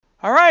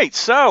All right,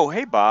 so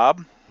hey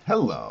Bob,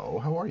 Hello,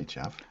 how are you,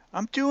 Jeff?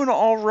 I'm doing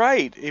all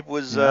right. It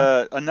was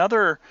Yeah,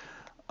 another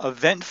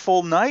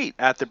eventful night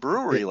at the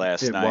brewery it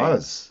last it night.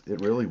 was. It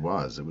really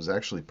was. It was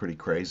actually pretty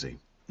crazy.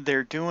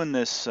 They're doing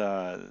this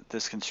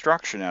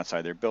construction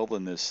outside. They're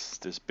building this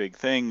big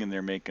thing, and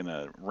they're making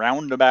a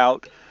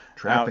roundabout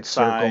Traffic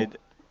circle. outside,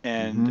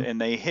 and Mm-hmm.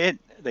 and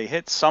they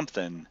hit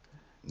something,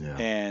 Yeah,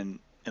 and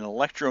an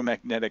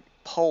electromagnetic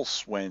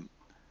pulse went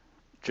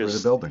through the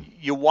just building.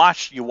 you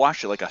watched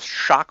it like a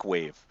shock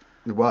wave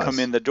It come was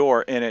in the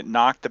door, and it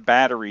knocked the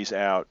batteries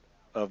out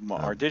of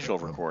our of digital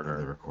of the recorder,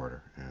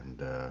 recorder,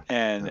 and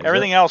and that was it.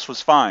 everything else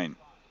was fine.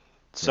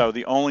 Yeah. So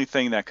the only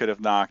thing that could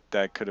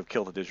have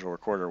killed the digital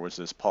recorder was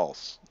this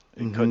pulse.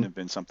 It couldn't Mm-hmm. have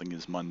been something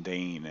as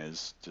mundane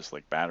as just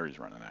like batteries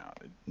running out.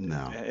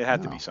 No, It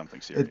had to be no.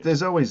 something It serious.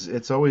 there's always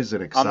it's always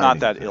an I'm not exciting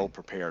that ill thing,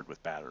 prepared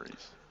with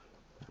batteries.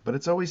 but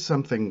it's always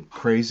something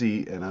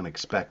crazy and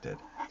unexpected.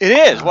 It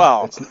is.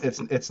 Well,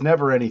 It's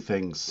never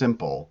anything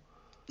simple,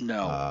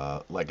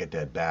 no, like a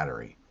dead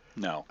battery,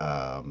 no,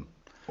 um,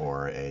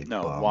 or a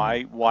no.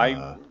 bum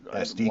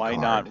SD Why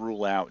not card.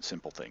 rule out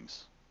simple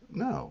things?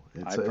 No,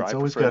 I it's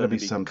always prefer got to them to be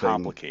be something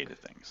complicated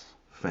things.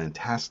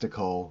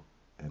 fantastical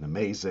and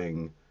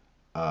amazing,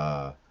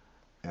 uh,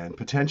 and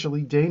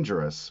potentially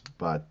dangerous.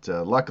 But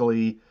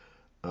luckily,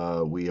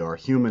 we are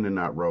human and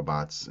not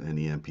robots, and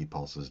EMP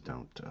pulses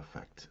don't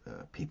affect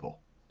people.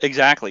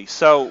 Exactly.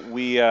 So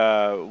we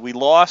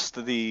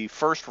lost the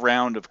first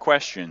round of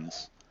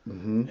questions,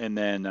 Hmm. and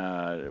then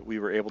we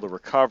were able to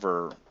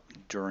recover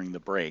during the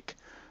break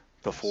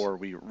Yes. before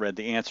we read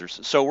the answers.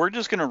 So we're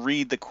just going to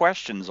read the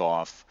questions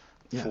off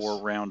for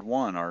Yes. round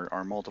one,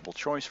 our multiple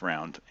choice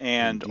round,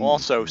 and Indeed.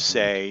 also Indeed.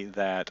 say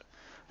that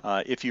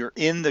if you're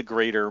in the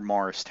greater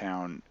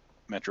Morristown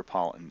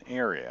metropolitan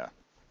area,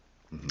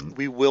 Hmm.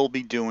 we will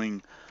be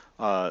doing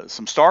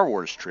some Star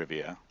Wars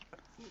trivia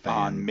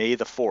on May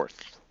the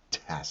 4th,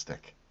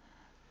 Fantastic.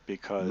 May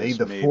because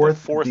the May the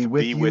 4th be 4th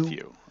be with with you.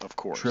 you, of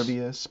course.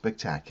 Trivia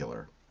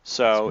spectacular. It's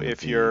So going to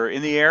if be you're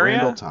in a the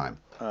grand old area,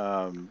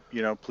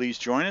 time. please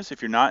join us.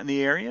 If you're not in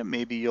the area,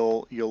 maybe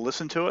you'll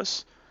listen to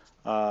us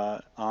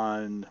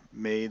on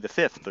May the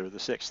 5th or the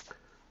 6th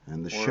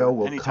And the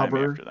or anytime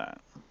after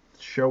that.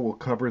 show will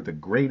cover the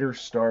greater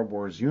Star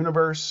Wars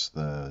universe,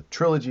 the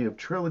trilogy of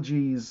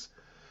trilogies,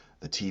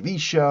 the TV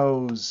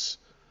shows,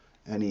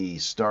 any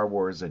Star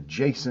Wars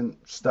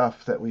adjacent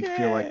stuff that we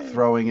feel like Yeah,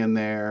 throwing in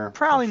there for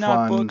probably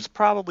not fun. books,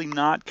 probably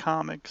not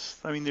comics.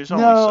 I mean, there's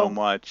only so No,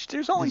 much.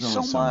 There's only there's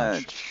only so so much.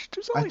 much.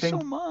 There's I only so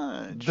think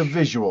much.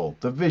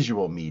 the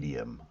visual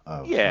medium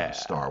of Yeah,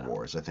 Star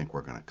Wars, I think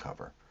we're going to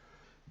cover.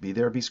 Be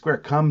there, be square.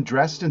 Come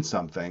dressed in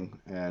something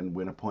and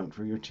win a point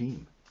for your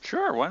team.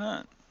 sure, why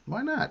not?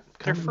 Why not?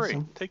 They're Come in free.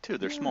 some. Take two.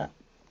 They're Yeah, small.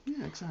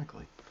 yeah,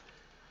 exactly.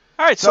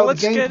 All right, so So the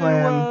let's game get into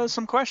plan,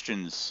 some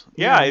questions.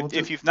 yeah, Yeah, we'll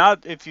if do.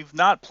 you've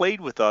not played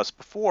with us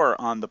before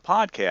on the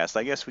podcast,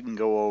 I guess we can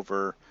go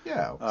over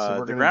Yeah, so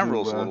we're the gonna ground do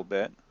rules a little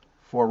bit.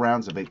 4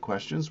 rounds of 8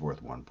 questions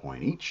worth 1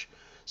 point each.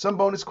 Some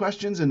bonus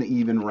questions in the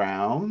even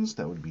rounds.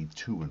 That would be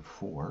 2 and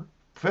 4.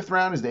 Fifth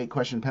round is the 8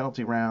 question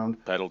penalty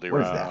round. Penalty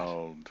What is that?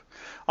 round.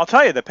 I'll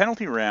tell you, the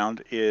penalty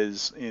round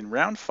is in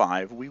round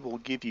five. We will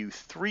give you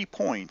 3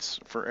 points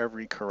for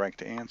every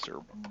correct answer,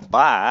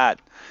 but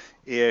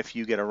if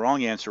you get a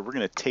wrong answer, we're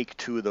going to take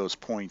two of those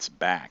points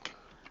back.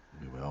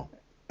 We will.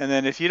 And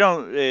then if you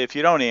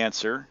don't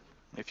answer,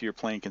 if you're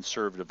playing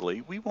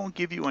conservatively, we won't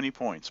give you any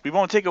points. We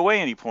won't take away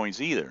any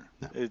points either.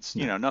 No, It's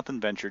no, nothing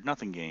ventured,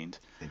 nothing gained.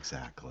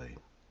 exactly.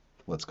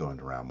 Let's go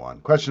into round one.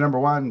 Question number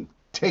one.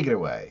 Take it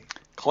away.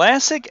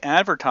 Classic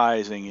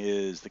advertising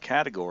is the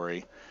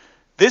category.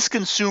 This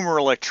consumer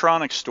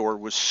electronics store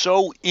was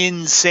so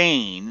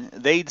insane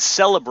they'd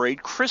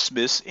celebrate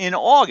Christmas in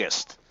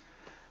August.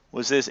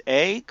 Was this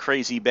A,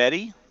 Crazy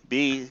Betty,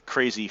 B,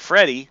 Crazy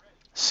Freddy,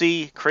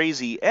 C,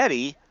 Crazy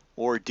Eddie,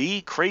 or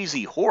D,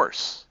 Crazy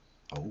Horse?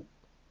 Oh.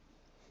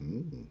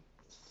 Hmm.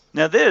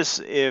 Now, this,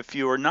 if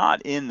you're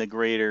not in the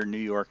greater New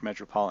York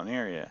metropolitan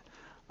area,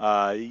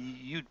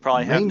 you'd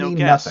probably May have no mean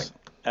nothing. guess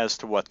as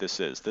to what this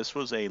is. This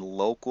was a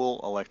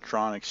local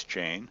electronics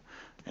chain,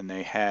 and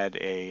they had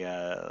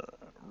a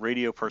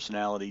radio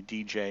personality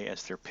DJ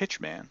as their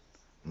pitchman,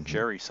 Hmm.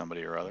 Jerry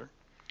somebody or other.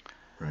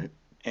 Right.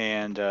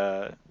 And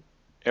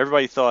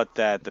everybody thought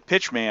that the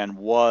pitchman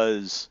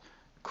was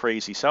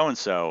crazy so and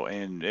so,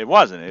 and it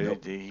wasn't.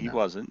 Nope. He No.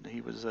 wasn't. He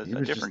was He a was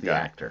just different the guy.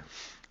 actor.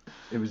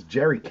 It was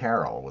Jerry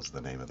Carroll was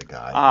the name of the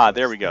guy who Ah,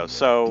 there was we go. the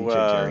So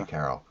DJ Jerry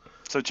Carroll.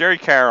 so Jerry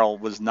Carroll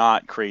was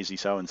not crazy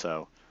so and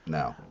so.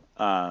 No,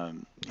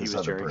 He this was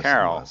other Jerry person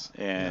Carroll, was.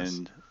 Yes.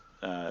 and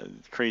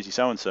crazy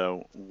so and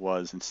so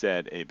was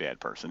instead a bad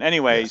person.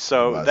 Anyway, Yes, he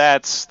so was.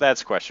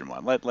 that's question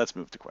one. Let's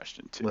move to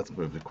question two. Let's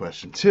move to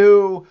question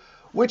two.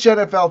 Which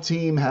NFL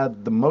team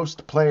had the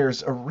most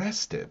players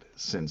arrested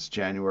since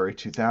January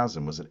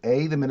 2000? Was it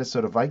A, the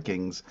Minnesota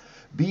Vikings,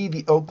 B,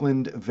 the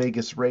Oakland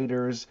Vegas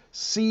Raiders,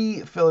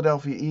 C,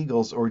 Philadelphia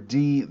Eagles, or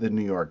D, the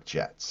New York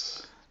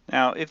Jets?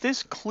 Now, if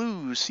this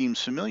clue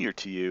seems familiar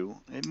to you,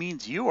 it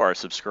means you are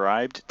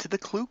subscribed to the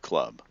Clue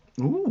Club.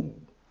 Ooh,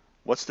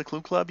 What's the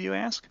Clue Club, you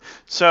ask?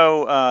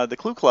 So the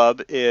Clue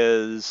Club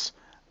is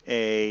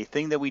a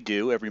thing that we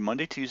do every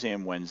Monday, Tuesday,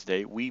 and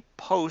Wednesday. We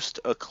post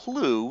a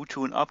clue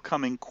to an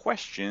upcoming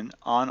question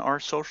on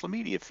our social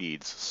media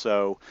feeds.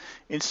 So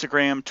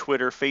Instagram,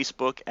 Twitter,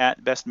 Facebook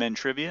at Best Men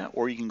Trivia,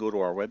 or you can go to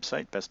our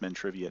website,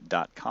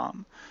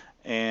 bestmentrivia.com,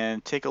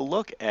 and take a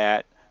look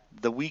at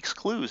the week's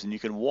clues, and you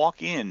can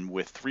walk in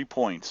with 3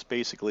 points,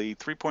 basically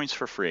 3 points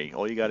for free.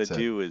 All you got to That's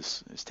it. do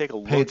is take a Pay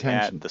look at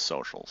attention. the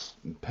socials.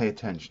 Pay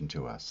attention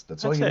to us.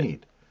 That's all That's you it.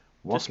 need. Just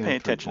Walk pay in, three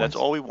attention. That's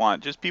points. all we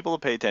want. Just people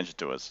to pay attention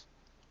to us.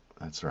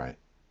 That's right.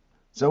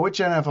 So, which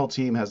NFL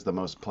team has the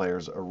most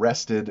players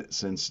arrested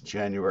since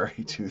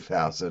January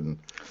 2000?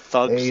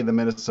 Thugs. A, the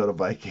Minnesota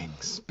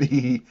Vikings.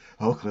 B,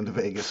 Oakland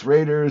Vegas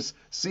Raiders.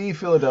 C,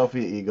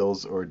 Philadelphia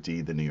Eagles. Or D,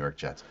 the New York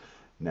Jets.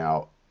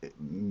 Now,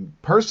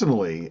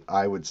 personally,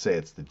 I would say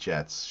it's the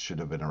Jets should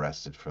have been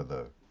arrested for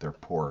their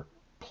poor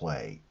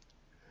play.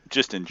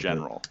 Just in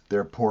general.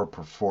 Their poor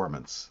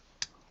performance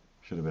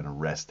should have been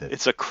arrested.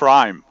 It's a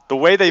crime. The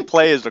way they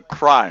play is a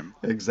crime.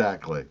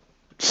 Exactly.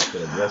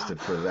 Get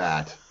arrested for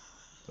that.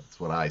 That's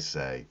what I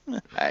say.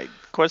 Hey,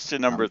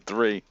 question number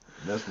 3.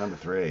 That's number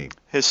 3.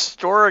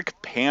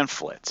 Historic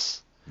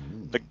pamphlets.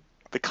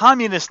 The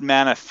Communist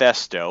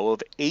Manifesto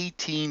of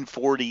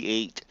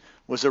 1848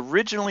 was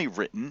originally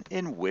written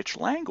in which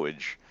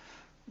language?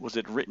 Was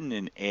it written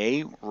in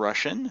A,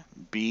 Russian,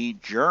 B,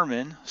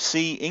 German,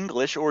 C,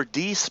 English, or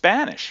D,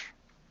 Spanish?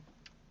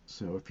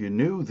 So if you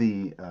knew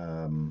the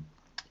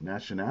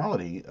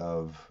nationality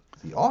of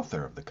the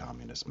author of the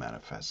Communist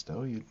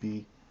Manifesto, you'd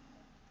be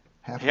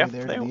halfway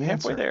there to the answer.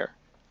 Halfway there.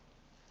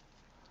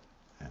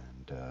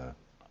 And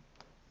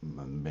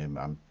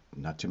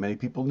not too many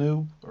people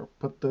knew or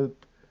put the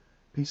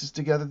pieces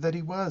together that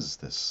he was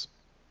this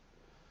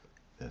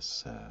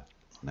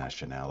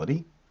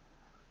nationality.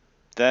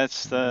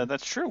 That's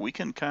true. We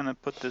can kind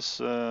of put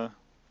this,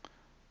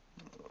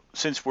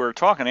 since we're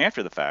talking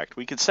after the fact,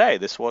 we could say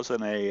this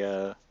wasn't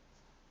a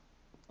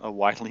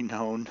widely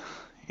known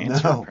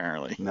answer,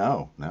 apparently.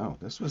 No.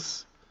 This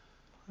was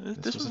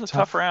a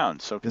tough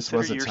round, so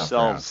consider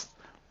yourselves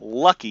round.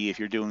 Lucky if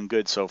you're doing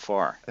good so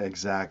far.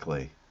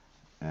 Exactly.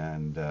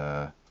 And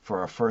for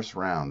our first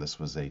round, this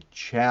was a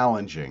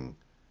challenging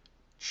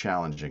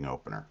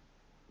opener.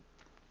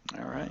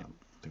 All right.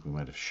 I think we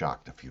might have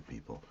shocked a few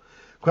people.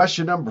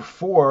 Question number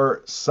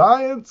 4,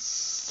 science.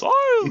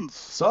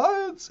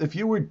 Science. If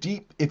you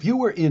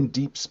were in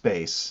deep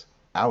space,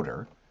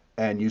 outer,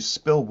 and you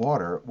spill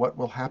water, what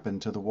will happen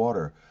to the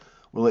water?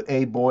 Will it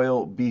A,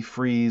 boil, B,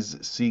 freeze,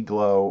 C,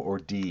 glow, or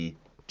D,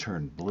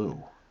 turn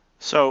blue?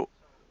 So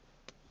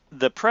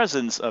the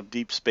presence of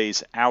deep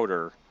space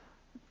outer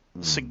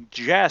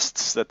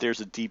suggests that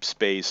there's a deep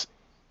space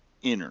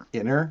inner.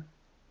 Inner?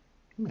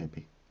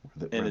 Maybe.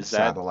 And is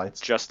that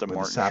just a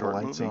Martin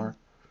Short movie? Are?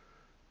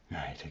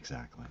 Right,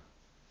 exactly.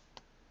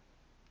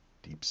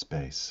 Deep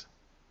space.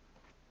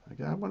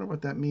 I wonder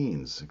what that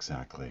means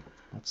exactly.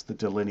 What's the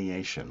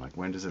delineation? Like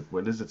when does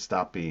it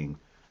stop being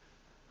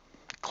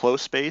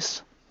close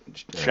space?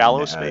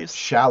 Shallow space?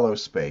 Shallow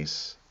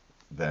space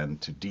then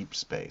to deep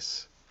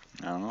space.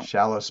 I don't know.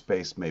 Shallow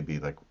space may be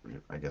like,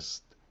 I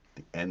guess,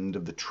 the end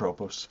of the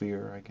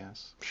troposphere, I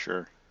guess.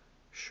 Sure,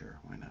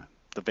 why not?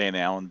 The Van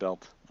Allen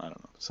belt? I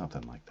don't know.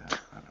 Something like that.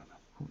 I don't know.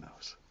 Who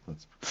knows?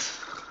 Let's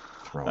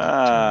throw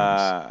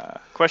out terms.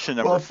 Question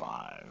number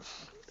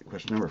 5.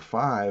 Question number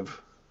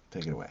 5.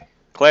 Take it away.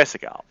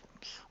 Classic albums.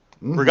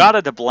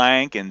 Brigada de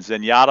Blanc and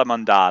Zenyatta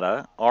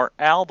Mondatta are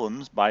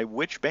albums by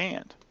which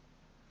band?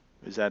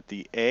 Is that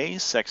the A,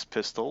 Sex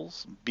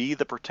Pistols, B,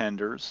 The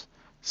Pretenders,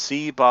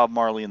 C, Bob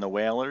Marley and the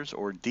Wailers,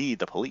 or D,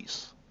 The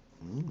Police?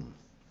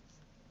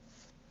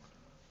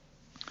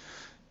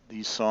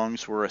 These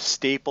songs were a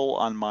staple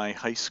on my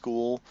high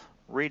school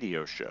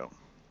radio show.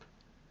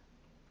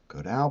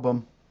 Good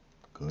album.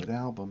 Good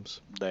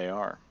albums. They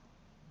are.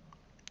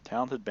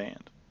 Talented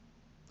band.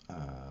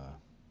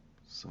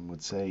 Some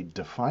would say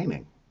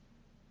defining.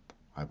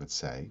 I would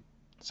say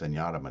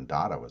Zenyatta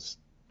Mondatta was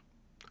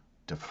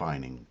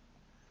defining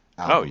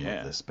album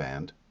of this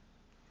band.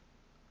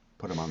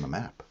 Put them on the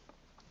map.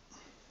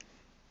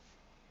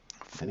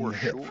 Any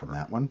hit from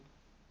that one?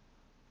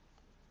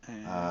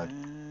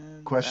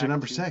 Question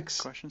number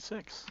 6.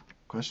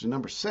 Question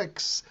number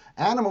 6.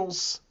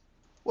 Animals.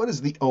 What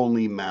is the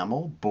only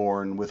mammal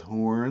born with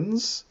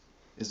horns?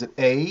 Is it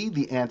A,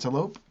 the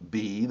antelope,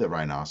 B, the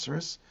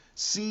rhinoceros,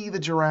 C, the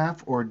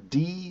giraffe, or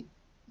D,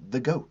 the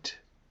goat?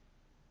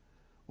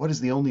 What is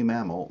the only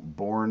mammal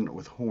born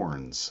with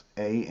horns?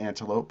 A,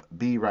 antelope,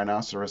 B,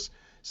 rhinoceros,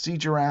 C,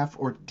 giraffe,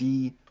 or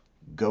D,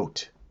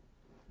 goat?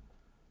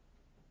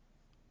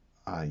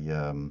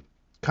 I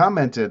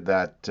commented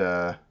that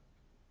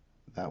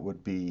that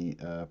would be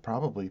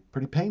probably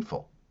pretty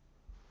painful.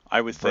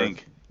 I would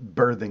think.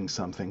 Birthing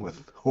something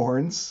with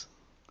horns.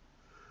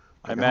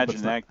 I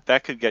imagine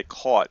that could get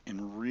caught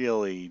and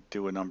really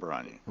do a number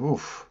on you.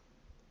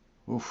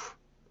 Oof.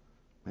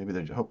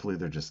 Maybe hopefully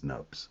they're just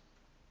nubs.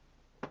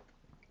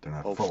 They're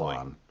not full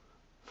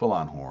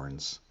on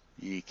horns.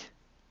 Eek.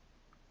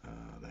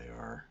 They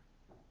are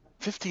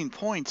 15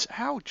 points.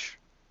 Ouch.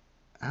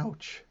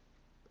 Ouch.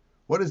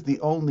 What is the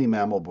only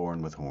mammal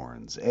born with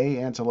horns? A.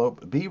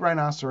 Antelope, B.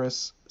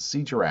 Rhinoceros,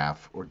 C.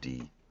 Giraffe, or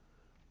D.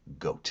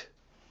 Goat?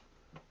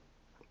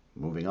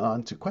 Moving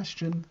on to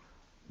question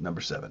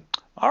number 7.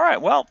 All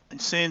right. Well,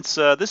 since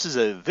this is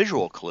a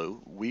visual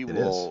clue, we It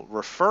will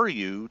refer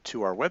you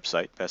to our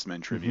website,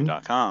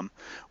 bestmentrivia.com,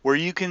 where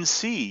you can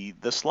see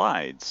the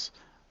slides,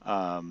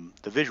 the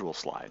visual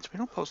slides. We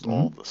don't post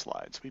all of the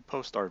slides. We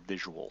post our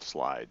visual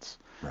slides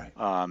Right.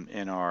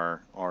 in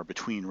our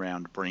between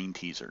round brain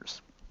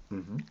teasers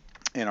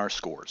and our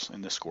scores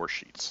and the score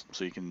sheets.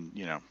 So you can,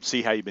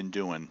 see how you've been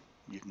doing.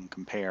 You can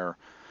compare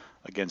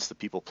against the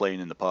people playing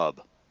in the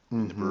pub,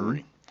 in the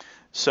brewery.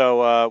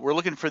 So we're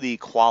looking for the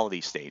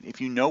equality state.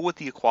 If you know what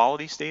the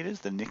equality state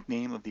is, the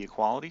nickname of the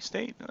equality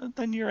state,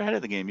 then you're ahead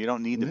of the game. You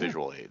don't need the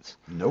visual aids.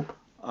 Nope.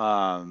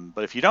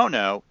 But if you don't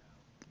know,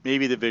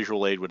 maybe the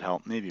visual aid would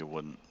help. Maybe it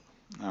wouldn't.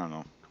 I don't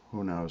know.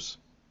 Who knows?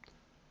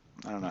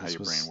 I don't know how your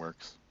brain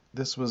works.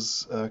 This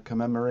was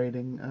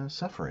commemorating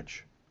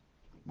suffrage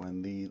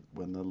when the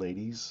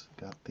ladies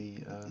got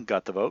the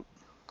vote.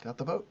 Got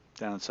the vote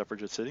Down in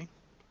Suffragette City.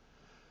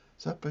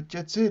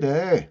 Suffragette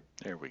City.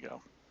 There we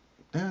go.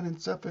 Down in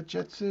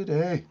Suffragette City.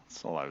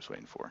 That's all I was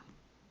waiting for.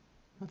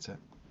 That's it.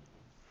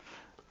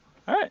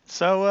 All right.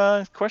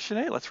 So question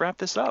 8. Let's wrap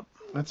this up.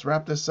 Let's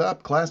wrap this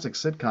up. Classic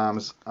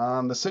sitcoms.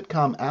 On the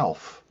sitcom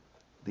Alf,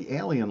 the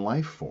alien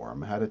life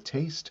form had a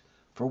taste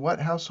for what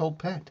household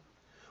pet?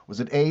 Was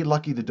it A,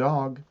 Lucky the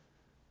dog,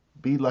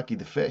 B, Lucky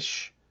the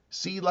fish,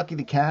 C, Lucky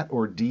the cat,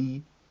 or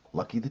D,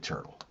 Lucky the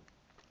turtle?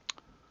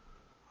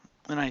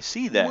 And I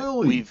see that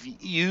Willie. we've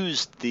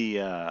used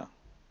the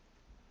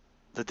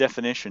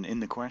definition in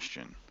the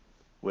question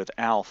with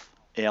Alf,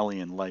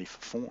 alien life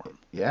form.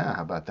 Yeah,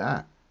 how about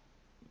that?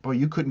 Boy,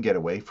 you couldn't get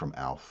away from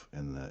Alf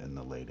in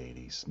the late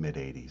 80s, mid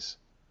 80s.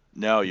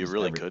 No, you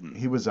really couldn't.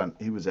 He was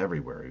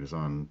everywhere. He was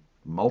on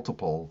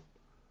multiple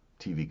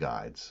TV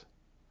guides.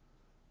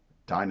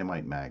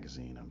 Dynamite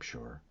magazine, I'm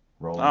sure.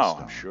 Rolling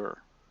Stone. I'm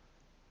sure.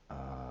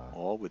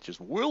 All with just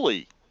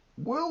Willie.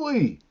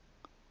 Willie!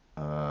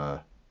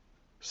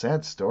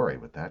 Sad story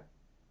with that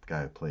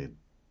guy who played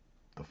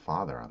the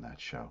father on that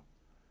show.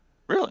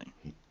 Really?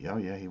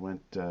 He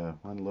went a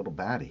little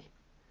batty.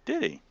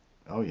 Did he?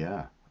 Oh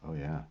yeah.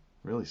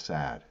 Really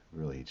sad.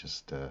 Really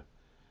just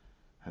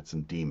had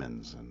some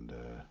demons, and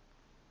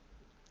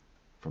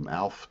from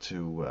Alf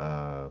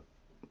to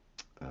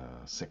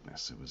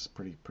sickness. It was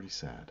pretty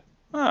sad.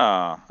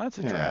 Oh, that's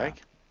a drag.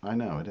 I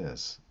know it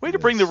is. Way to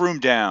bring the room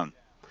down.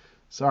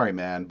 Sorry,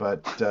 man,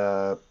 but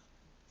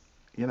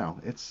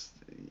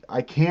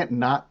I can't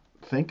not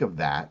think of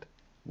that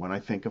when I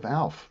think of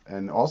Alf,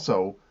 and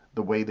also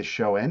the way the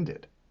show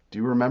ended. Do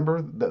you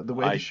remember the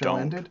way the show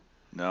ended?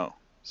 No.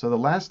 So the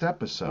last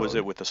episode. Was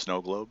it with the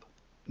snow globe?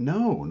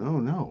 No.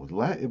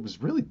 It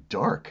was really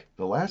dark.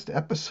 The last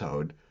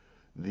episode,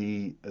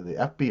 the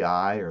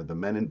FBI or the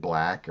Men in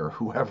Black or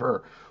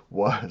whoever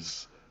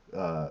was,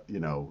 the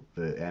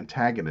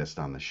antagonist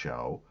on the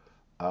show,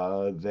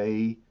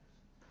 they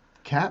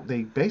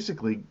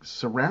basically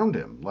surround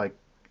him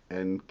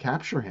and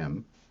capture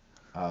him.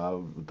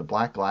 The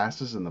black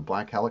glasses and the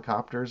black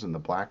helicopters and the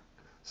black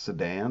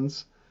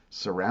sedans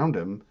surround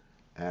him,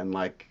 and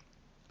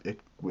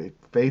it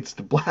fades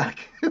to black.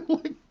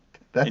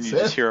 That's and you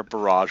just hear a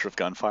barrage of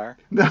gunfire.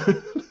 No,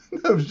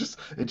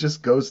 it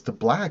just goes to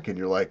black, and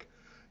you're like,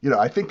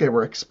 I think they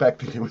were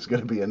expecting it was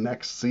going to be a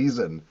next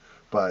season,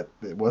 but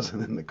it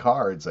wasn't in the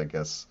cards. I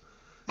guess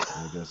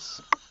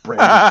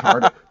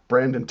Brandon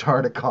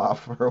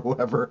Tartikoff or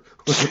whoever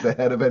was at the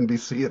head of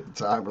NBC at the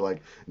time were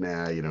like,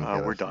 nah,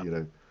 we're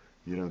done.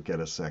 You don't get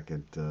a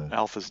second.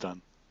 Alpha's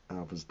done.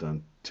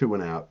 2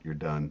 and out. You're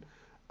done.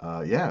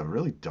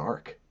 Really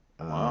dark.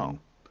 Wow.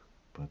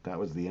 But that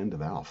was the end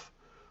of Alf.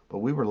 But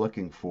we were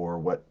looking for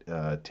what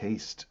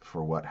taste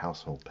for what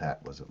household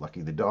pet. Was it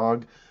Lucky the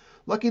dog,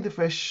 Lucky the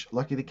fish,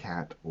 Lucky the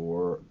cat,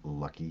 or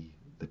Lucky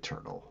the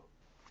turtle?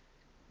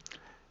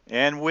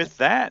 And with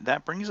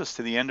that brings us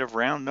to the end of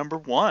round number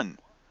 1.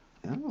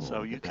 Oh,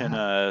 so you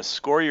can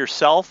score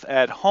yourself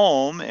at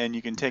home, and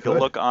you can take a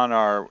look on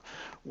our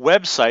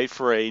website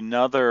for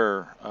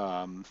another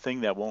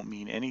thing that won't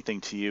mean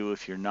anything to you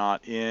if you're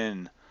not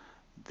in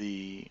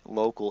the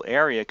local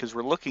area, because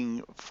we're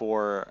looking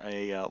for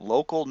a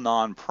local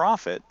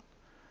nonprofit.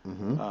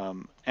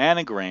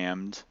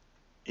 Anagrammed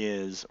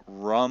is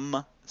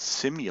Rum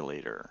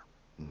Simulator.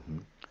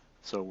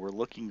 So we're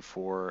looking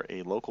for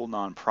a local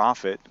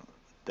nonprofit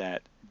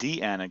that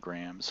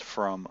de-anagrams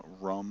from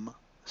Rum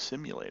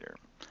Simulator.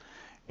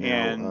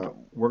 And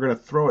we're going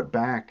to throw it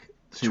back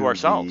to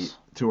ourselves.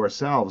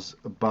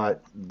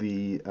 But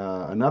the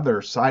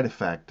another side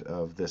effect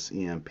of this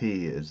EMP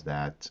is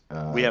that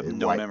we have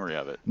no memory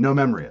of it. No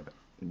memory of it.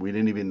 We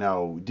didn't even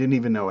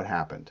know it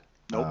happened.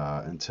 Nope.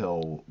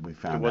 Until we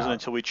found out. It wasn't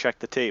until we checked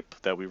the tape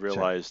that we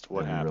realized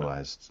what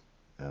happened.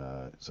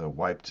 So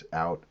wiped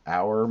out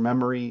our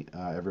memory.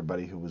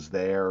 Everybody who was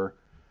there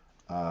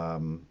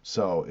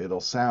So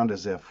it'll sound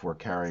as if we're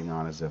carrying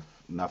on as if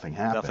nothing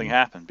happened. Nothing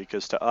happened,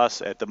 because to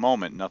us at the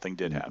moment nothing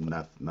did happen.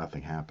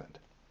 Nothing happened.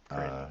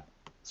 Great.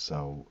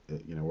 So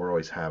we're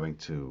always having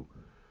to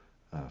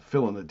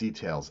fill in the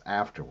details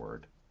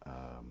afterward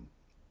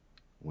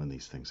when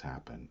these things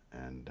happen.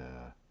 And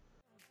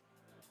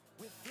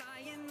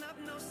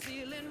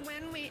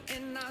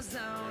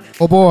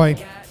oh boy,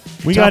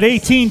 we got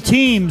 18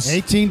 teams.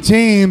 18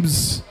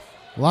 teams.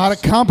 A lot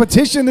of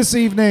competition this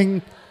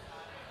evening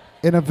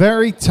in a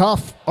very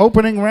tough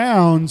opening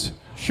round.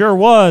 Sure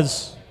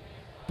was.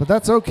 But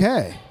that's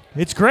okay.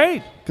 It's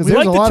great. 'Cause We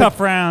there's like a the lot tough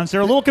rounds.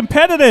 They're a little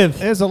competitive.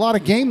 There's a lot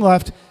of game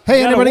left. Hey,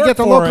 You gotta anybody work get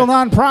the for local it.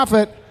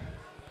 nonprofit?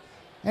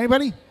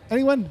 Anybody?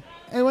 Anyone?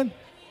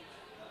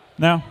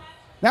 No.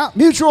 Now,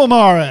 Mutual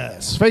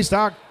Morris.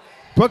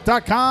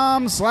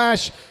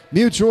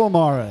 Facebook.com/Mutual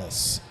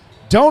Morris.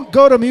 Don't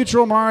go to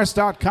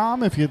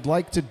mutualmorris.com if you'd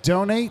like to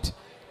donate.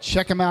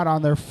 Check them out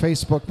on their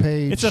Facebook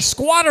page. It's a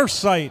squatter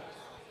site.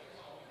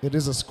 It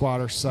is a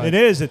squatter site. It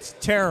is. It's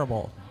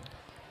terrible.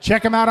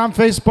 Check them out on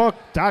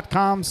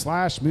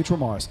Facebook.com/Mutual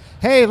Morris.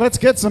 Hey, let's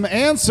get some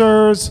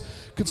answers.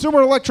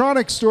 Consumer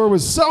Electronics Store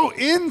was so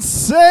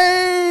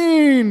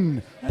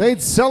insane.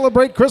 They'd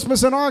celebrate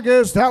Christmas in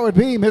August. That would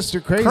be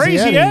Mr. Crazy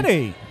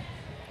Eddie.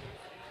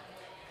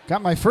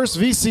 Got my first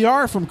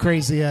VCR from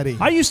Crazy Eddie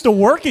I used to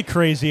work at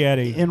Crazy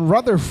Eddie in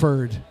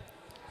Rutherford.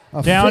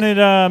 down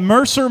at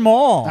Mercer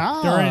Mall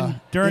Ah.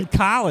 during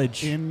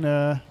college.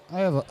 I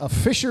have a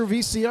Fisher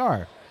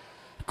VCR.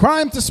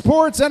 Crime to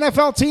Sports.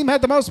 NFL team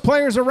had the most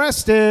players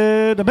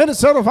arrested. The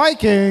Minnesota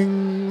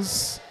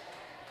Vikings.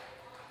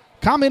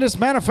 Communist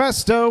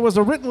Manifesto was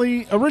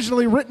originally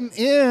written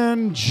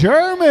in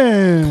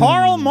German.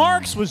 Karl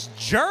Marx was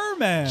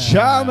German.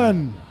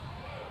 German.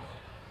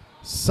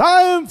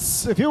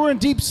 Science. If you were in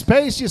deep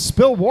space, you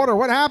spill water.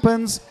 What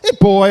happens? It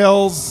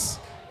boils.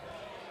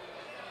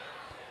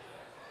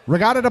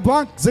 Regatta de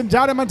Blanc,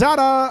 Zindada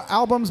Mandata.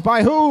 Albums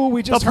by who?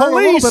 We just heard a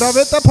little bit of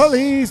it. The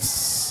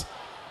Police.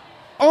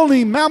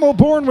 Only mammal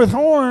born with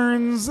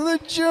horns. The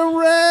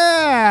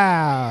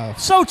giraffe.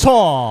 So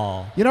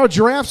tall. You know,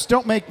 giraffes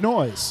don't make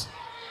noise.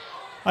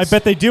 I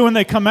bet they do when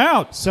they come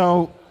out.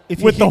 So if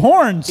you With the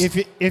horns. if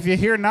you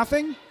hear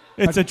nothing,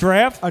 It's a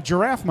giraffe. a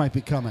giraffe might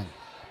be coming.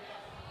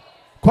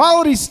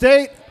 Quality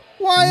State,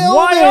 Wyoming.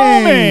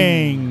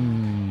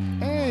 Wyoming.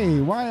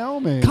 Hey,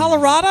 Wyoming.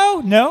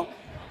 Colorado? No.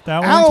 That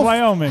one's Alf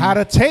Wyoming. had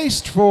a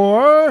taste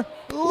for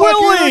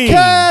Lucky Louie. the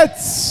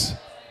Cats.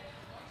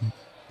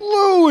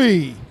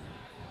 Louie.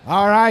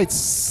 All right,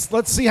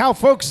 let's see how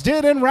folks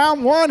did in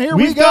round one. Here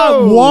we We've go.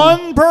 got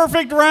one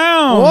perfect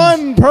round.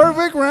 One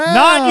perfect round.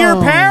 Not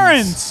your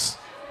parents.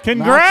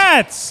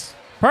 Congrats.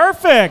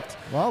 Perfect.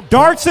 Well,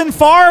 Darts and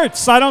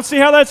farts. I don't see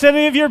how that's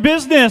any of your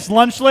business.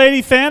 Lunch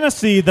Lady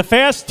Fantasy, the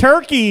Fast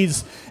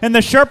Turkeys, and the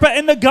Sherpa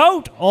and the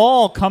Goat,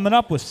 all coming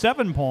up with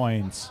 7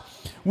 points.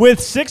 With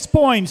 6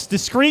 points,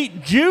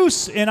 Discreet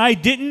Juice, and I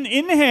Didn't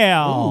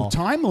Inhale. Ooh,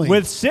 timely.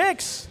 With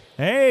 6.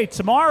 Hey,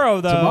 tomorrow,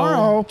 though.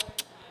 Tomorrow.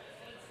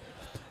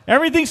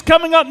 Everything's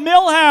coming up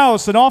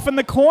Millhouse and Off in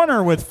the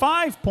Corner with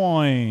 5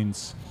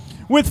 points.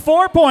 With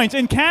 4 points,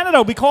 in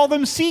Canada, we call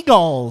them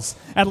seagulls.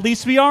 At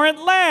least we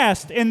aren't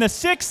last. In the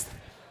 6th,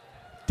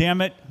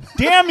 damn it,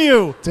 damn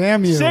you.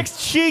 Damn you. 6th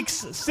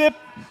Sheiks Sip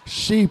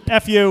Sheep.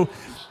 F you.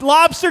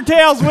 Lobster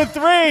Tails with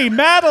 3.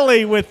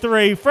 Madeline with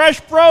 3.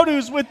 Fresh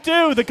Produce with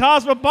 2. The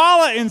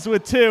Cosmopolitans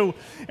with 2.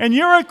 And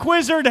you're a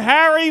Quizzard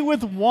Harry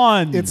with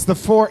 1. It's the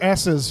 4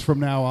 S's from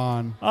now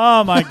on.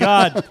 Oh, my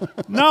God.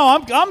 No,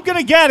 I'm going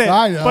to get it.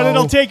 I know. But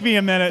it'll take me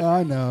a minute.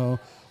 I know.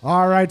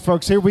 All right,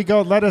 folks, here we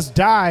go. Let us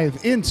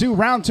dive into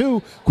round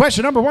 2.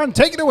 Question number 1,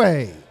 take it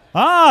away.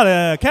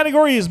 The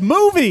category is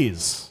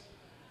movies.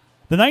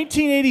 The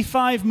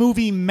 1985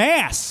 movie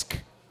Mask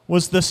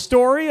was the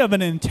story of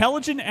an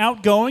intelligent,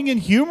 outgoing, and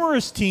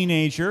humorous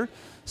teenager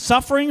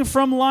suffering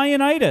from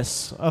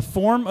Lionitis, a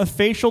form of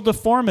facial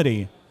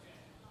deformity.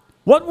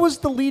 What was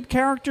the lead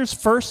character's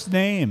first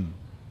name?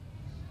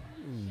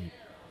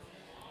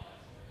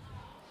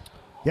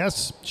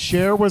 Yes,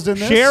 Cher was in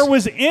this. Cher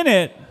was in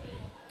it,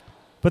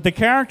 but the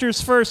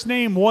character's first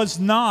name was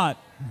not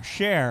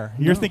Cher.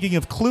 You're thinking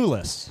of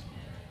Clueless.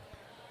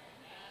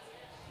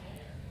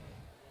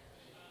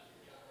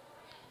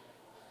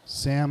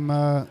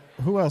 Sam,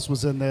 who else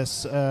was in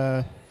this?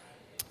 Eric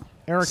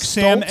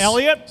Sam Stoltz.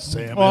 Elliott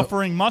Sam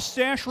offering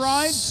mustache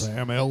rides.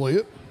 Sam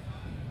Elliott.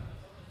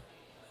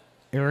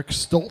 Eric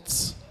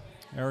Stoltz.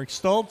 Eric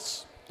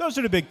Stoltz. Those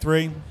are the big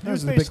three. Those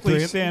There's are the big basically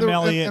three. Sam And the-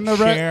 Elliott, and the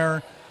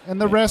Cher. And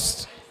the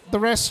rest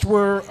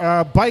were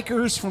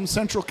bikers from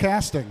Central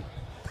Casting.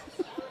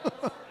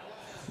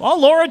 Oh,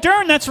 Laura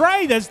Dern. That's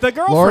right. That's the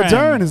girlfriend. Laura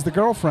Dern is the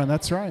girlfriend.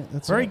 That's right.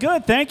 That's Very right.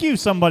 good. Thank you,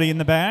 somebody in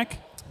the back.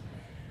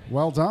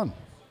 Well done.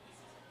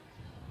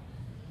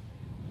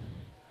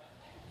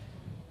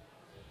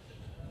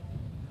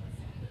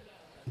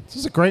 This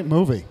is a great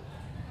movie.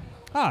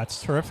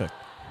 It's terrific.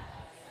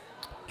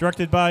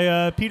 Directed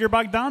by Peter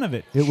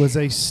Bogdanovich. It was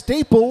a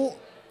staple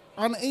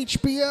on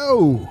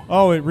HBO.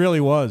 Oh, it really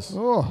was.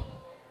 Oh.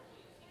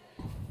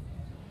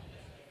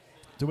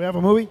 Do we have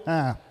a movie?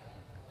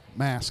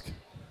 Mask.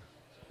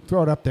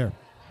 Throw it up there.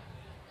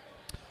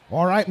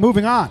 All right,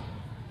 moving on.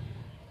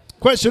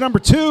 Question number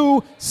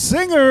 2,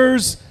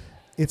 singers.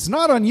 It's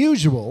not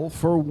unusual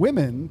for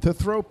women to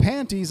throw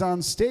panties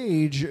on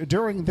stage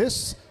during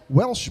this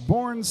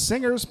Welsh-born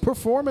singer's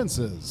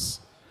performances.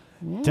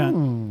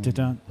 Dun, dun,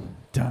 dun,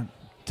 dun,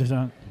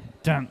 dun,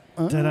 dun,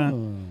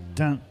 dun,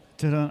 dun,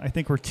 dun. I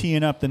think we're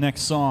teeing up the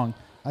next song.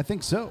 I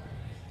think so.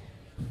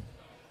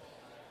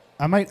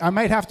 I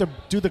might have to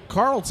do the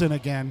Carlton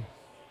again.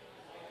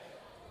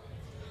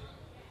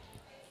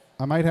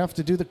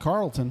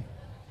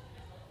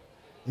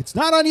 It's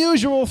not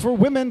unusual for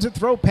women to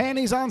throw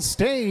panties on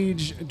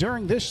stage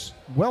during this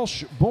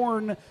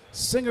Welsh-born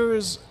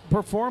singer's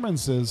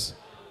performances.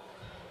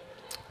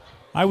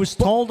 I was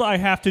told I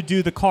have to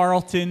do the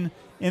Carlton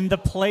in the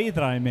play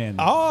that I'm in.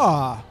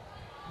 Ah!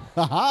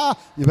 Haha!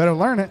 You better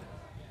learn it.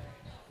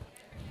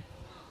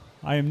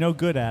 I am no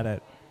good at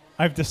it.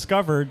 I've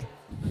discovered,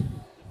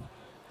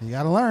 You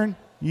got to learn.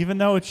 even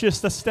though it's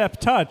just a step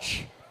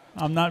touch,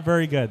 I'm not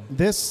very good.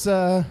 This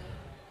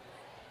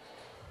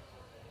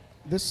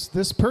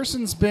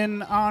person's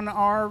been on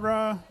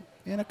our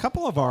in a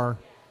couple of our.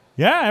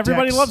 Yeah,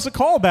 everybody Dex. loves a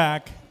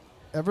callback.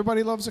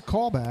 Everybody loves a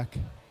callback.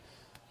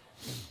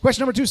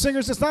 Question number 2,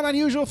 singers. It's not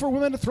unusual for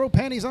women to throw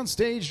panties on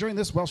stage during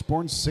this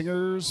Welsh-born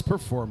singer's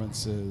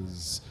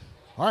performances.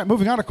 All right,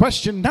 moving on to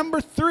question number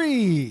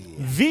 3.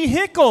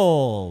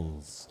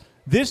 Vehicles.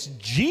 This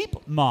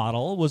Jeep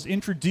model was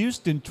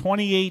introduced in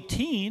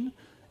 2018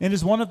 and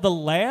is one of the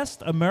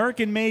last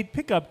American-made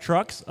pickup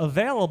trucks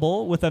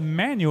available with a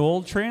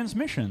manual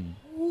transmission.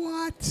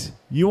 What?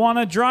 You want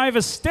to drive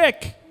a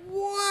stick?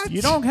 What?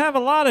 You don't have a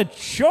lot of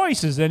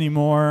choices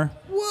anymore.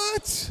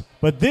 What?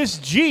 But this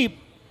Jeep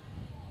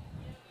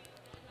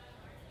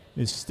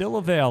is still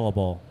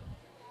available.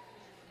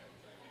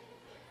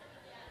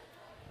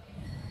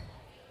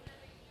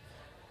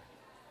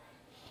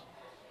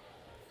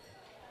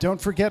 Don't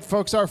forget,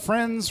 folks, our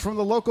friends from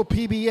the local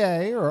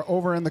PBA are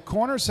over in the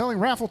corner selling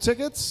raffle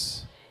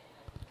tickets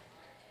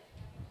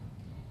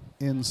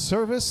in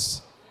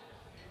service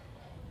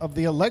of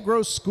the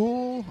Allegro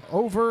School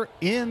over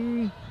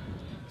in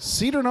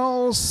Cedar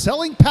Knolls,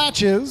 selling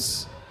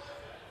patches.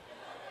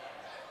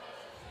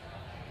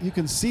 You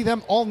can see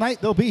them all night.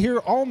 They'll be here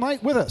all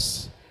night with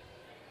us.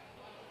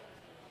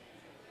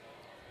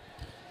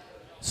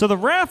 So the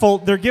raffle,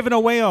 they're giving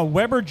away a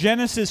Weber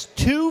Genesis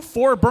 2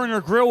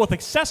 4-burner grill with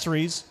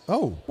accessories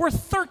Oh,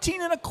 worth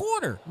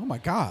 $13.25. oh my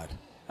God.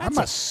 That's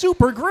a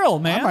super grill,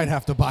 man. I might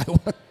have to buy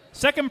one.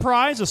 Second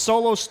prize, a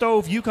Solo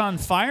Stove Yukon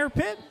fire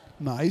pit.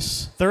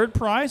 Nice. Third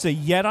prize, a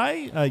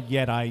Yeti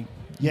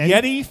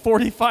Yeti?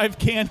 45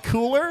 can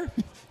cooler.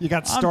 You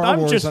got I'm Star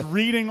Wars. just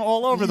reading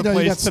all over the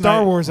place you got tonight.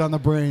 Star Wars on the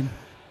brain.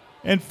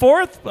 And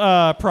fourth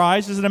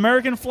prize is an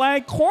American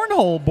flag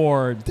cornhole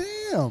board.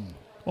 Damn.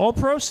 All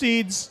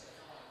proceeds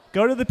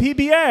go to the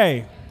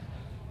PBA.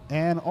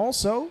 And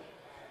also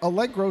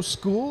Allegro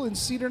School in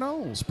Cedar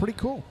Knolls. Pretty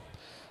cool.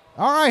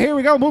 All right, here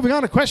we go. Moving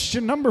on to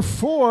question number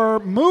 4.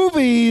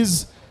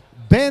 Movies.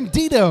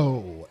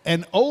 Bandito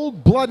and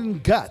Old Blood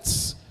and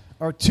Guts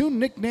are 2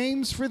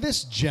 nicknames for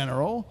this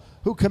general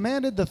who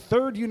commanded the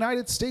 3rd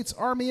United States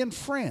Army in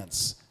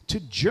France to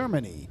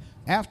Germany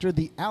after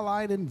the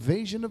Allied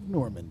invasion of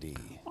Normandy.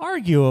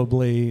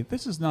 Arguably,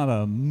 this is not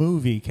a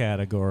movie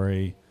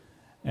category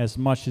as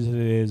much as it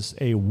is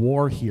a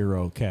war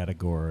hero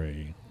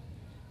category.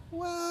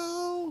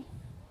 Well,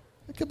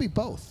 it could be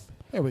both.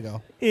 There we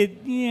go. It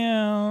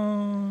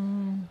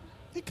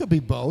It could be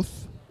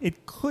both.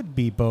 It could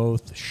be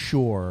both,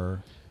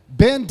 sure.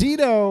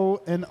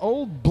 Bandito and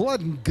Old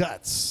Blood and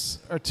Guts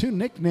are 2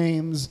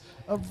 nicknames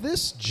of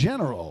this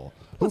general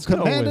who Let's go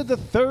commanded the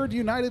with- 3rd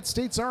United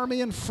States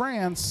Army in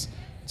France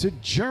to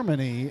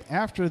Germany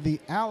after the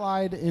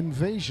Allied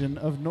invasion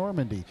of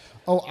Normandy.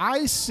 Oh,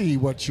 I see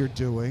what you're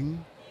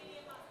doing.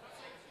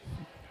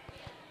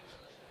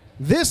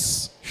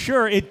 This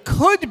Sure, it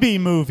could be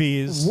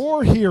movies.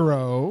 war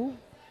hero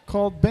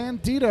called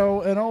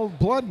Bandito and Old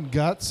Blood and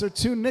Guts are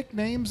 2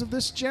 nicknames of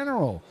this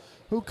general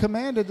who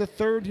commanded the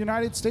 3rd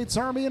United States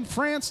Army in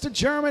France to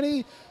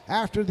Germany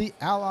after the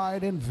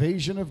Allied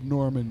invasion of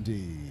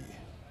Normandy.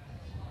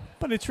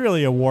 But it's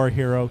really a war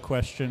hero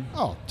question.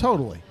 Oh,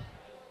 totally.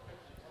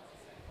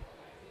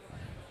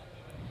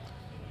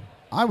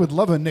 I would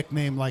love a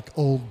nickname like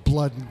Old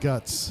Blood and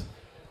Guts.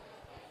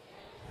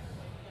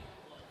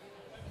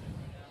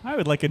 I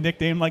would like a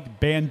nickname like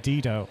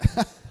Bandito.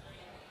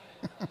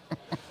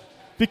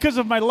 Because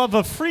of my love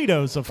of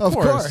Fritos, of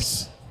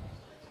course.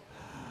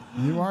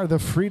 You are the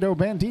Frito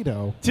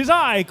Bandito. Tis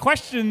I.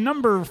 Question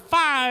number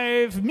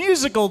 5.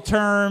 Musical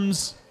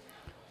terms.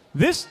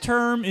 This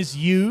term is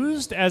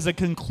used as a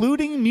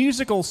concluding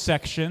musical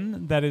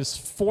section that is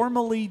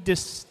formally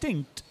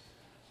distinct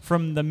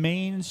from the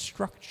main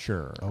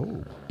structure.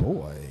 Oh,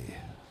 boy.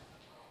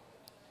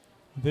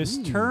 This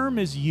term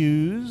is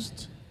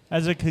used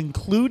as a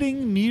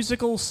concluding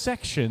musical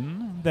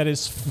section that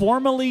is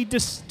formally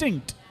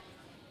distinct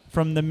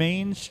from the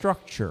main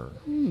structure.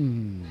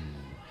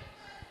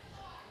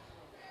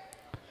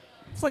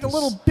 It's like a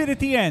little bit at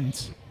the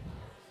end.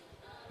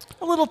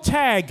 A little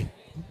tag.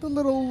 The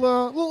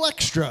little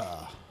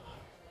extra.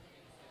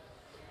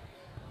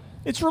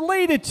 It's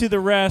related to the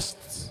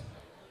rest,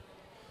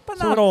 but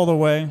So not all the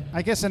way.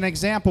 I guess an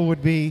example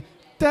would be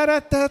da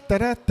da da da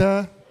da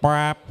da.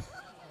 Brap.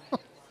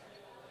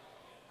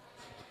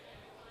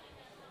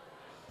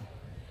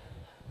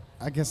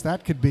 I guess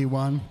that could be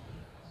one.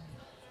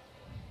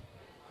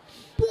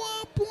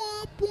 Bwah,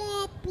 bwah,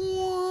 bwah,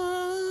 bwah.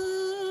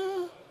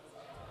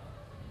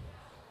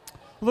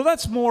 Although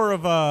that's more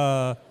of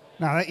a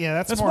No,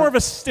 that's more of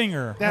a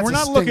stinger. That's We're a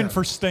not stinger. looking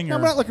for stinger. No,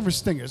 we're not looking for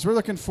stingers. We're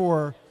looking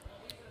for.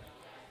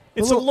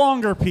 It's a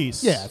longer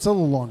piece. Yeah, it's a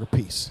little longer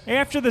piece.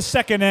 After the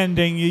second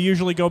ending, you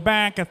usually go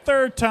back a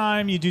third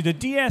time. You do the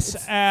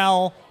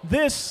DSL,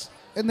 this,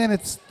 And then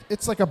it's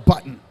like a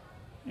button.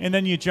 and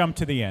then you jump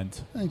to the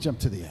end. And you jump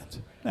to the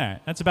end. All right,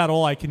 that's about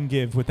all I can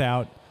give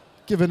without.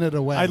 Giving it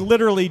away. I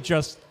literally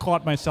just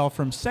caught myself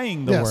from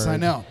saying the word. Yes, I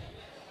know.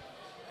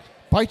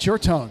 Bite your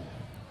tongue.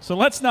 So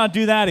let's not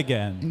do that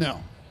again.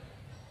 No.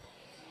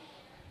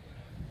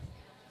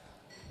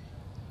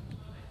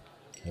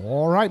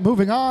 All right,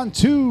 moving on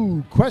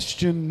to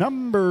question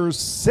number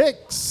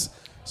 6.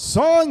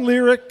 Song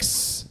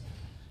lyrics.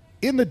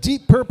 In the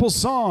Deep Purple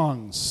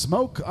song,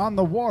 Smoke on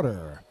the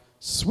Water,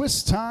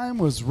 Swiss time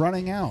was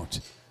running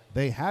out.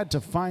 They had to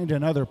find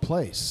another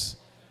place.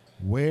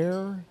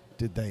 Where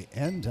did they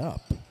end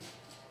up?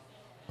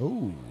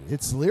 Oh,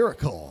 it's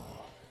lyrical.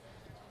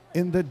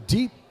 In the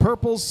Deep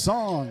Purple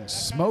song,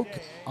 Smoke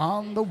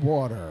on the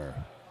Water,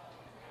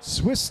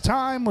 Swiss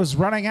time was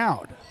running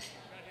out.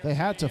 They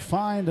had to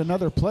find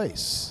another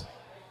place.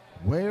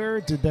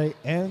 Where did they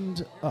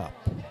end up?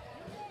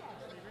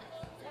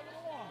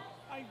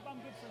 I'm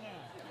good for now.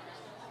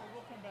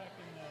 We'll come back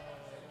in round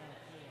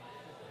 3.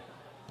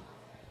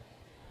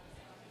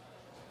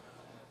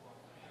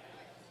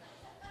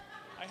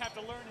 I have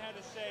to learn how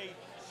to say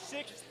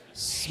 6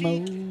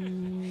 Smoke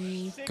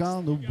sheep.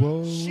 on the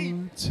Sheep.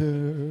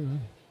 water.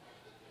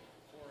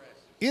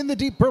 In the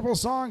Deep Purple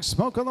song,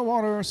 Smoke on the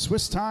Water,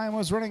 Swiss time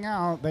was running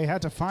out. They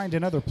had to find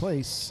another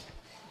place.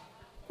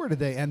 Where did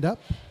they end up?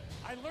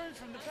 I learned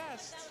from the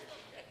best.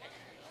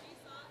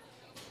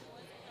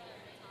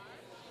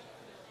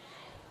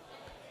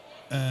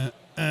 It's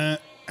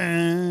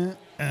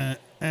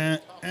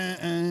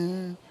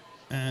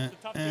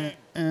a tough game.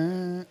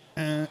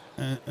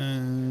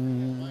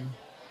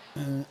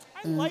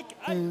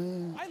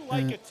 I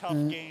like a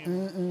tough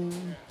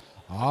game.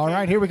 All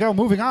right, here we go.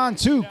 Moving on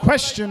to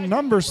question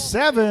number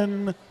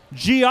 7.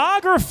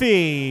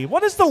 Geography.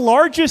 What is the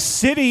largest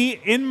city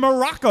in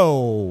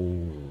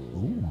Morocco?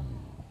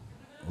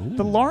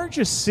 The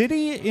largest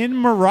city in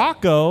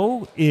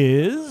Morocco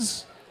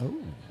is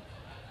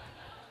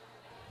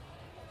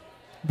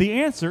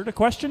the answer to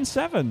question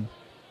 7.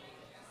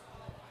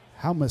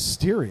 How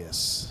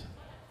mysterious.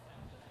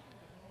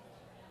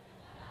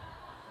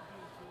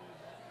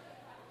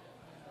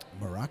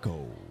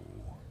 Morocco.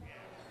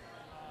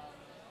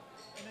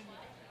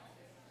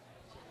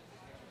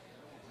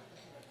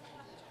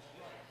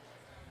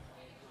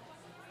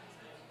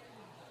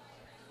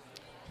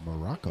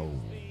 Morocco.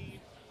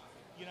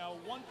 You know,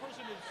 one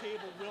person at the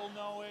table will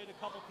know it, a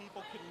couple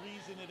people can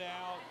reason it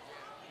out,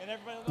 and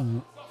everybody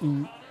will go,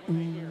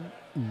 You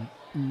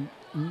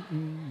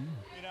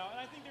know, and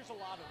I think there's a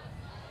lot of them.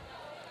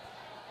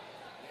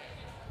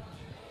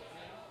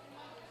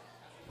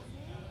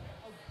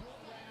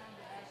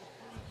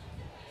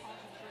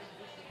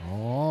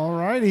 All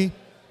righty.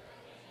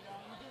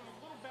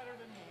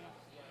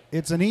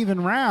 It's an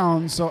even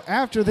round, so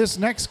after this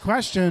next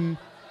question,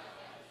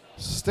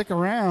 stick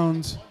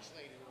around.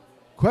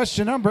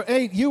 Question number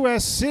 8,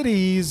 U.S.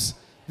 cities.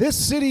 This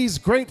city's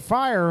Great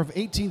Fire of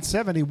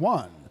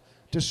 1871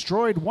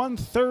 destroyed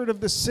 1/3 of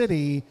the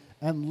city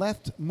and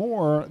left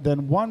more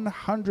than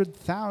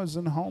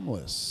 100,000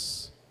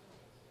 homeless.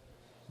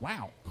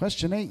 Wow.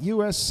 Question 8,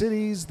 U.S.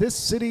 cities. This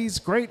city's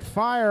Great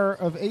Fire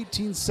of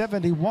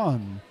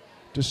 1871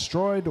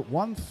 destroyed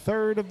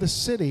 1/3 of the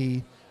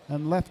city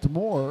and left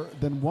more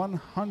than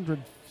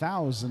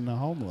 100,000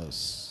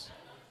 homeless.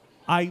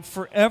 I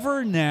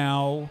forever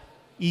now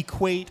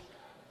equate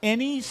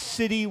any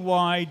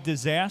citywide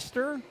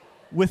disaster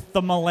with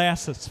the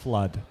molasses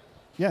flood.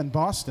 Yeah, in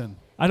Boston.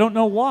 I don't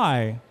know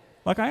why.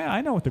 Like, I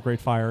know what the Great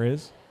Fire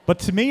is. But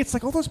to me, it's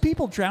like all those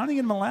people drowning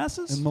in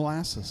molasses. In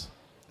molasses.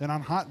 And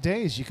on hot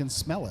days, you can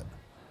smell it.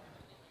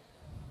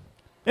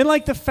 And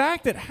like the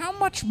fact that how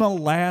much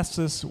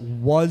molasses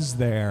was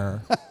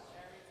there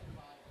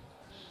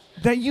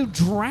that you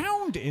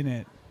drowned in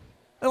it.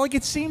 Like,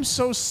 it seems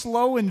so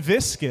slow and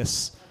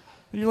viscous.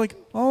 And you're like,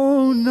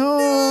 oh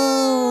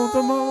no,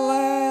 the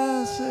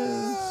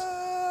molasses.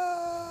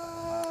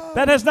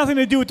 That has nothing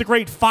to do with the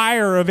Great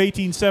Fire of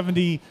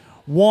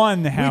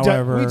 1871,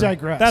 however. We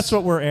digress. That's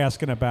what we're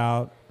asking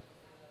about.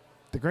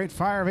 The Great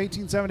Fire of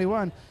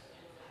 1871.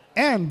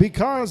 And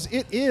because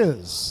it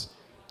is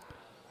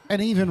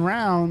an even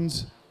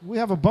round, we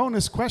have a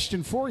bonus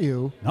question for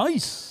you.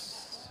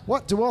 Nice.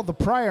 What do all the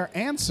prior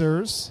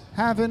answers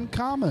have in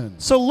common?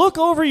 So look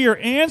over your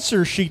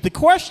answer sheet. The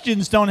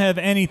questions don't have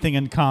anything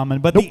in common,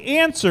 but the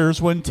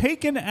answers, when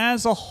taken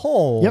as a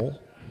whole,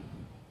 Yep.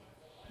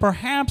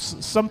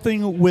 perhaps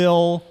something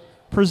will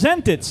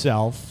present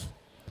itself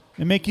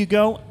and make you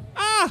go,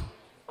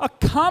 a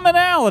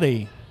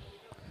commonality.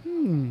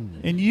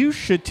 And you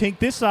should take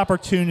this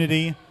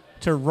opportunity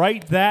to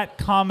write that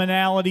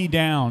commonality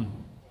down.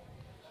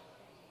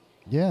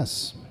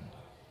 Yes.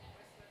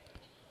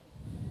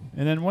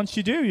 And then once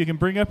you do, you can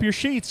bring up your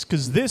sheets,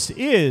 because this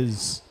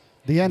is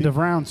The end of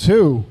round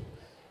 2.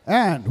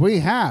 And we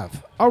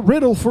have a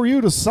riddle for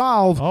you to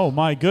solve. oh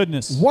my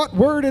goodness. What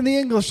word in the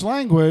English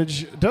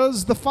language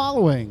does the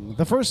following?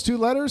 The first 2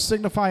 letters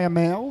signify a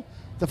male.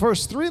 The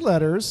first 3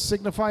 letters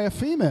signify a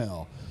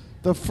female.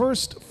 The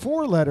first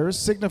 4 letters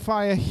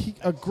signify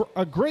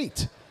a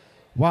great,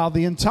 while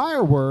the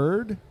entire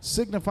word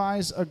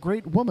signifies a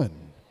great woman.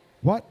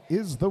 What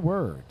is the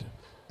word?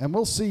 And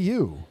we'll see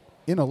you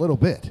in a little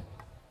bit.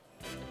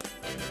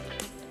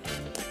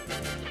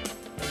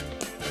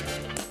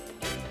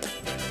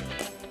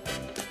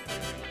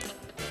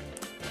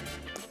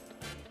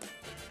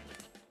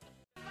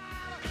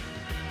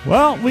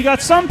 Well, we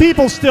got some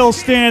people still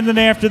standing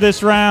after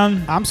this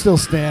round. I'm still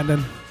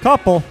standing.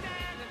 Couple.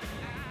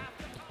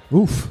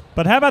 Oof.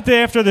 But how about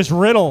after this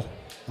riddle?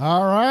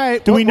 All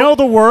right. Do we know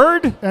the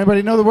word?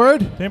 Anybody know the word?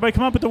 Did anybody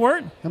come up with the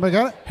word? Anybody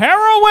got it?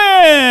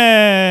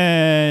 Heroin!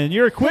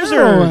 You're a quizzer.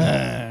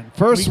 Heroin.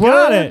 First We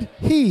got word, it.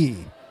 he.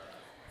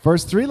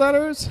 First 3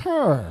 letters,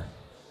 her.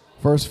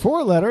 First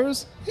 4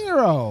 letters,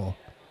 hero.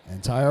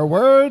 Entire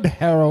word,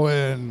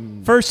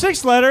 heroin. First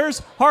 6 letters,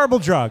 horrible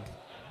drug.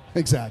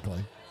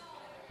 Exactly.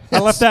 I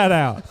left that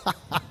out.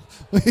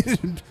 we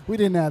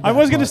didn't add that. I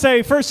was going to part.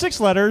 say first 6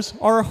 letters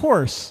are a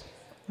horse,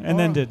 and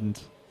then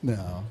didn't.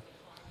 No.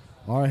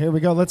 All right, here we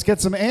go. Let's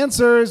get some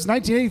answers.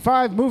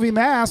 1985 movie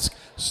Mask.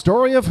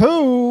 Story of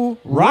who?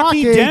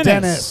 Rocky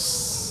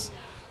Dennis.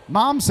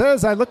 Mom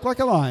says I look like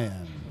a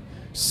lion.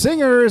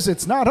 Singers,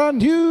 it's not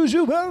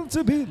unusual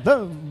to be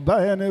loved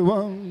by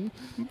anyone.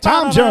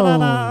 Tom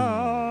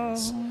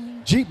Jones.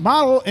 Jeep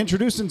model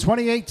introduced in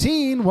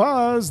 2018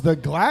 was the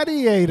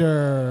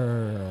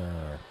Gladiator.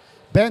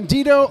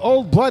 Bandito,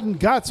 Old Blood and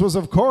Guts was,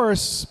 of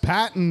course,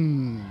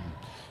 Patton.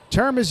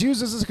 Term is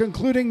used as a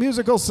concluding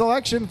musical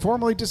selection,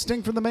 formerly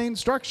distinct from the main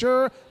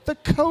structure, the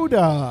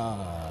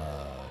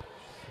coda.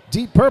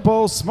 Deep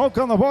Purple, Smoke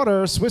on the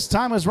Water, Swiss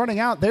time was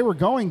running out. They were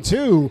going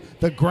to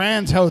the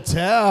Grand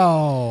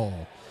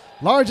Hotel.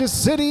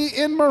 Largest city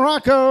in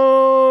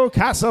Morocco,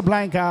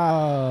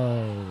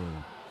 Casablanca.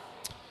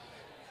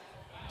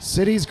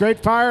 City's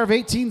Great Fire of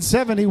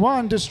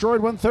 1871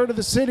 destroyed 1/3 of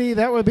the city.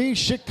 That would be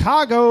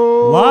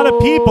Chicago. A lot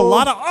of people, a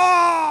lot of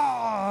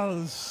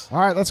ahs. All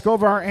right, let's go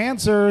over our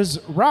answers.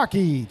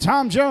 Rocky,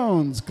 Tom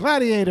Jones,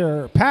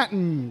 Gladiator,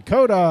 Patton,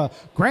 Coda,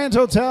 Grand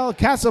Hotel,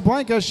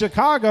 Casablanca,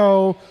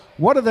 Chicago.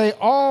 What are they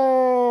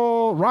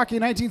all? Rocky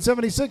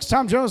 1976,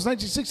 Tom Jones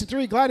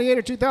 1963,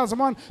 Gladiator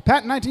 2001,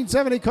 Patton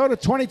 1970, Coda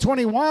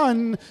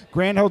 2021,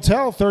 Grand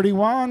Hotel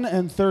 31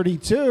 and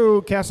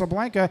 32,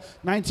 Casablanca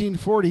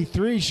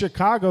 1943,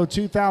 Chicago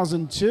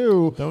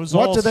 2002. Those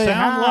what all do they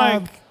sound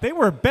have? like they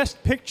were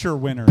Best Picture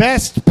winners.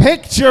 Best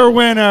Picture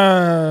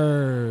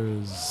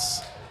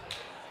winners.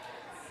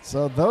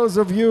 So those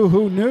of you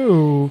who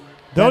knew.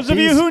 Those of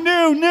you who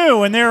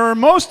knew, and there are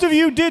most of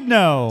you did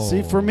know.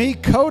 See, for me,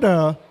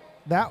 Coda,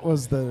 that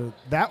was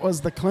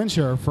the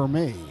clincher for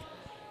me.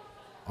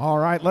 All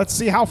right, let's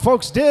see how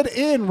folks did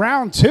in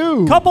round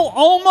 2. Couple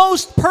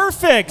almost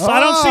perfects. I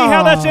don't see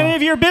how that's any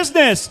of your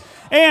business.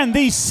 And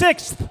the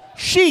 6th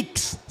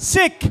Sheik's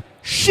Sick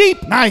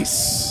Sheep.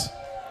 Nice.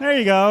 There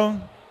you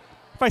go.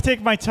 If I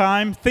take my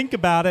time, think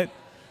about it.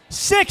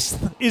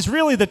 6th is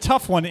really the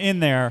tough one in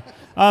there.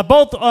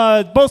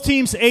 Both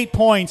teams 8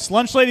 points.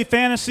 Lunch Lady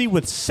Fantasy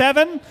with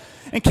 7.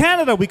 In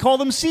Canada, we call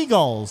them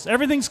Seagulls.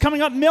 Everything's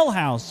coming up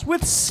Millhouse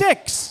with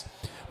 6.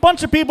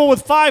 Bunch of people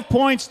with 5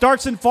 points.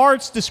 Darts and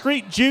Farts,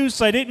 Discreet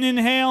Juice, I Didn't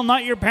Inhale,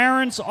 Not Your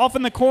Parents, Off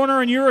in the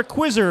Corner, and You're a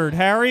Quizzard,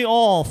 Harry,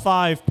 all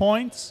 5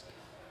 points.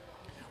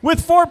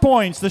 With 4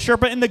 points, The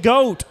Sherpa and the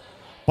Goat.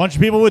 Bunch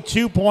of people with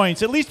 2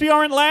 points. At least we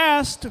aren't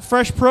last.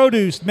 Fresh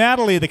Produce,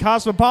 Natalie, The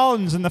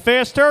Cosmopolitans, and The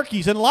Fast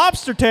Turkeys, and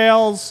Lobster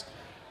Tails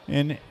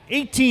in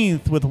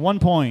 18th with 1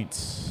 point.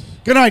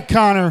 Good night,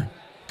 Connor.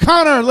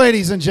 Connor,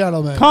 ladies and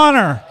gentlemen.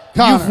 Connor,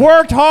 Connor. you've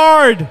worked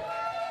hard.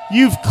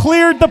 You've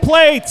cleared the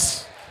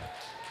plates.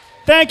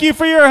 Thank you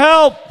for your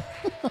help.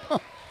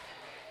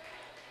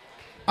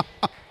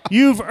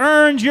 You've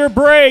earned your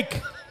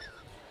break.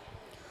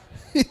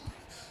 He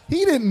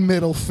didn't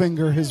middle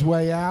finger his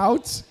way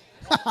out.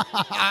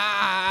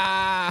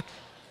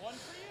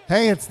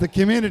 Hey, it's the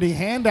community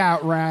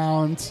handout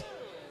round.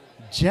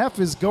 Jeff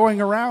is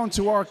going around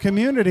to our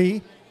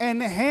community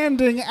and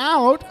handing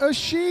out a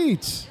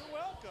sheet. You're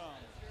welcome.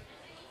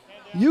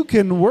 You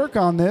can work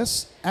on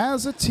this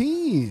as a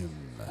team.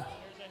 Here's a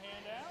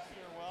handout.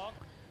 You're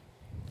welcome.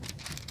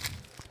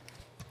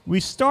 We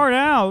start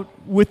out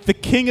with the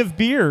king of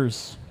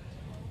beers.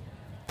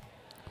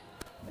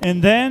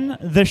 And then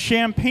the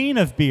champagne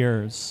of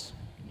beers.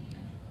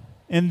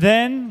 And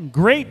then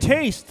great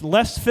taste,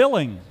 less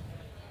filling.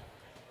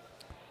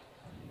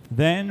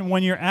 Then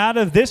when you're out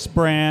of this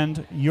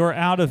brand, you're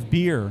out of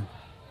beer.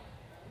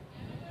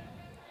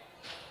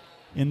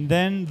 And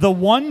then the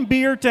one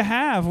beer to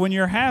have when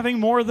you're having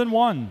more than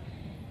one.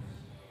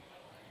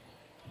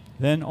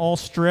 Then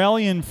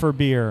Australian for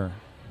beer.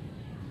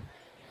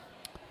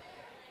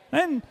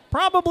 Then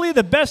probably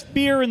the best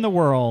beer in the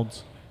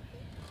world.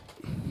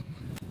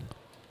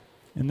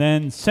 And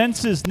then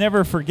Senses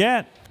Never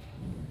Forget.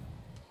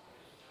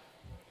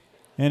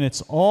 And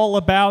it's all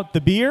about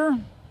the beer.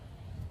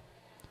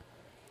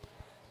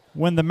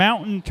 When the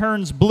mountain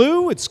turns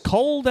blue, it's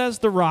cold as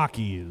the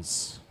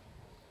Rockies.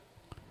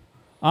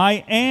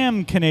 I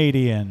am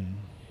Canadian.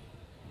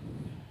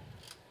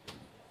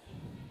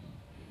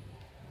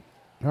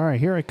 All right,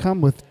 here I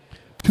come with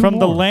two From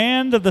the more.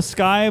 land of the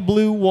sky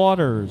blue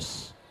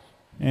waters.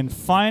 And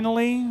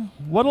finally,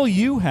 what'll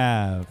you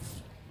have?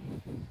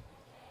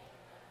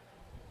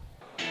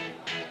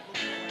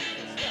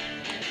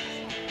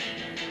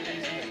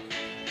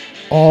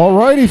 All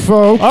righty,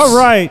 folks. All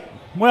right.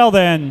 Well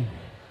then,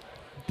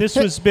 this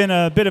has been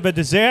a bit of a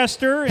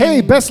disaster. Hey,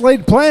 and- best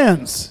laid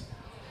plans.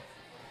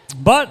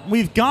 but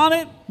we've got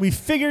it. We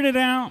figured it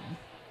out.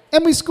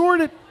 And we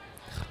scored it.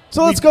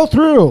 So let's go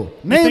through.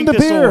 Name think the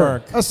this'll beer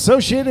work.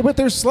 associated with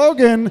their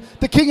slogan.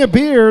 The king of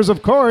beers,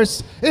 of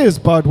course, is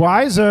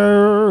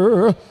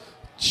Budweiser.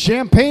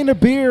 Champagne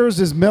of beers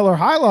is Miller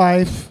High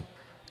Life.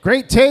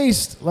 Great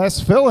taste, less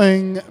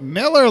filling,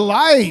 Miller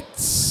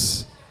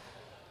Lights.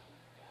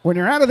 When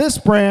you're out of this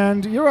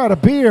brand, you're out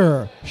of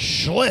beer,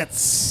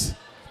 Schlitz.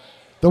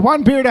 The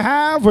one beer to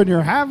have when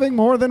you're having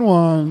more than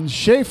one,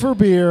 Schaefer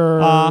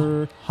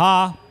beer.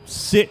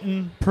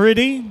 Sitting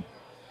pretty.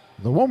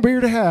 The one beer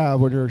to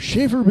have when you're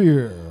Schaefer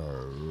beer.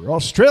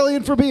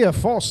 Australian for beer,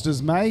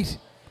 Foster's, mate.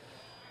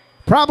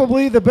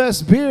 Probably the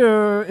best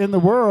beer in the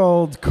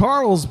world,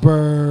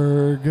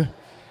 Carlsberg.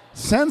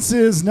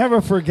 Senses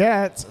Never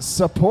Forget,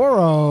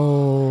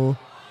 Sapporo.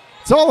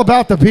 It's all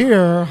about the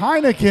beer,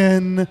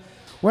 Heineken.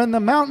 When the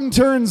mountain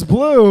turns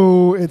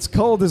blue, it's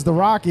cold as the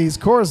Rockies,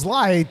 Coors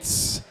Light.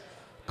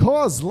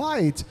 Coors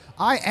Light.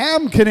 I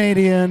am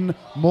Canadian,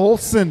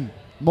 Molson.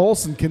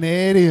 Molson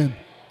Canadian.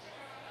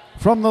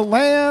 From the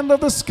land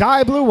of the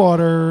sky blue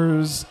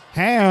waters,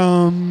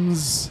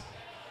 Hams.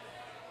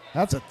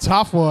 That's a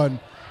tough one.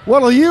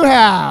 What'll you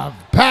have?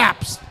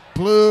 Pabst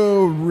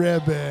Blue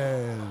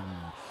Ribbon.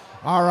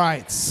 All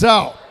right,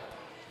 so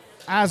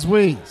as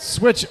we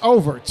switch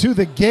over to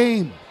the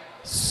game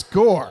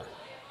score,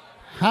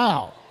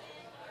 how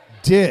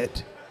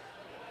did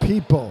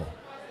people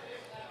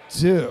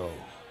do?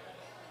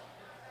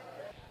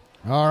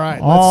 All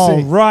right, let's All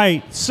see.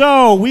 right.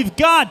 So we've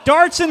got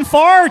Darts and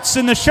Farts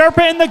and the Sherpa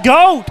and the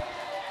Goat.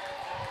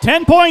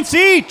 10 points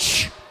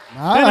each.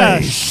 Then a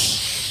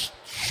Nice.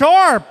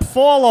 sharp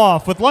fall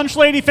off with Lunch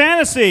Lady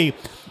Fantasy.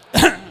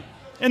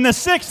 In the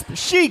sixth,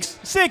 Sheik's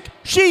Sick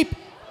Sheep,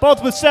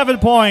 both with 7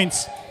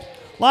 points.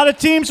 A lot of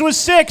teams with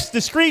 6.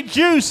 Discreet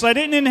Juice, I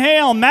Didn't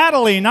Inhale,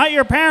 Madeline, Not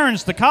Your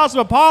Parents, the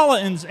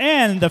Cosmopolitans,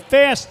 and the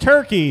Fast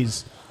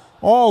Turkeys,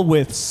 all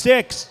with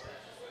 6.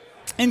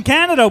 In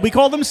Canada, we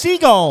call them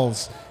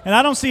seagulls. And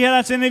I don't see how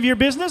that's any of your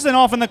business. And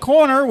off in the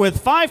corner with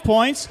 5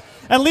 points.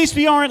 At least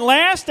we aren't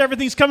last.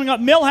 Everything's coming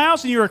up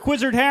Millhouse, and you're a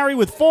Quizzard Harry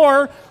with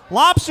 4.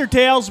 Lobster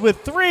Tails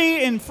with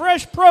 3. And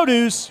Fresh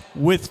Produce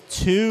with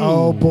 2.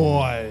 Oh,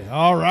 boy.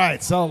 All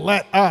right, so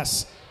let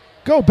us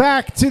go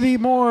back to the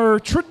more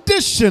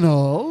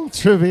traditional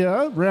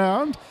trivia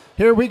round.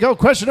 Here we go.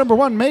 Question number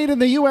 1. Made in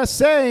the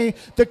USA,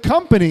 the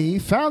company,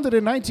 founded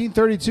in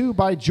 1932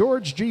 by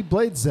George G.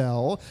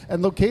 Bladesell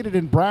and located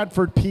in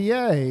Bradford,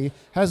 PA,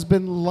 has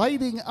been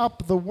lighting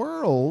up the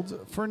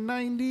world for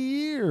 90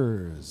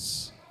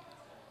 years.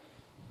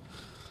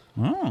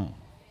 Oh.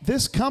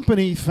 This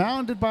company,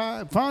 founded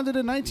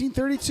in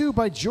 1932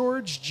 by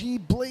George G.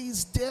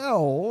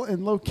 Blaisdell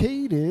and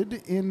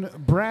located in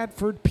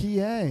Bradford,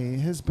 PA,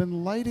 has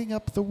been lighting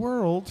up the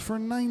world for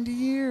 90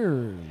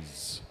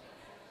 years.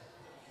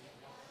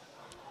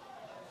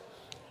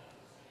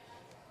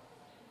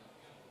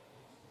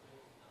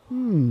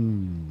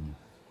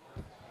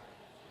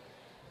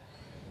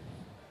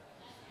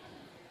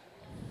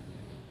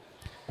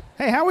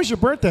 Hey, how was your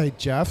birthday,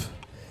 Jeff?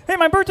 Hey,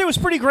 my birthday was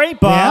pretty great,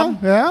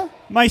 Bob. Yeah?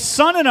 My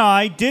son and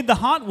I did the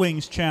Hot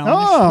Wings challenge.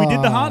 Oh. We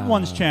did the Hot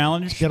Ones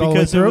challenge Get all the way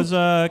because it through?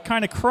 was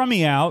kind of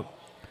crummy out.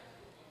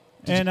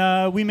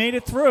 And we made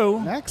it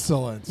through.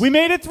 Excellent. We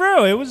made it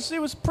through. It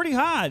was pretty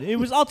hot. It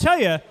was. I'll tell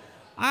you,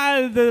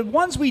 the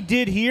ones we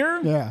did here,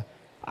 Yeah.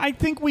 I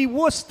think we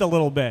wussed a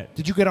little bit.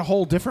 Did you get a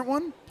whole different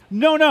one?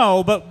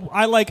 No, but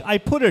I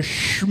put a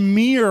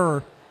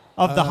smear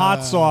of the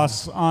hot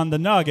sauce on the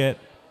nugget,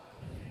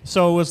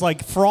 so it was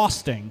like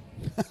frosting.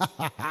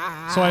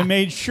 So I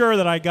made sure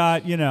that I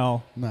got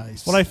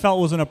Nice. what I felt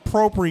was an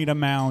appropriate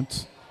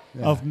amount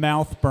of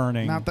mouth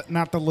burning.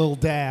 Not the little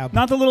dab.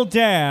 Not the little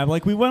dab.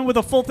 Like we went with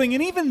a full thing,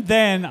 and even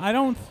then,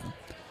 I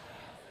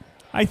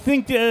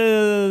think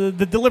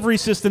the delivery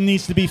system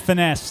needs to be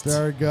finessed.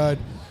 Very good.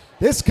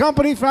 This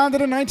company,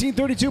 founded in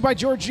 1932 by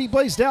George G.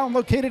 Blaisdell and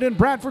located in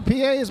Bradford, PA,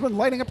 has been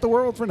lighting up the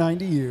world for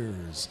 90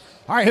 years.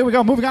 All right, here we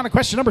go. Moving on to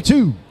question number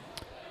 2.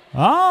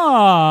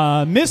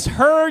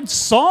 Misheard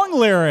song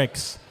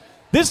lyrics.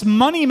 This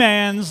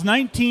Moneyman's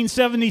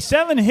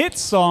 1977 hit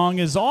song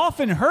is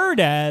often heard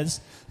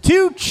as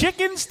Two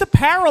Chickens to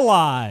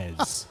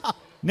Paralyze.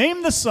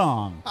 Name the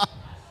song.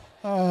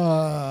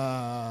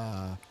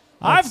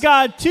 I've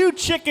got 2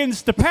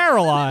 chickens to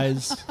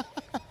paralyze.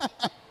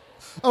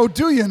 Oh,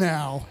 do you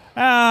now?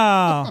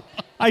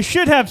 I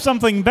should have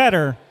something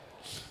better.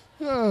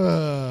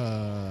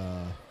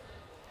 That's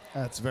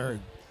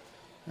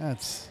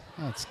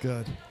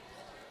good.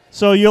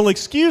 So you'll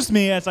excuse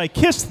me as I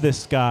kiss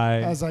this guy.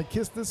 As I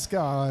kiss the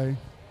sky.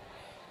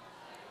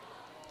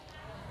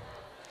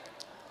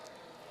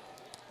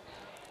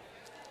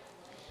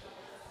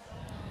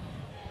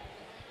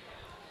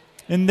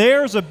 And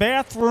there's a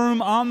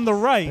bathroom on the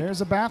right.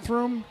 There's a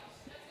bathroom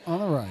on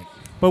the right.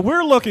 But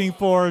we're looking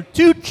for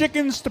 2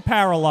 chickens to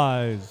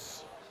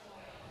paralyze.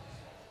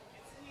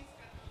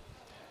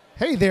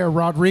 Hey there,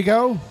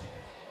 Rodrigo.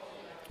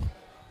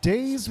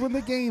 Days when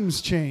the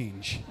games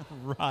change.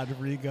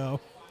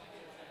 Rodrigo.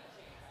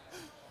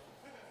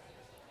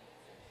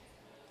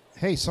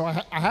 Hey, so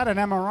I had an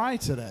MRI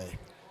today.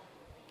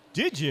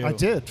 Did you? I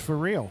did, for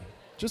real.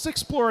 Just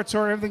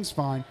exploratory, everything's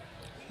fine.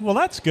 Well,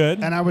 that's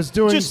good. And I was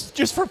doing...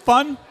 Just for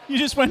fun? You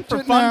just went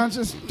for fun? No,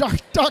 just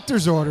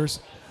doctor's orders.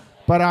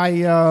 But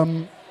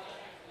I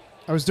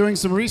was doing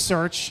some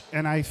research,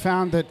 and I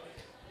found that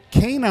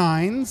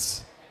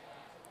canines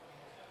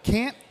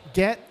can't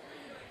get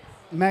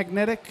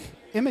magnetic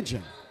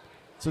imaging.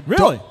 So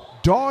Really?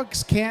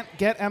 Dogs can't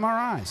get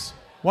MRIs,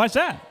 Why's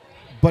that?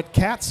 but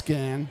cats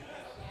can.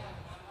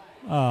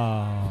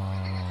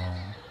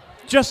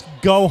 Just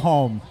go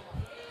home.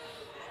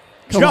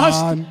 Come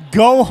Just on.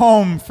 go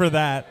home for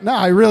that. No,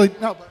 I really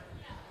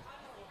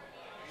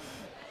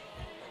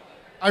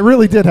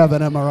did have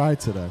an MRI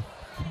today.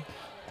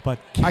 But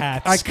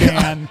cats I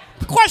can.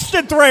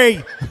 Question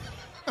 3.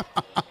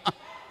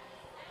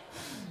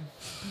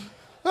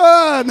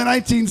 In the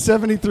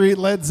 1973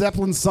 Led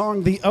Zeppelin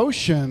song, The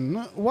Ocean,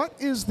 what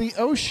is the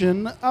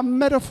ocean a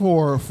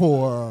metaphor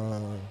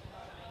for?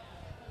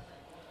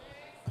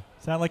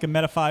 Is that like a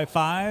Meta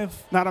 5-5?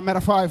 Not a Meta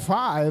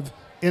 5-5.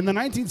 In the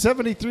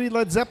 1973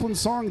 Led Zeppelin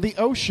song, The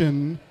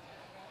Ocean,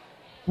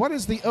 what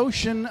is the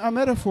ocean a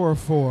metaphor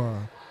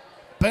for?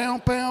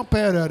 Bow, bow,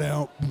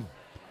 ba-da-dow.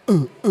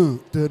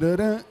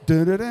 Da-da-da,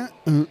 da-da-da,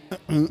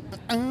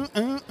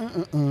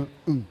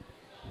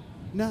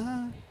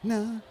 Na,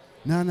 na,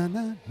 na, na, na,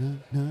 na, na,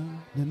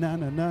 na, na,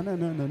 na, na, na,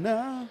 na,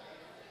 na.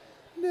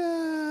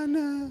 Na,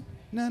 na,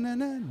 na, na, na, na,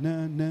 na,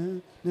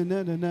 na,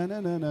 na, na, na,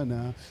 na, na,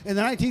 na. In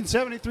the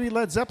 1973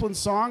 Led Zeppelin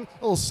song,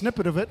 a little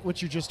snippet of it,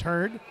 which you just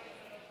heard.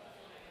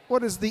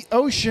 What is the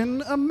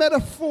ocean a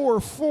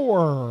metaphor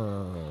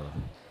for?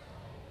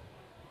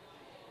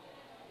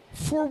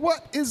 For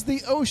what is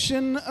the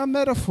ocean a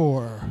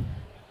metaphor?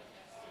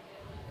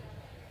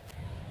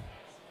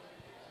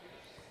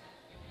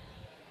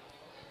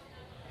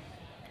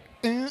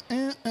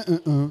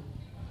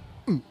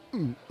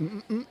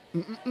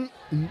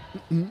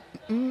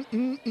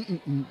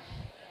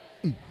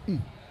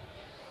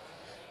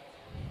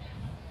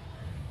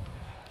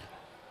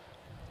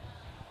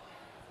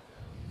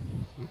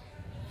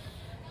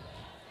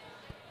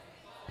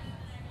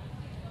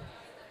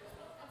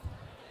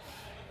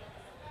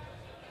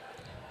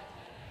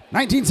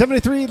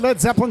 (1973)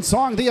 Led Zeppelin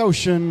song, The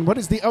Ocean. What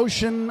is the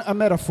ocean a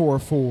metaphor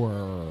for?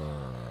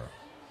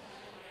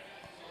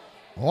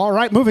 All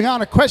right, moving on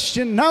to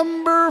question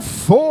number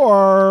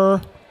 4.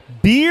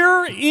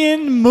 Beer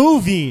in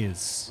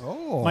movies.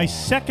 Oh. My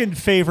second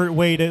favorite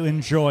way to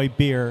enjoy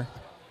beer.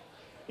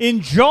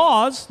 In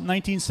Jaws,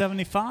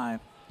 1975,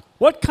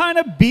 what kind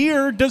of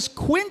beer does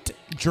Quint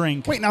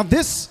drink? Wait, now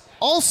this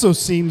also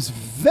seems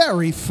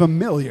very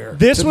familiar.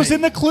 This to was me.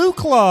 in the Clue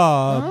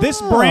Club.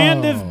 This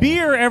brand of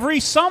beer every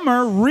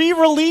summer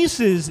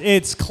re-releases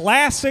its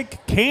classic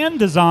can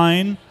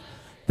design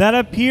that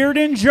appeared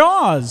in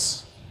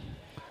Jaws.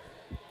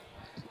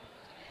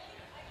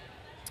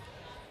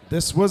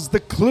 This was the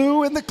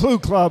clue in the Clue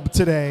Club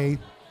today.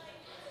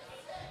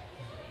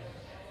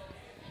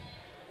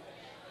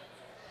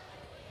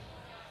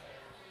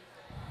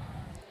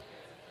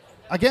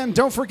 Again,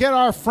 don't forget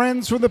our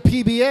friends from the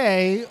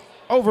PBA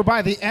over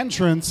by the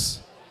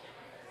entrance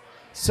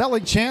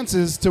selling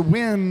chances to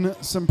win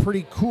some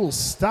pretty cool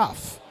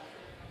stuff.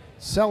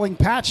 Selling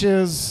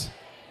patches,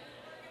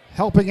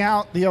 helping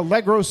out the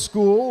Allegro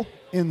School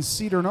in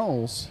Cedar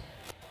Knolls.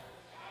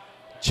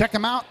 Check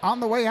them out on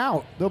the way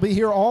out. They'll be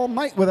here all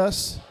night with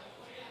us.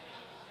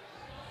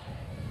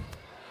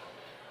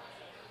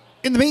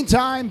 In the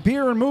meantime,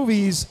 beer and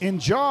movies in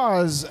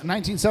Jaws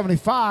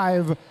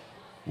 1975.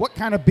 What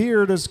kind of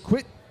beer does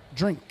Quint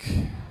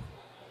drink?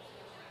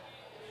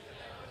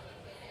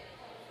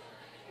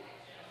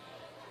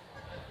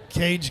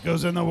 Cage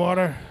goes in the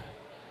water.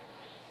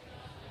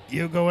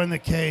 You go in the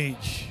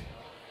cage.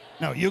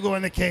 No, you go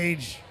in the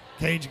cage.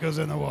 Cage goes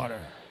in the water.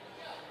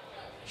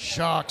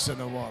 Sharks in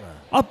the water.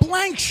 A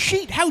blank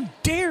sheet. How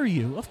dare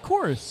you? Of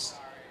course.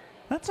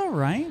 That's all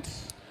right.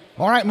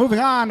 All right, moving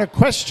on to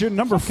question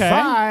number Okay.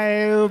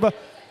 5.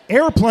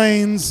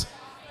 Airplanes.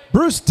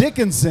 Bruce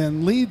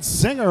Dickinson, lead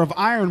singer of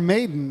Iron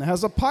Maiden,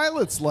 has a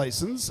pilot's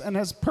license and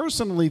has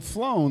personally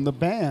flown the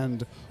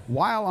band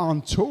while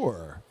on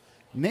tour.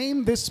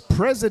 Name this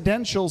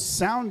presidential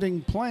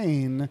sounding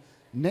plane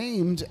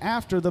named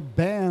after the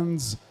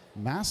band's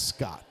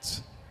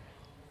mascot.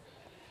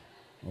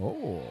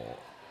 Oh,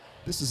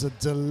 this is a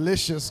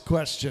delicious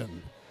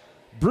question.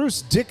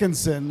 Bruce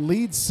Dickinson,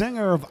 lead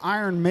singer of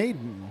Iron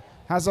Maiden,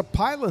 has a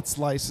pilot's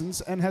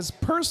license and has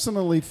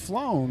personally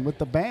flown with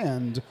the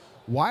band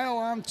while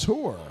on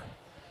tour.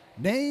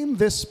 Name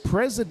this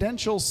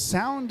presidential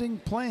sounding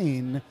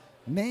plane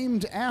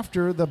named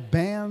after the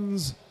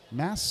band's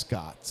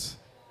mascot.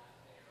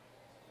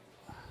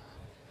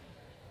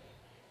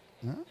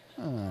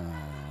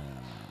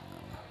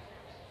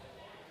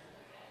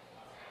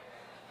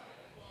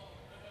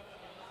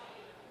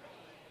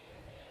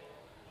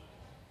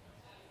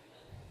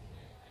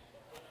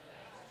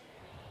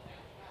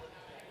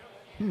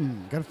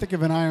 Gotta think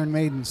of an Iron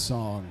Maiden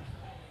song.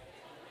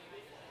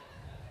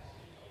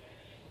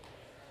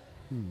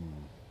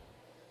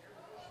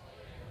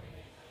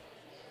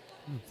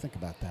 Think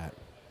about that.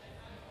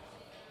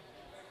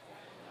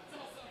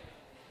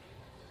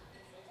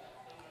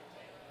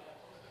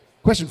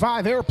 Question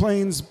 5.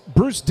 Airplanes.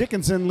 Bruce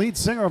Dickinson, lead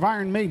singer of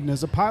Iron Maiden,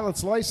 has a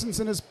pilot's license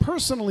and has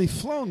personally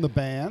flown the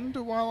band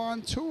while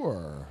on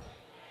tour.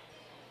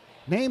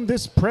 Name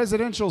this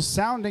presidential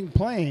sounding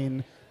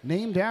plane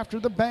named after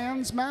the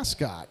band's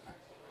mascot.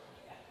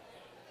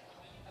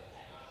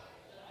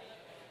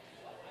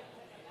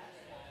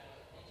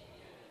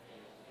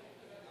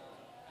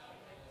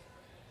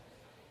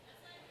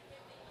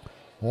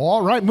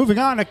 All right, moving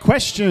on to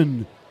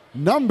question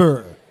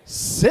number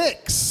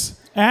 6.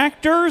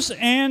 Actors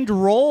and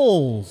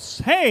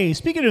roles. Hey,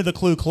 speaking of the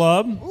Clue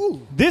Club,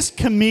 this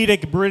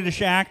comedic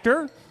British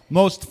actor,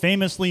 most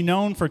famously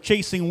known for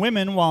chasing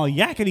women while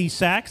Yakety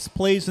Sax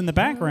plays in the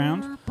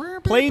background,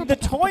 played the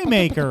toy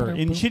maker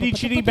in Chitty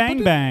Chitty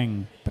Bang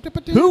Bang.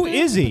 Who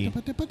is he?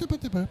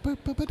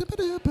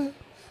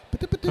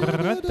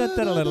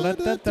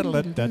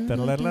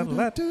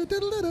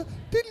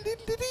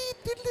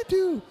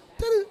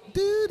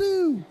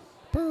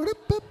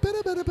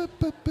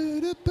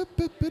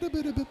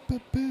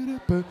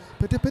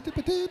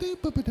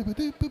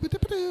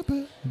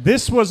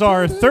 This was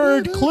our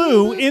third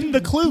clue in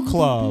the Clue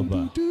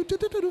Club.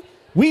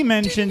 We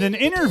mentioned an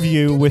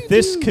interview with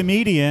this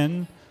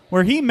comedian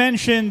where he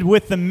mentioned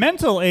with the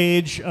mental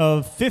age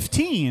of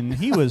 15,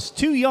 he was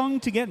too young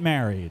to get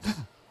married.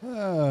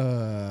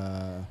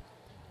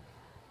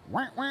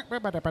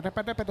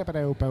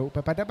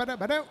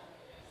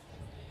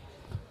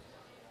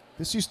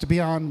 This used to be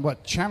on,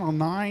 what, Channel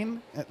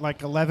 9 at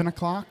like 11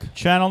 o'clock?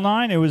 Channel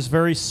 9, it was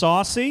very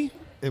saucy.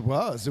 It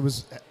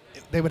was.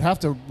 They would have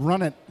to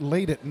run it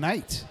late at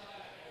night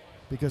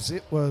because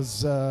it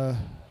was a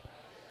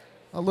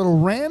little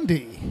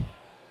randy,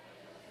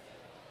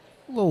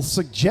 a little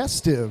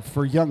suggestive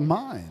for young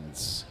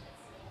minds.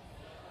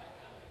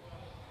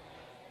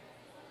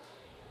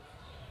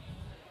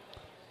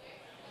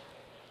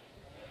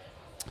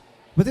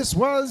 But this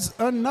was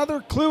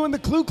another clue in the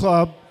Clue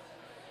Club.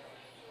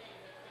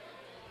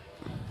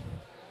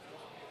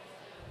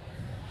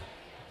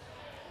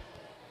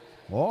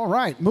 All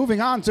right, moving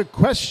on to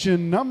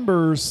question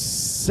number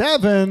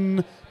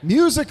 7.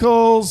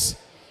 Musicals.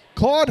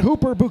 Claude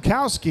Hooper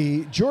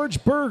Bukowski,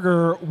 George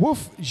Berger,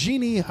 Wolf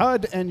Genie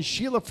Hud, and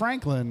Sheila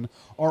Franklin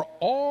are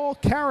all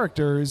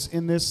characters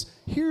in this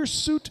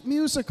Hirsute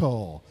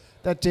musical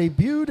that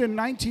debuted in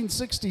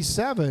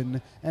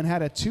 1967 and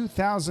had a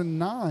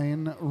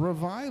 2009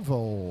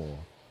 revival.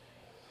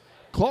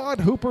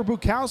 Claude Hooper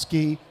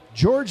Bukowski,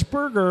 George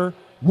Berger,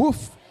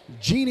 Wolf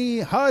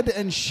Genie Hud,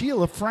 and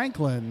Sheila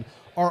Franklin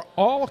are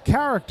all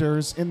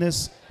characters in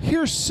this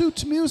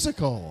Hirsute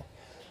musical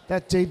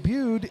that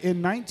debuted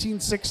in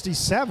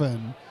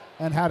 1967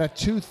 and had a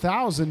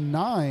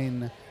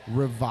 2009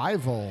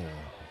 revival.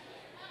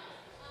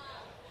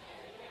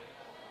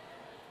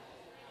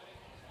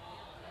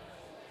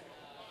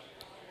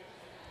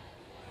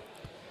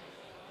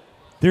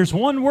 There's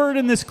one word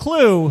in this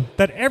clue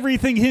that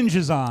everything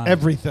hinges on.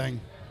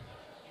 Everything.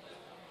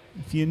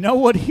 If you know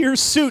what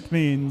hirsute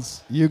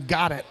means. You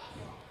got it.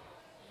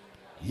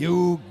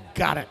 You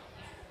got it.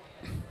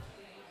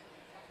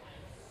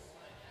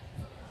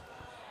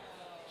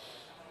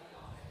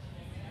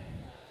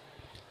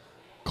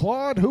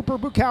 Claude Hooper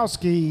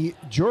Bukowski,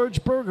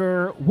 George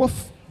Berger,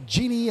 Wolf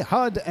Genie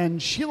Hud,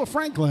 and Sheila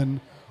Franklin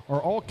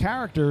are all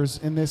characters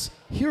in this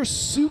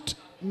Hirsute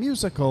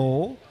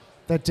musical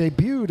that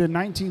debuted in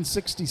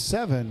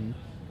 1967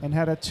 and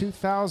had a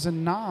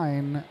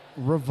 2009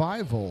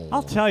 revival.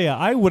 I'll tell you,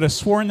 I would have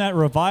sworn that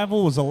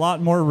revival was a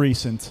lot more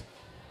recent.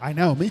 I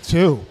know, me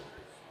too.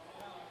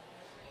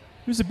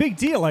 It was a big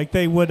deal. Like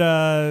they would,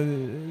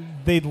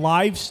 they'd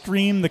live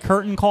stream the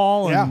curtain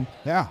call and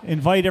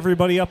invite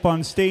everybody up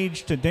on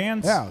stage to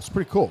dance. Yeah, it was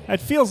pretty cool. It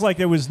feels like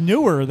it was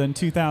newer than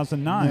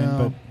 2009,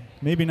 but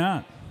maybe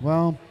not.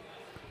 Well,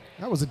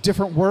 that was a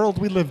different world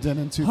we lived in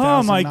 2009.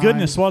 Oh my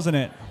goodness, wasn't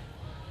it?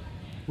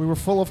 We were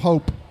full of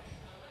hope.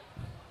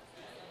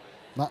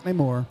 Not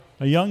anymore.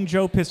 A young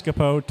Joe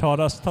Piscopo taught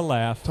us to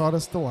laugh. Taught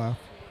us to laugh.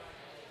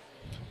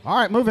 All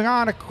right, moving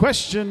on to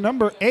question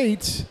number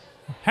 8.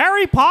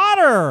 Harry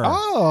Potter.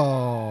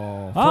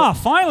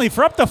 Finally,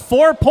 for up to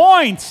 4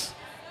 points.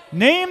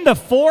 Name the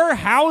 4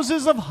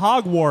 houses of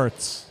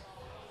Hogwarts.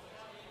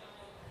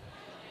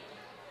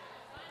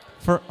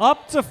 For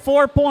up to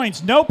 4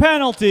 points. No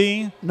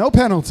penalty. No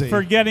penalty.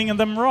 For getting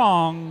them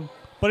wrong.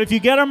 But if you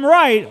get them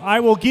right,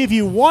 I will give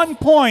you 1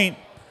 point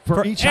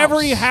for each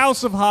every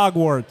house of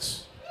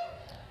Hogwarts.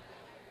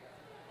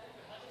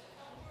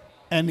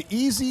 An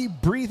easy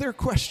breather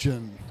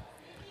question.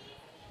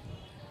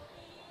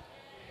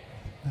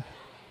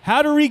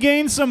 How to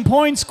regain some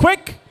points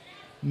quick?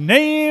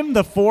 Name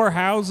the 4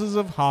 houses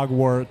of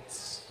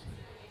Hogwarts.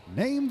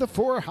 Name the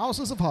 4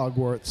 houses of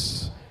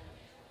Hogwarts.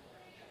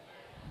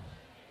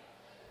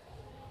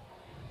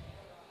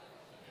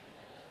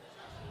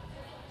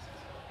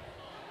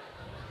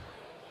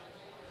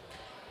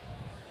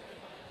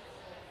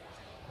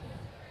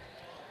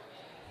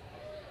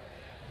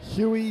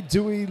 Huey,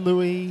 Dewey,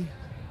 Louie,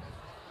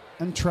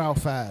 and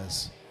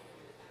Troufaz.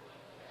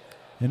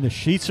 And the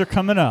sheets are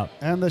coming up.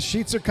 And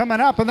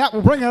that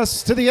will bring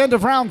us to the end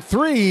of round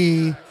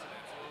 3.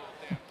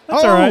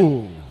 That's all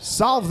right.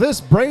 Solve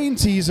this brain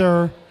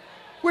teaser.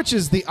 Which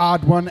is the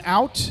odd one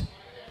out?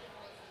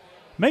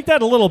 Make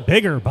that a little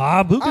bigger,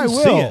 Bob. Who can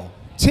see it?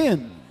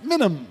 Tin,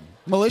 minim,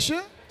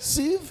 militia,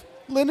 sieve,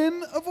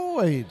 linen,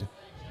 avoid.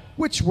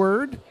 Which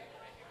word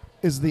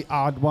is the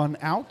odd one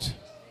out?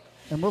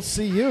 And we'll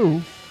see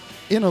you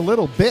in a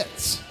little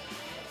bit.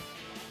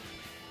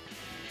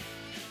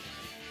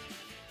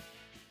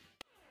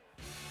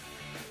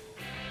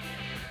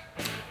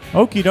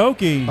 Okie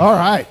dokie. All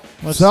right.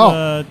 Let's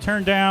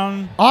turn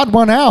down. Odd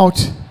one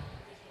out.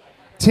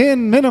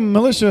 Tin, minim,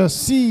 militia,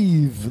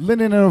 sieve,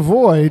 linen, and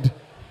avoid.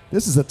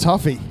 This is a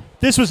toughie.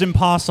 This was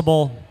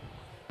impossible.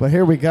 But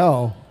here we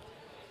go.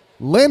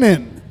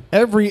 Linen.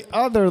 Every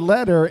other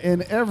letter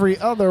in every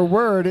other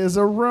word is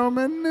a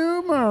Roman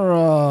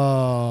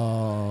numeral.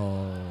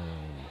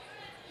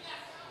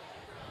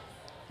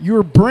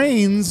 Your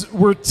brains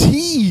were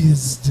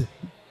teased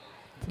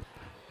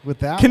with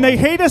that. Can they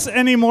hate us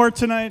anymore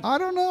tonight? I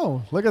don't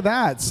know. Look at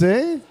that.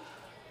 See?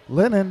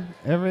 Linen,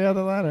 every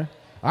other letter.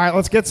 All right,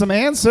 let's get some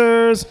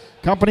answers.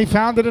 Company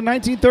founded in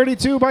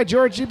 1932 by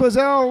George G.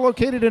 Blazell,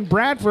 located in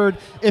Bradford.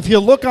 If you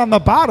look on the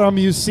bottom,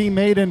 you see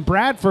made in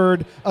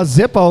Bradford, a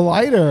Zippo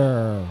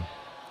lighter.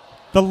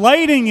 The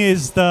lighting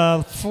is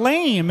the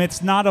flame.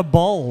 It's not a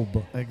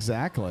bulb.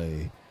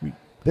 Exactly.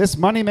 This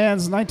Money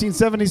Man's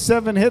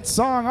 1977 hit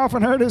song,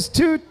 often heard as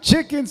 2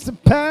 Chickens to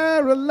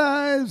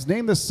Paralyze.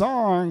 Name the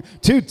song,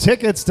 2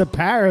 Tickets to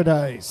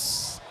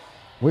Paradise.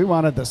 We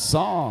wanted the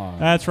song.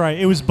 That's right.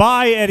 It was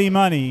by Eddie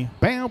Money.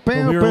 Bam,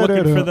 But we were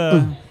looking for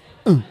the...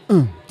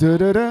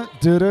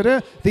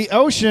 The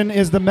ocean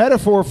is the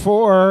metaphor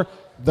for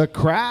the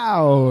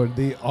crowd,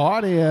 the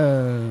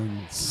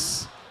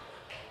audience.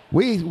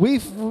 We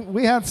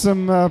had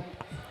some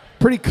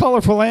pretty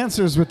colorful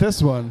answers with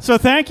this one. So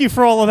thank you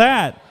for all of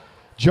that.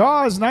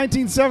 Jaws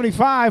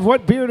 1975.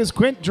 What beer does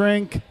Quint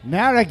drink?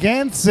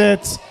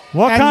 Narragansett.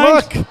 What and kind?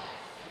 Look,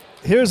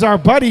 here's our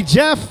buddy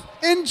Jeff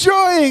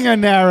enjoying a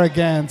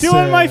Narragansett.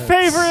 Doing my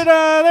favorite.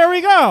 There we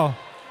go.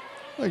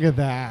 Look at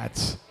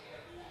that.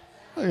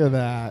 Look at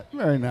that.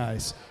 Very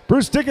nice.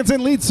 Bruce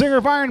Dickinson, lead singer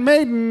of Iron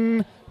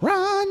Maiden.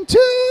 Run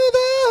to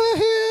the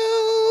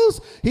hills.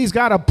 He's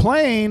got a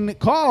plane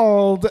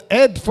called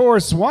Ed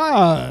Force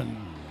One.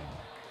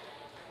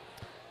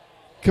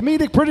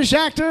 Comedic British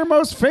actor,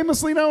 most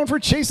famously known for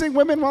chasing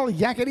women while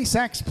yakety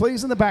sax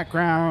plays in the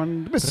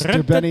background,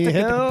 Mr. Benny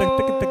Hill.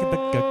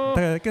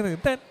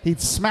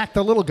 He'd smack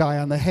the little guy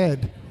on the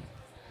head.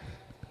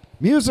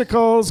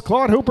 Musicals,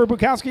 Claude Hooper,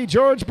 Bukowski,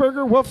 George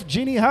Berger, Wolf,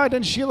 Jeannie Hudd,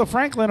 and Sheila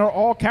Franklin are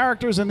all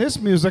characters in this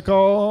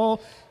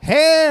musical.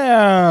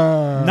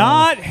 Hair.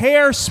 Not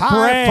Hairspray.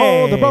 High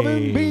for the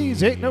bubbling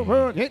bees. Ain't no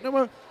word, ain't no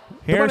word.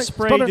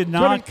 Hairspray did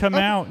not come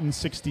out in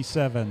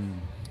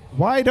 1967.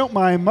 Why don't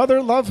my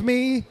mother love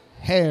me?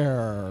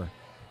 Hair.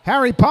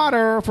 Harry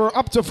Potter for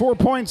up to 4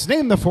 points.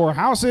 Name the 4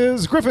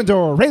 houses.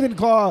 Gryffindor,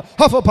 Ravenclaw,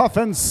 Hufflepuff,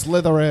 and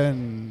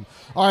Slytherin.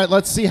 All right,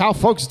 let's see how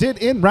folks did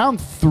in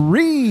round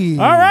 3.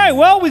 All right,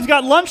 well, we've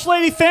got Lunch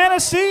Lady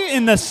Fantasy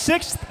in the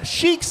 6th,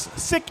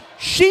 Sick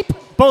Sheep,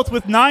 both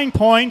with 9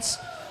 points.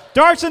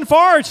 Darts and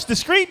Farts,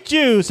 Discreet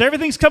Juice,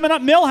 Everything's Coming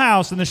Up,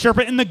 Millhouse, and the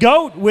Sherpa and the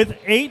Goat with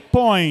 8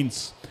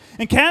 points.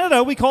 In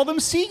Canada, we call them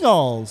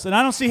Seagulls, and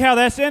I don't see how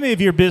that's any of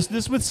your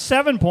business with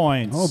 7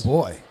 points. Oh,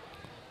 boy.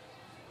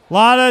 A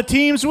lot of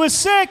teams with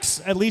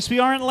 6. At least we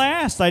aren't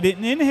last. I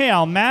didn't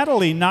inhale.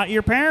 Madeline, Not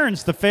Your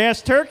Parents, The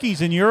Fast Turkeys,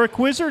 and You're a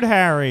Quizzard,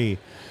 Harry.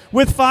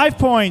 With 5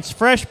 points,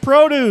 Fresh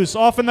Produce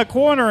off in the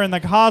corner in the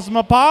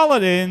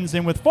Cosmopolitans.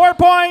 And with 4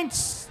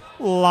 points,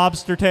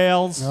 Lobster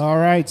Tails. All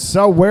right,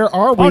 so where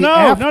are we?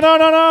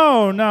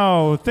 Oh,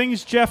 no.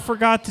 Things Jeff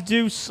forgot to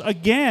do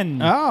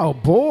again. Oh,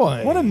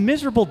 boy. What a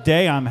miserable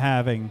day I'm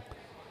having.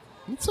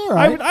 It's all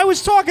right. I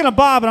was talking to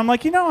Bob, and I'm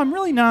like, I'm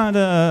really not,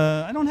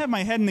 I don't have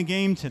my head in the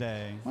game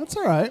today. That's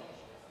all right.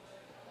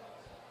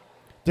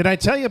 Did I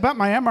tell you about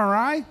my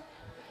MRI?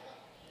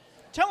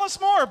 Tell us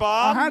more,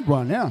 Bob. I had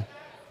one, yeah.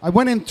 I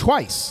went in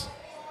twice.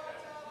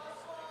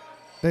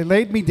 They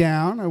laid me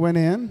down. I went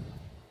in,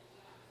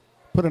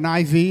 put an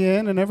IV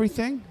in and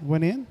everything,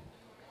 went in,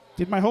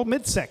 did my whole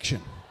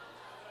midsection.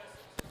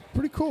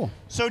 Pretty cool.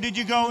 So did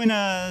you go in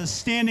a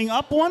standing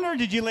up one, or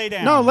did you lay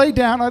down? No, lay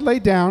down. I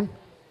laid down.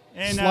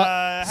 And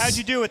how'd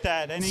you do with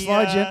that? Any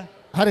Slide you.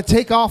 Had to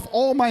take off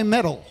all my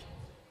metal.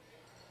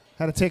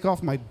 Had to take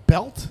off my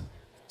belt.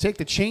 Take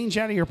the change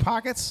out of your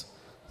pockets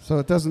so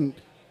it doesn't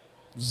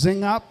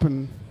zing up,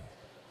 and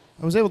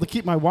I was able to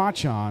keep my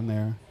watch on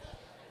there.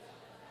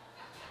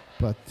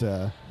 But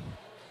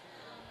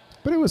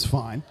it was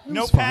fine.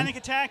 No panic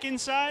attack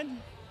inside?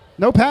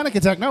 No panic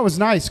attack. No, it was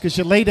nice because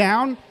you lay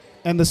down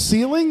and the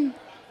ceiling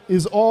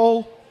is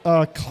all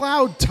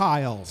cloud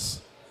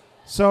tiles.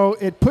 So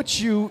it puts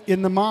you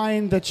in the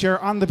mind that you're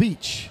on the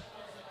beach.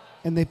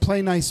 And they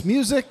play nice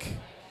music.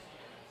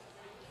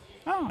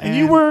 Oh, and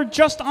you were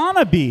just on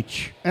a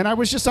beach. And I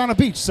was just on a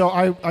beach. So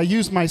I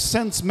used my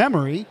sense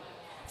memory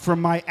from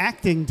my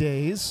acting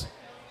days.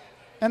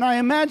 And I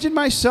imagined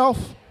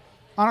myself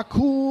on a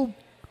cool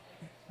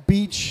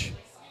beach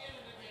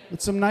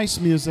with some nice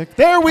music.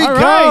 There we go. All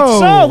right,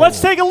 so let's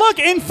take a look.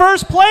 In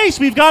first place,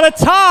 we've got a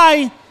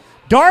tie.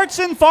 Darts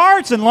and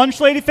Farts and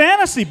Lunch Lady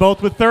Fantasy,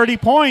 both with 30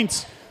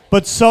 points.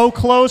 But so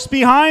close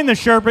behind the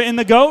Sherpa and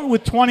the Goat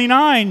with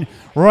 29.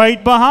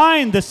 Right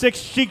behind the 6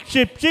 Sheep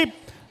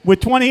with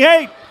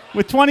 28.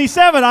 With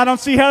 27, I don't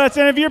see how that's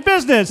any of your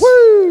business.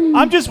 Woo!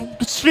 I'm just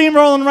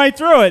steamrolling right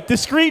through it.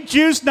 Discreet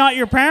Juice, Not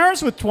Your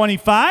Parents with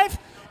 25.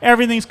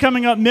 Everything's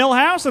Coming Up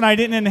Millhouse, and I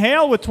Didn't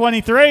Inhale with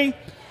 23.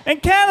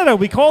 And Canada,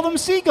 we call them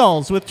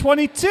Seagulls with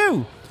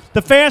 22.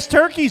 The Fast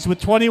Turkeys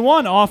with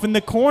 21. Off in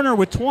the corner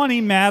with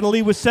 20.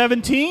 Maddie with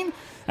 17.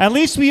 At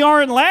least we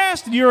aren't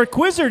last. You're a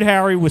Quizzard,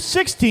 Harry, with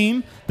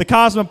 16. The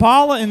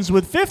Cosmopolitans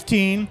with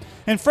 15.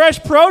 And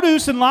Fresh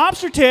Produce and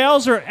Lobster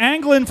Tails are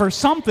angling for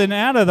something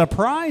out of the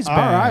prize bag.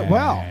 All right,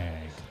 well,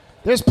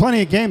 there's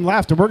plenty of game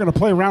left, and we're going to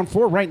play round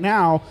 4 right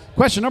now.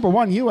 Question number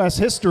 1, U.S.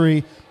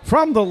 history.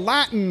 From the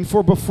Latin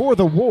for before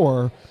the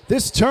war,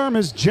 this term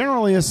is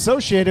generally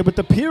associated with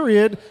the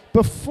period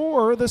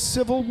before the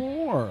Civil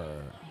War.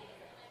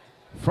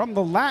 From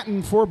the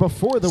Latin for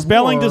before the war.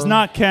 Spelling does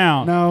not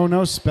count.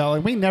 No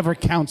spelling. We never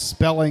count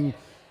spelling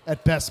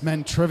at Best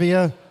Men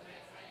Trivia.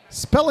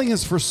 Spelling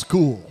is for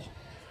school.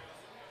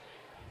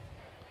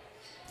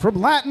 From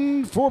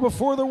Latin for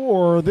before the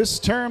war, this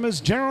term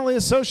is generally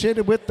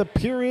associated with the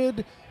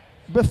period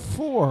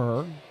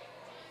before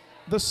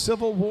the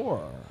Civil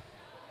War.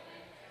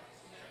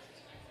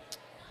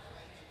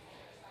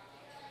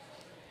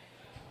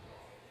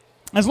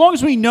 As long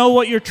as we know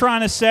what you're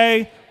trying to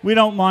say, we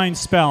don't mind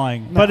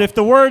spelling. No. But if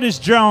the word is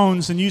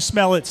Jones and you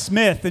spell it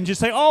Smith and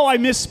just say, oh, I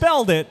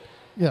misspelled it,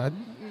 Yeah.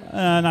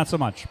 not so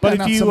much. But Yeah, if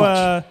not you, so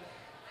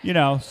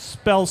much.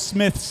 spell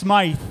Smith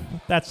Smythe,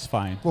 that's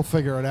fine. We'll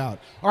figure it out.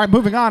 All right,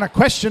 moving on to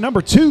question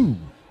number 2.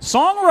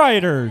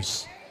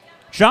 Songwriters.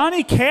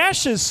 Johnny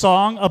Cash's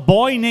song, A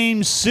Boy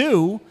Named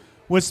Sue,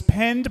 was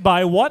penned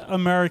by what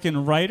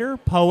American writer,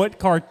 poet,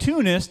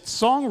 cartoonist,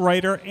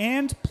 songwriter,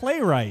 and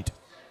playwright?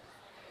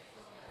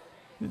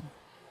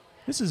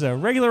 This is a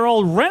regular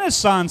old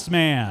Renaissance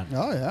man.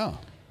 Oh, yeah.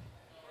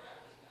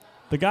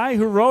 The guy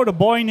who wrote A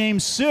Boy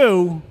Named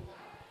Sue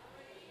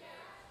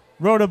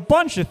wrote a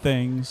bunch of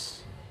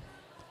things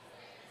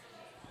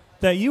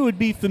that you would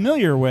be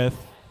familiar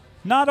with,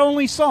 not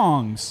only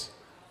songs.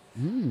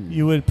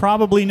 You would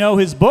probably know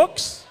his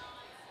books.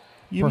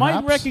 You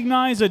Perhaps. might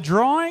recognize a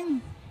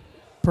drawing.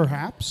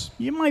 Perhaps.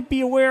 You might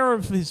be aware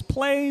of his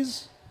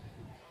plays.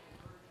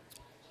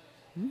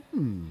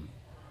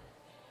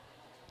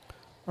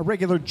 A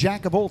regular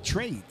jack of all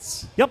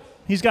trades. Yep,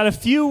 he's got a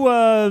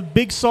few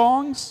big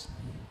songs.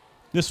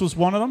 This was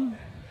one of them.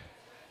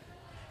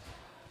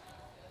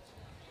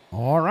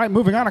 All right,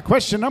 moving on to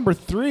question number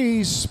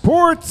 3,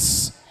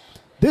 sports.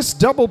 This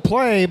double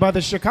play by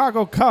the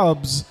Chicago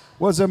Cubs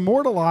was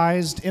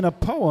immortalized in a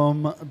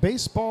poem,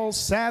 Baseball's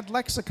Sad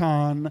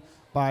Lexicon,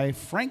 by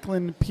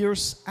Franklin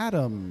Pierce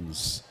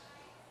Adams.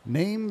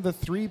 Name the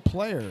 3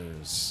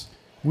 players.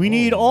 We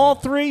need all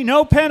 3,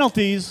 no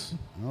penalties.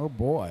 Oh,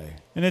 boy.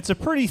 And it's a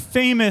pretty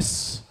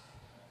famous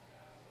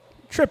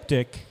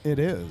triptych. It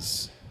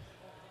is.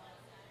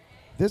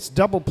 This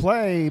double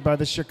play by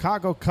the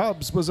Chicago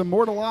Cubs was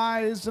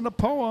immortalized in a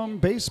poem,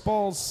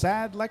 Baseball's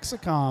Sad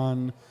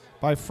Lexicon,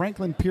 by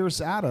Franklin Pierce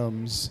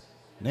Adams.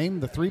 Name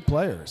the 3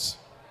 players.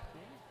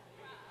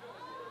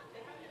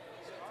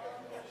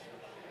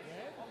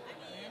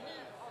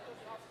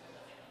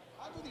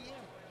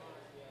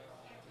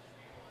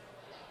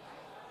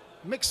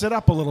 Mix it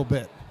up a little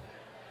bit.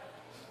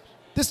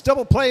 This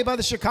double play by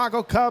the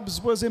Chicago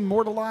Cubs was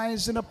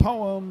immortalized in a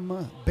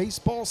poem,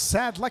 Baseball's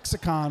Sad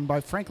Lexicon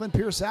by Franklin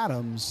Pierce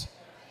Adams.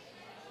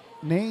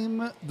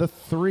 Name the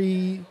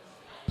 3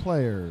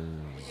 players.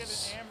 We get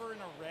an amber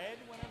and a red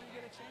whenever you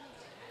get a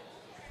chance.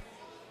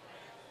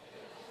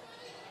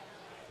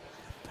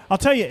 I'll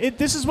tell you,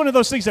 this is one of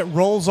those things that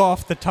rolls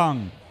off the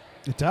tongue.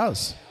 It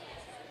does.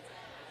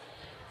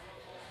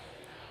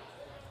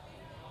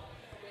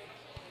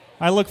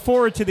 I look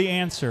forward to the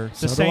answer,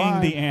 So to do saying I.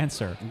 the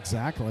answer.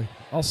 Exactly.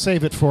 I'll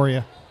save it for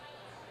you.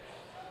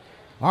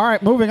 All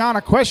right, moving on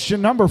to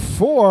question number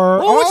 4.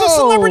 Oh, it's a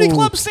Celebrity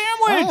Club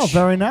sandwich. Oh,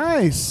 very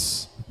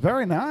nice.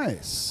 Very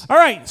nice. All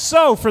right,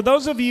 so for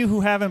those of you who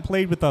haven't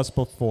played with us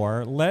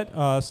before, let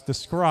us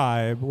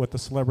describe what the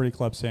Celebrity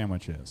Club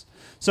sandwich is.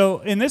 So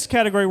in this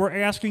category, we're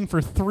asking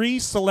for 3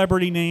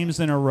 celebrity names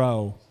in a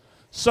row.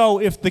 So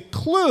if the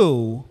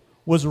clue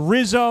was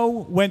Rizzo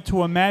went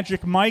to a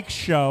Magic Mike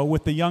show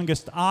with the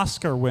youngest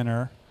Oscar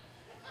winner,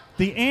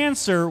 the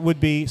answer would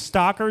be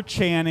Stockard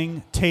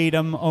Channing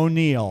Tatum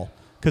O'Neal.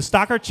 Because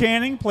Stockard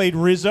Channing played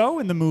Rizzo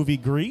in the movie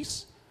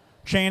Grease.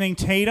 Channing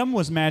Tatum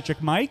was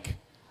Magic Mike.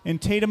 And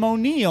Tatum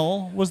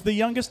O'Neal was the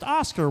youngest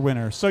Oscar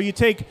winner. So you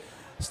take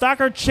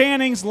Stockard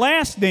Channing's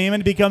last name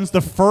and it becomes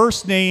the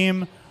first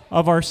name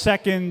of our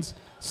second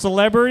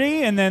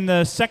celebrity, and then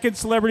the second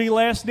celebrity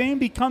last name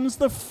becomes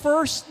the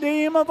first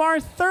name of our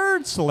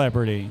third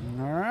celebrity.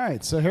 All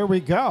right, so here we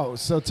go.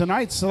 So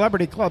tonight's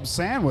Celebrity Club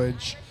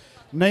sandwich,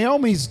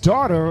 Naomi's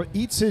daughter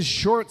eats his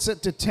shorts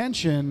at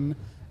detention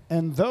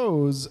and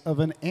those of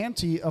an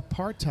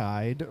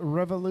anti-apartheid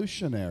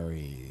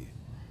revolutionary.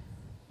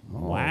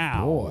 Oh,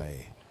 Wow.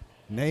 boy.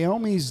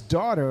 Naomi's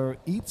daughter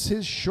eats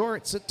his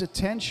shorts at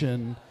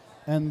detention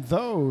and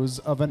those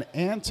of an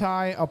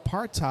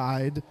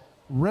anti-apartheid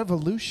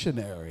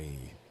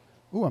revolutionary.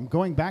 Ooh, I'm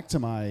going back to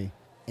my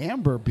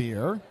amber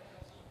beer,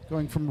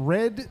 going from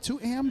red to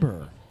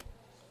amber.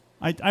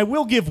 I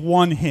will give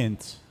one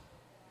hint.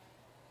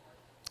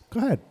 Go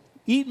ahead.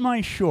 Eat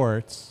My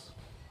Shorts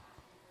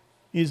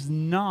is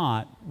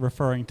not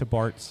referring to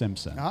Bart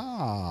Simpson.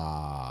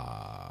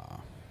 Ah,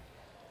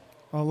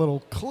 a little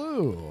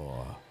clue.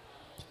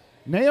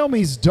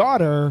 Naomi's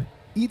daughter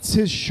eats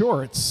his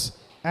shorts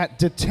at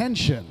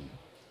detention.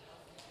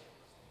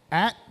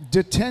 At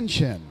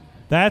detention.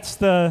 That's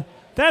the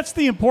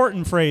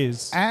important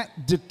phrase.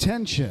 At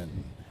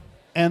detention.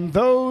 And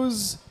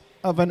those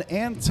of an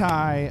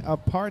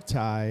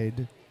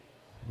anti-apartheid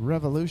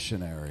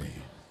revolutionary.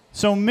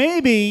 So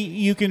maybe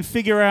you can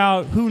figure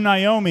out who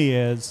Naomi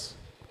is,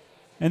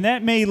 and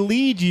that may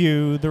lead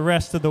you the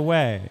rest of the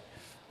way.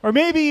 Or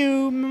maybe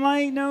you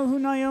might know who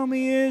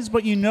Naomi is,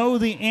 but you know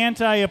the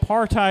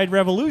anti-apartheid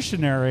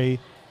revolutionary,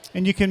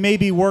 and you can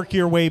maybe work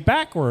your way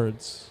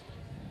backwards.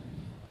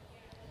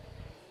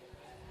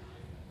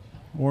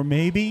 Or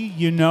maybe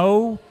you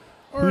know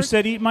who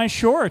said eat my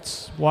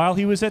shorts while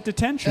he was at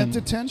detention. At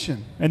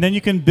detention. And then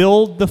you can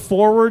build the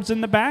forwards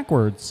and the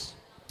backwards.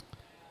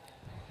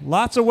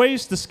 Lots of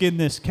ways to skin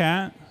this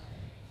cat.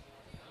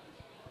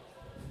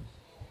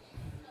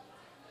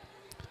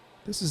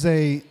 This is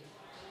a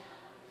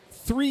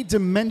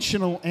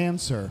 3-dimensional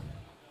answer.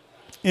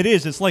 It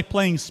is. It's like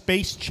playing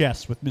space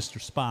chess with Mr.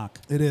 Spock.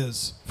 It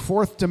is.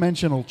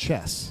 4th-dimensional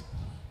chess.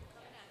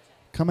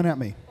 Coming at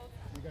me.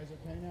 You guys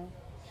okay now?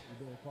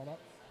 You caught up?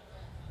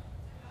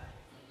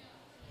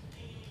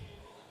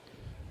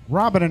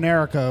 Robin and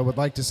Erica would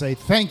like to say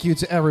thank you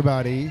to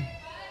everybody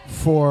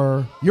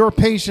for your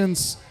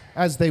patience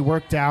as they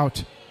worked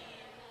out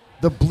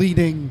the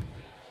bleeding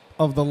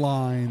of the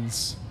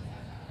lines.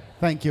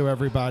 Thank you,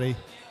 everybody.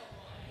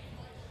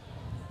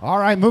 All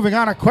right, moving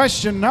on to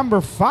question number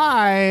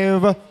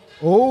 5.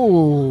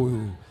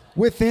 Oh,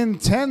 within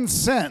 10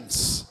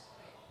 cents,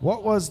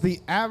 what was the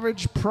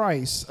average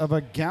price of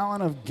a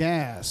gallon of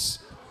gas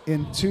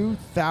in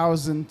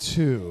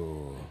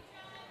 2002?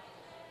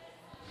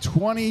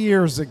 20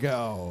 years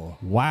ago.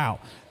 Wow.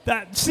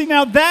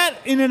 Now that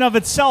in and of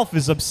itself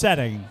is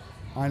upsetting.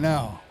 I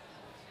know.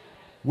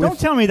 Don't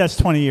tell me that's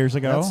 20 years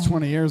ago. That's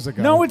 20 years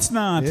ago. No, it's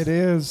not. It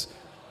is.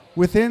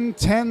 Within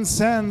 10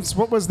 cents,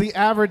 what was the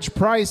average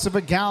price of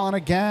a gallon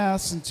of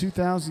gas in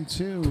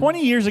 2002?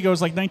 20 years ago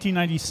is like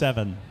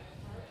 1997.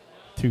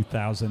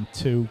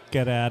 2002.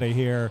 Get out of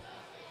here.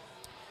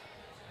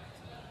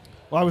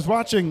 Well, I was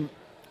watching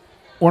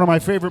one of my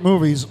favorite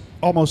movies,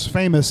 Almost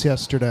Famous,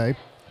 yesterday.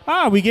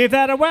 We gave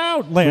that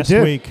out last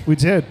week. We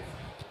did.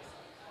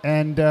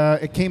 And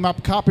it came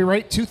up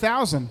copyright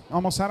 2000.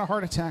 Almost had a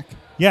heart attack.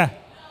 Yeah.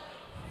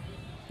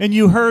 And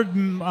you heard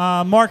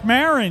Mark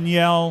Maron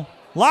yell,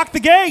 "Lock the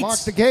gates!" Lock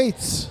the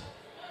gates.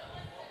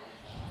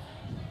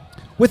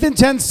 Within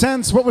 10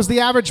 cents, what was the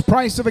average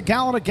price of a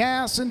gallon of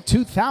gas in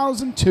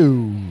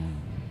 2002?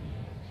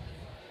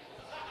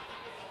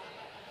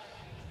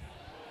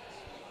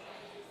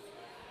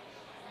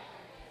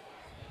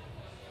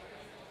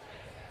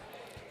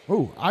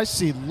 Oh, I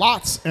see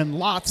lots and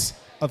lots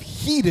of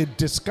heated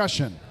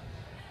discussion.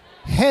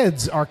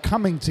 Heads are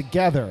coming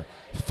together.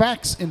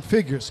 Facts and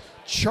figures.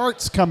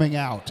 Charts coming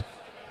out.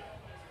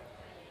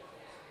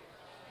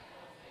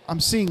 I'm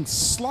seeing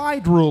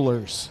slide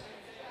rulers.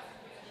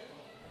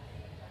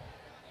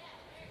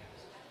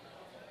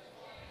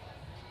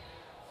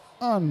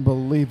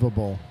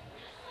 Unbelievable.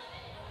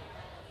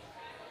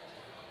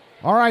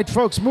 All right,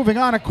 folks, moving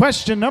on to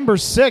question number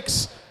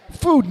 6,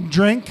 food and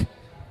drink.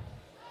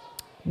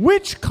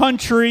 Which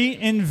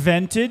country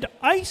invented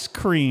ice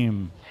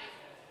cream?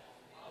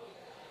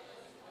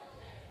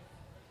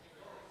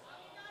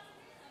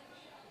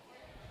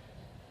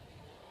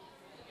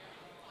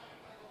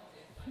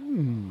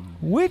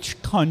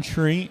 Which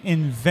country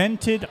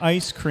invented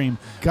ice cream?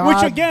 God.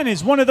 Which, again,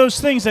 is one of those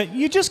things that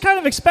you just kind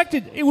of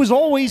expected. It was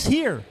always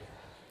here.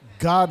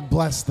 God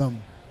bless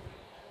them.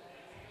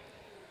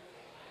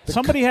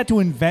 Somebody had to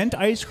invent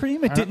ice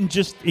cream? It didn't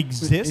just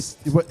exist?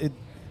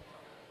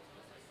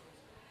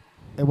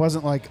 It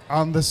wasn't like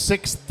on the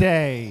 6th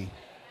day,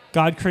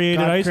 God created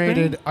God ice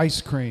created cream?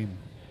 ice cream.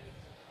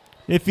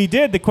 If he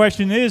did, the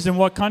question is, in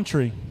what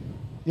country?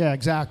 Yeah,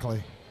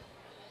 exactly.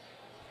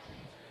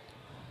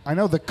 I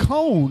know the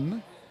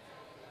cone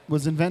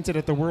was invented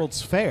at the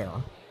World's Fair.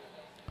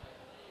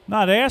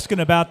 Not asking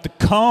about the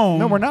cone.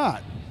 No, we're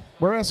not.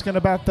 We're asking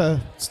about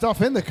the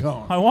stuff in the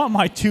cone. I want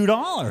my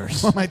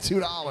 $2. My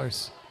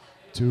 $2.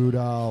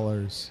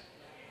 $2.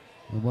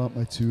 I want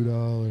my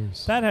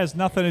 $2. That has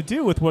nothing to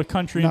do with what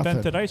country Nothing.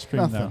 invented ice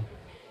cream, Nothing. though.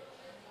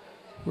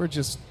 We're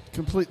just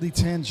completely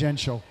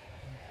tangential.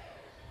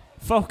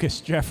 Focus,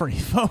 Jeffrey,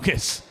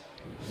 focus.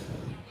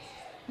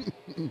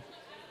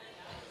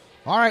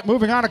 All right,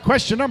 moving on to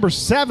question number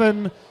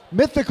 7.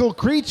 Mythical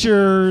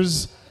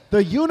creatures.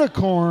 The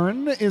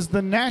unicorn is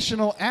the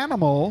national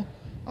animal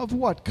of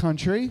what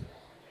country?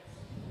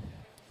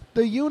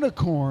 The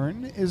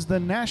unicorn is the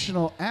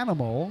national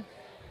animal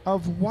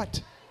of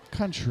what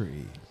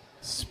country?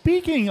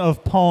 Speaking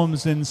of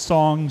poems and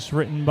songs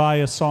written by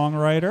a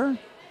songwriter,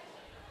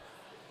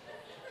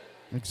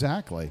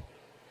 Exactly.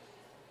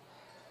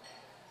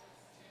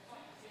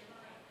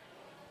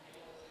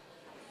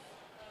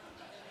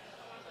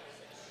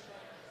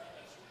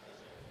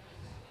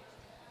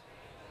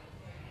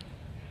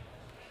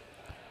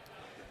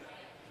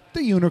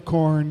 The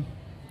unicorn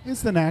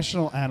is the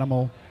national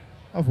animal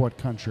of what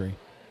country?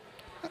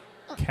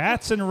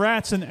 cats and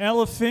rats and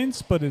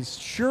elephants, but as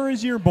sure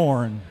as you're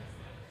born.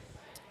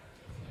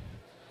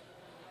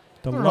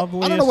 The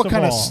loveliest I don't know what of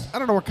kind all. of I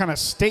don't know what kind of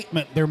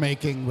statement they're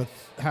making with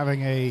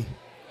having a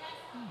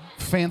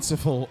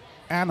fanciful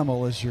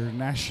animal as your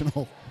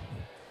national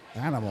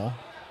animal.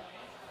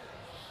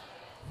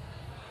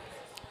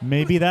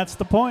 Maybe that's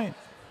the point.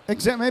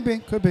 Maybe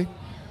could be.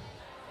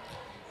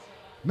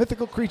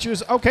 Mythical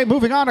creatures. Okay,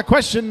 moving on to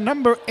question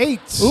number 8.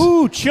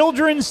 Ooh,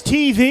 children's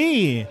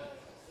TV.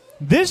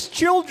 This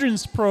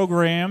children's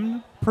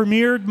program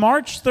premiered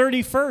March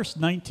 31st,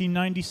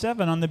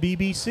 1997 on the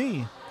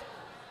BBC.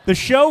 The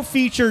show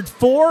featured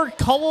 4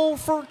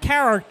 colorful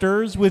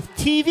characters with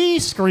TV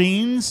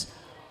screens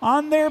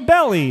on their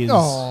bellies.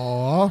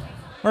 Aww.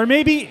 Or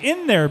maybe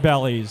in their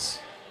bellies.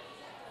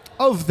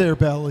 Of their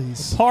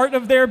bellies. Part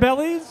of their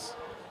bellies?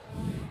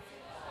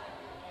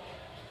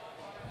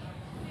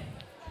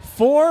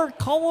 4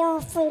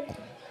 colorful...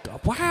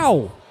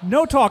 Wow.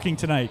 No talking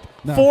tonight.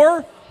 No.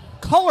 4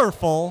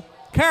 colorful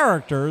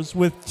characters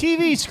with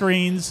TV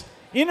screens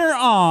in or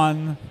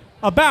on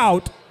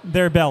about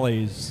their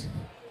bellies.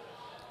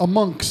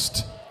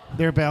 Amongst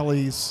their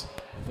bellies.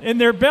 In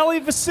their belly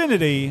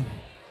vicinity,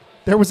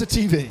 There was a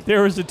TV.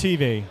 there was a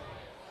TV.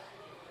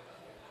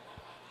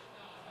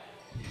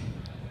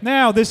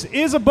 Now, this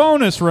is a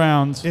bonus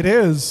round, It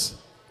is.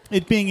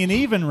 it being an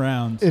even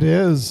round. It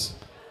is.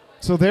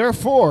 So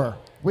therefore,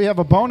 we have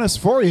a bonus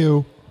for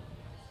you.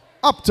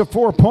 Up to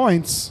 4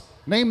 points.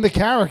 Name the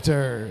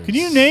characters. Can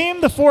you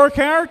name the 4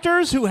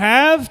 characters who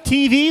have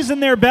TVs in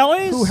their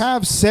bellies? Who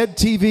have said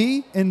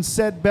TV in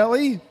said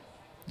belly?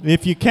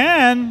 If you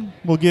can,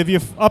 we'll give you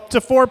up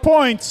to 4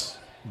 points.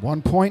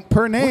 1 point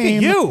per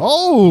name. you.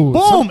 Oh,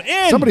 Boom,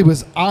 in. Somebody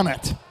was on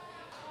it.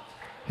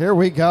 Here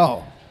we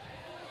go.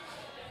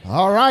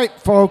 All right,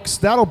 folks,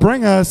 that'll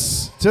bring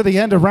us to the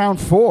end of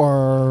round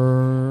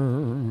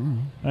 4.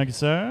 Thank you,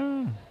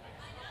 sir.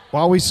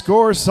 While we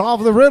score,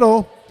 solve the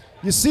riddle.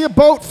 You see a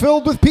boat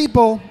filled with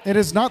people. It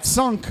is not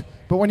sunk,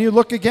 but when you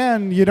look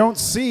again, you don't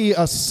see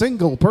a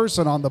single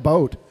person on the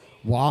boat.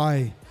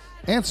 Why?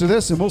 Answer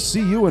this, and we'll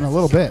see you in a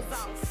little bit.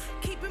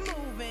 Keep it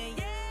moving,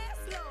 yes,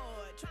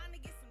 Lord. Trying to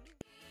get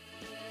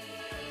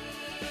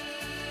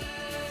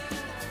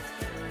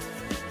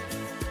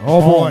some. Oh,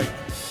 boy.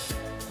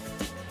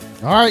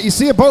 All right, you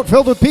see a boat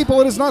filled with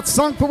people. It is not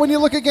sunk, but when you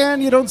look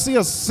again, you don't see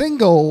a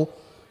single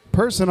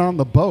person on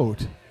the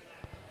boat.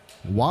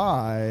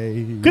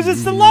 Why? Because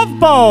it's the Love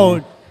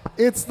Boat.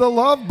 It's the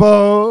Love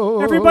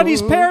Boat.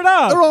 Everybody's paired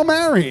up. They're all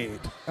married.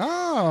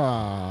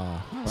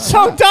 Ah.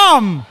 So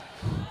dumb.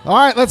 All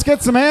right, let's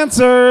get some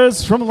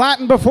answers from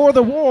Latin before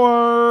the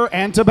war,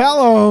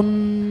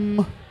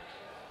 Antebellum.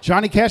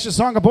 Johnny Cash's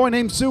song A Boy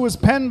Named Sue was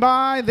penned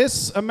by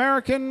this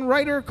American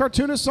writer,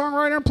 cartoonist,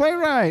 songwriter, and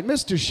playwright,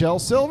 Mr. Shel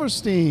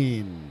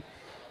Silverstein.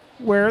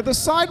 Where the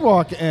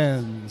Sidewalk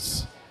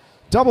Ends.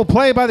 Double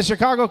play by the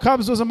Chicago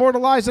Cubs was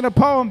immortalized in a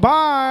poem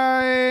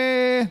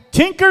by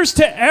Tinkers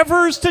to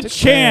Evers to Chance.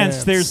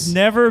 Chance. There's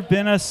never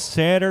been a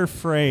sadder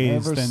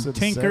phrase Evers than to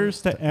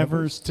Tinkers Said to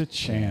Evers to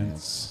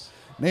Chance.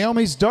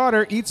 Naomi's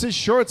daughter eats his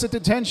shorts at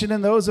detention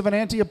and those of an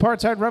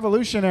anti-apartheid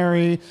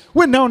revolutionary,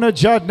 Winona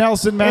Judd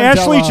Nelson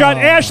Mandela.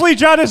 Ashley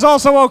Judd is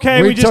also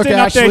okay. We just took didn't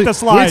update the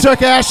slide. We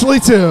took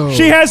Ashley too.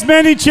 She has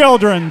many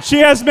children.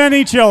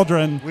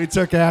 We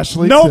took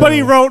Ashley Nobody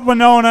too. wrote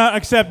Winona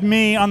except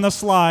me on the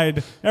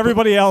slide.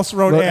 Everybody else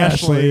wrote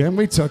Ashley. and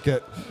we took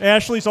it.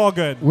 Ashley's all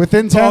good.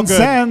 Within It's all 10 good.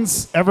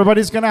 cents,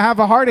 everybody's going to have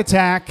a heart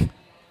attack.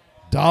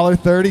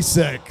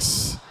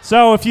 $1.36.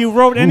 So if you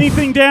wrote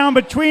anything down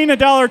between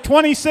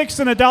 $1.26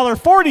 and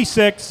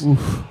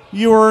 $1.46,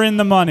 you were in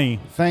the money.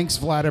 Thanks,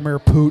 Vladimir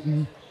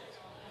Putin.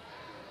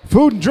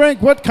 Food and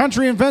drink. What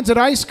country invented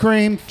ice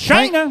cream?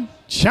 China.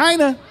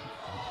 China.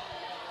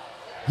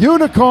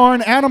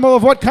 Unicorn. Animal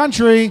of what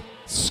country?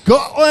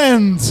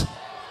 Scotland.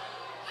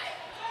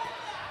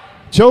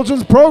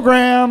 Children's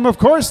program. Of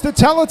course, the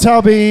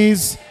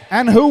Teletubbies.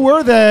 And who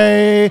were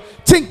they?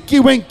 Tinky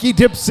Winky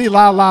Dipsy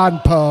La La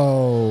and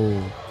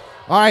Po.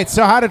 All right,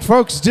 so how did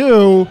folks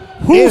do?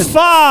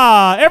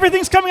 Hoofa!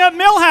 Everything's coming up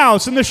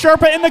Millhouse and the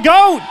Sherpa and the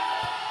Goat.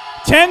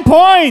 10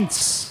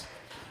 points.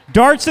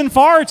 Darts and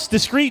Farts,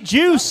 Discreet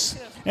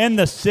Juice, and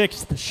the Sick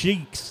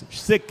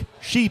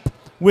Sheep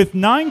with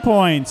 9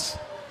 points.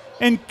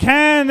 In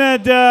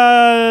Canada,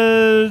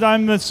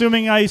 I'm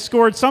assuming I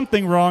scored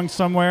something wrong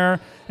somewhere.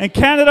 In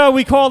Canada,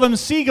 we call them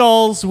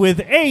Seagulls with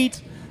 8.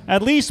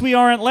 At least we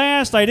aren't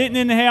last. I didn't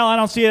inhale. I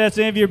don't see that's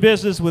any of your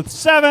business with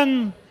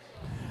 7.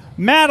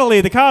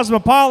 Maddie, the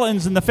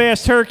Cosmopolitans, and the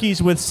Fast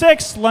Turkeys with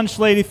 6. Lunch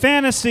Lady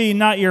Fantasy,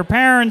 Not Your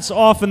Parents,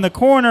 off in the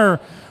corner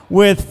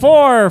with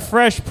 4.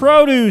 Fresh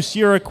Produce,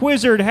 You're a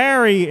Quizzard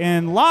Harry,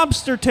 and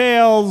Lobster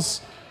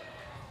Tails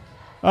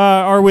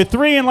are with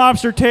 3, and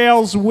Lobster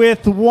Tails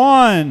with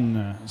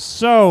 1.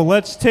 So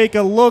let's take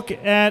a look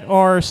at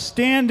our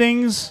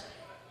standings,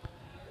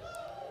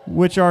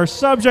 which are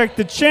subject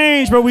to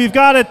change, but we've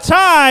got a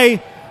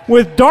tie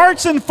with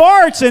Darts and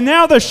Farts, and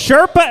now the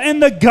Sherpa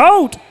and the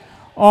Goat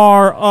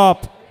are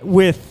up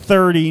with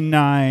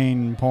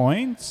 39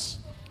 points.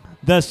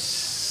 The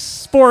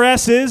 4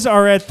 S's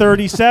are at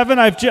 37.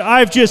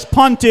 I've just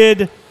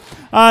punted.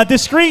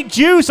 Discreet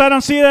Juice, I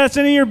don't see that's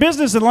any of your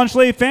business. And Lunch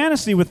Late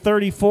Fantasy with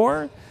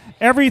 34.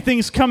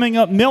 Everything's coming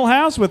up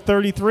Millhouse with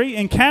 33.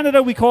 In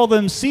Canada, we call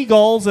them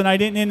Seagulls, and I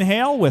didn't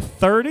inhale with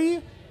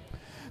 30.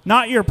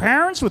 Not Your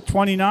Parents with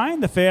 29.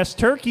 The Fast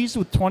Turkeys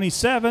with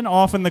 27.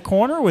 Off in the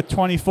corner with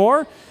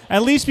 24.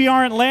 At Least We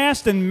Aren't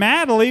Last and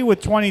Maddie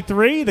with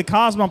 23. The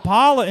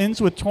Cosmopolitans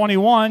with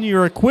 21.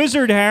 You're a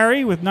Quizzard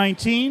Harry with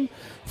 19.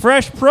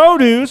 Fresh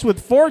Produce with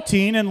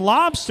 14. And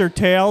Lobster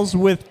Tails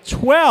with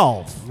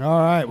 12. All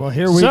right, well,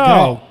 here we So,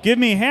 go. give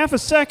me half a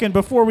second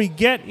before we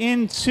get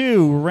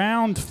into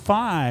round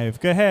 5.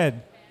 Go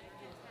ahead.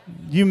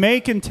 You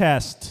may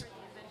contest.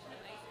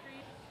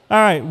 All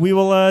right, we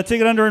will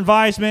take it under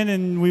advisement,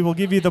 and we will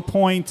give you the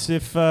points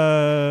if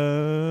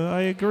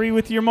I agree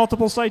with your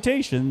multiple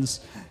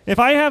citations. If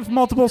I have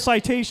multiple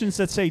citations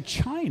that say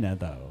China,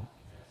 though.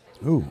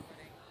 Ooh,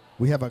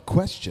 we have a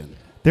question.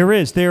 There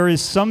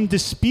is some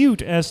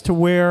dispute as to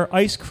where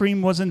ice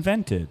cream was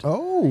invented.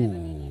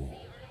 Oh.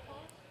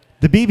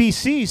 The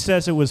BBC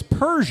says it was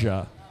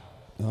Persia.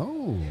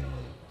 Oh.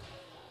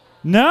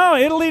 No,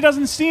 Italy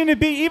doesn't seem to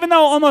be, even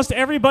though almost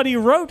everybody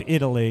wrote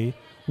Italy.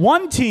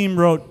 One team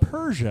wrote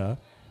Persia.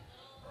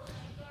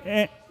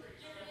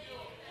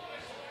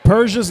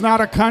 Persia's not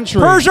a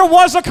country. Persia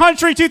was a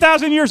country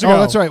 2,000 years ago. Oh,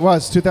 that's right. It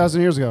was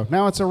 2,000 years ago.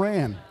 Now it's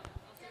Iran.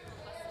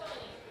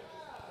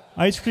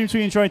 Ice creams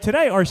we enjoy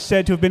today are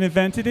said to have been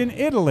invented in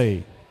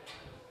Italy.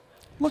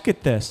 Look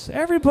at this.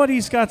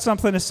 Everybody's got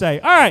something to say.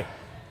 All right.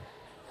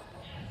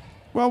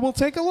 Well, we'll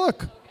take a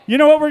look. You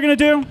know what we're going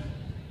to do?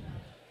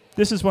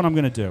 This is what I'm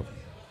going to do.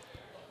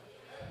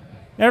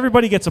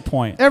 Everybody gets a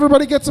point.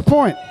 Everybody gets a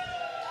point.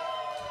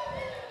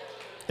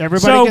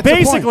 Everybody So gets a point.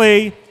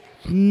 basically,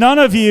 none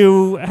of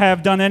you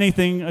have done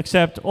anything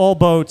except all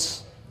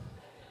boats.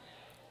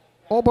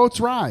 All boats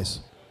rise.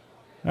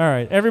 All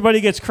right.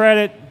 Everybody gets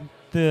credit.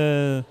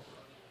 The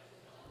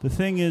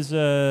thing is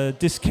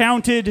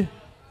discounted.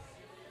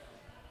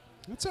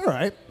 That's all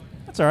right.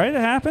 That's all right.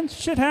 It happens.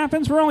 Shit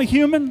happens. We're only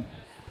human.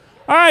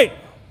 All right.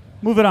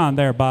 Move it on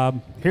there,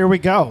 Bob. Here we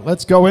go.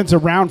 Let's go into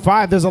round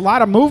 5. There's a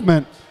lot of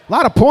movement, a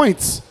lot of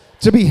points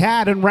to be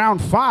had in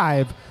round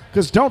 5.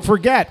 Because don't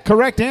forget,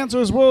 correct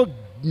answers will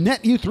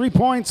net you 3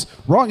 points.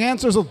 Wrong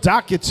answers will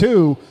dock you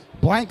 2.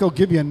 Blank will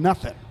give you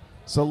nothing.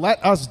 So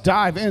let us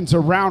dive into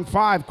round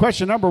 5.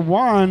 Question number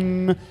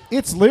 1.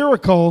 It's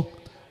lyrical.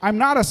 I'm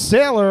not a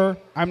sailor.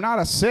 I'm not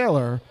a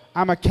sailor.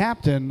 I'm a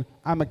captain.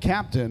 I'm a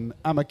captain.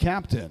 I'm a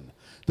captain.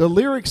 The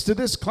lyrics to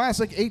this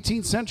classic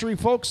 18th century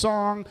folk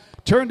song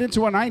turned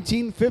into a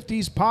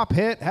 1950s pop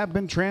hit have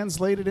been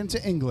translated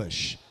into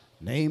English.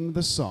 Name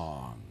the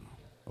song.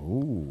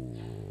 Ooh.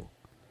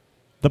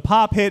 The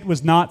pop hit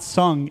was not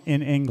sung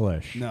in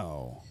English.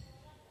 No.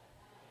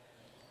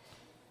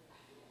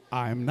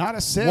 I'm not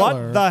a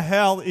sailor. What the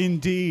hell,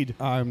 indeed?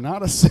 I'm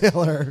not a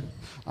sailor.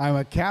 I'm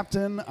a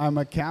captain. I'm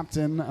a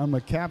captain. I'm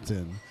a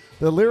captain.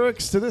 The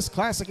lyrics to this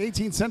classic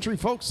 18th century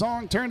folk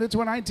song turned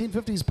into a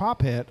 1950s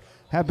pop hit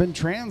have been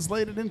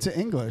translated into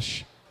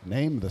English.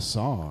 Name the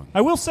song.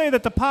 I will say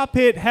that the pop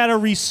hit had a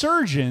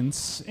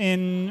resurgence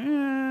in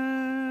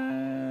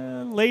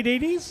late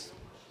 80s.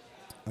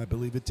 I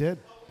believe it did.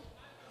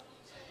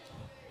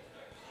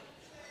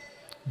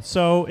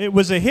 So it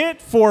was a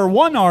hit for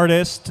one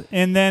artist,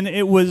 and then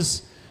it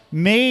was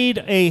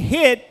made a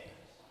hit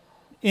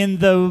in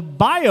the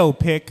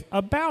biopic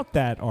about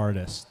that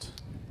artist.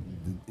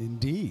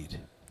 Indeed.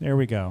 There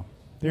we go.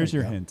 There's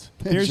There your you go. hint.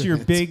 There's There's your your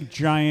hint. big,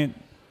 giant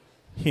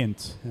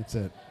hint. That's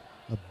it.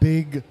 A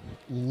big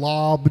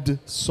lobbed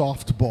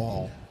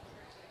softball.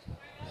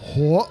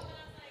 Ho-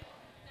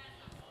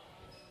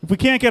 If we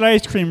can't get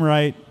ice cream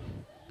right,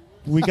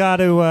 we got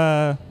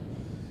to...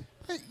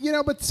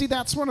 but see,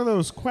 that's one of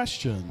those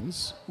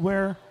questions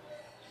where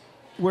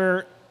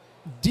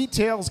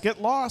details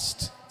get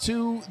lost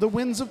to the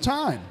winds of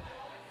time.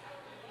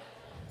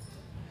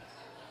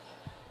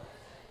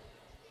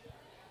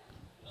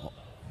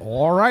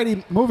 All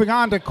righty, moving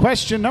on to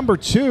question number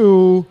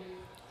 2.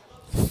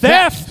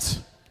 Theft!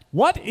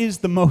 What is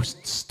the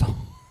most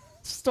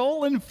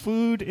stolen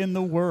food in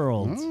the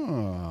world?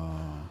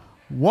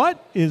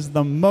 What is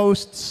the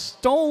most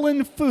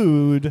stolen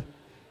food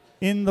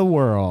in the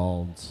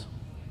world?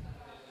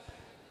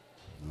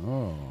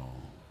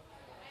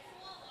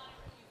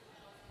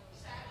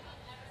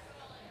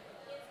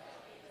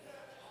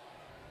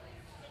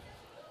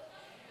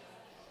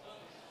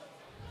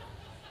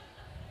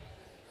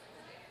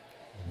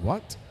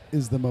 What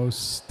is the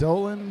most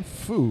stolen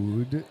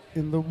food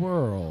in the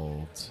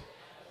world?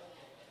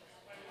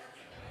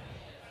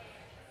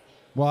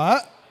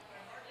 What?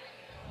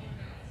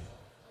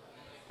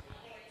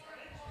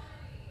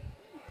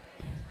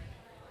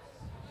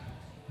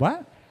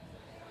 What?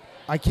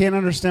 I can't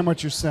understand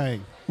what you're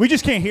saying. We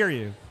just can't hear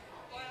you.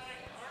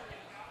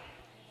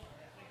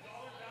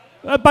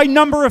 By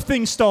number of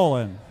things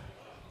stolen.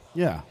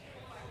 Yeah.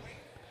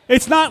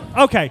 It's not,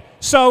 okay,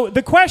 so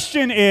the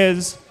question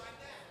is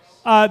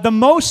the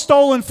most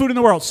stolen food in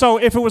the world. So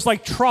if it was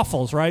like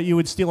truffles, right, you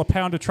would steal a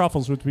pound of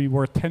truffles, which would be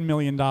worth $10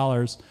 million,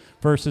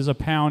 versus a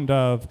pound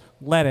of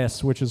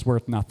lettuce, which is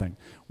worth nothing.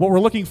 What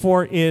we're looking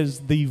for is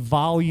the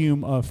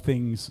volume of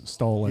things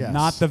stolen, Yes.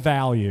 not the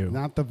value.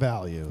 Not the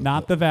value.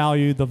 Not the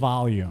value, the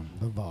volume.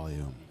 the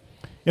volume.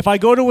 If I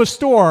go to a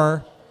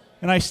store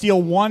and I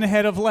steal one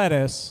head of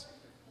lettuce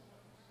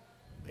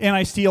and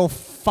I steal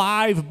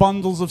 5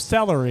 bundles of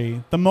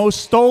celery, the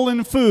most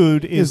stolen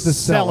food is the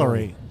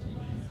celery.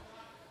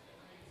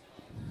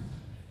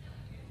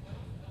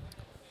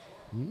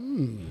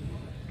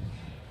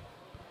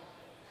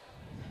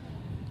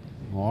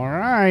 All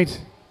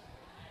right.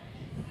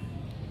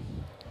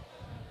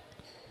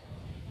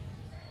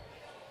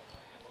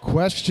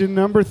 Question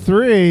number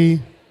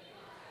 3.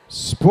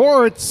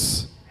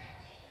 Sports.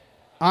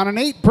 On an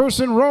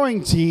 8-person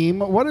rowing team,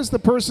 what is the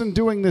person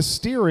doing the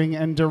steering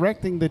and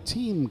directing the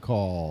team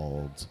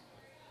called?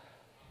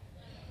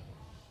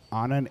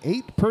 On an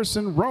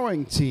 8-person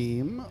rowing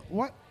team,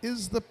 what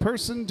is the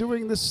person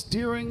doing the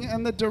steering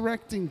and the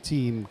directing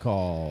team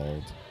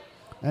called?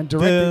 And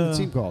directing the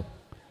team called?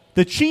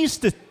 The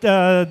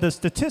the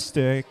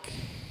statistic.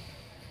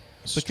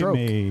 Stroke. Look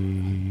at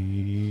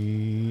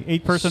me.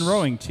 8-person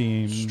rowing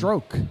team.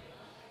 Stroke.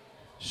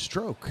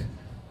 Stroke.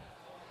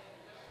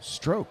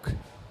 Stroke.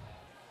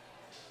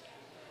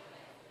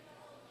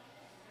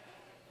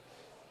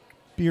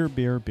 Beer,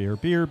 beer, beer,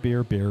 beer,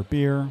 beer, beer,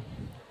 beer.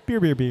 Beer,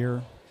 beer,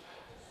 beer.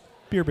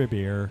 Beer, beer,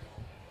 beer.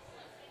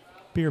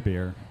 Beer,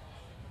 beer.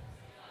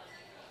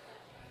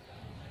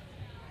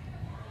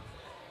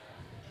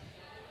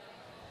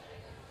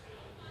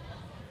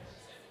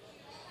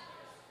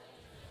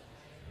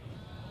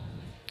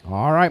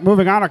 All right,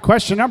 moving on to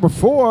question number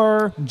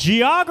 4.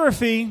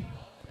 Geography.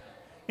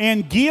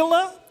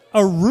 Anguilla,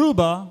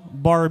 Aruba,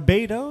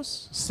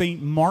 Barbados,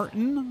 St.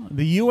 Martin,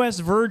 the U.S.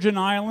 Virgin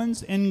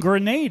Islands, and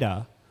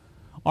Grenada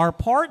are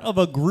part of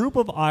a group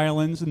of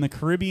islands in the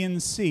Caribbean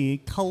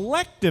Sea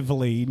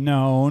collectively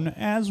known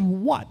as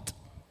what?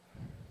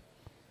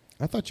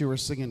 I thought you were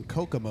singing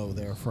Kokomo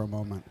there for a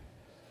moment.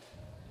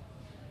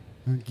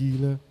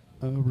 Anguilla,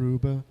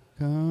 Aruba,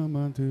 come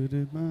on to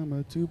the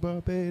mama, to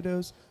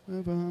Barbados,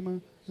 mama,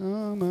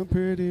 mama,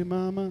 pretty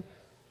mama.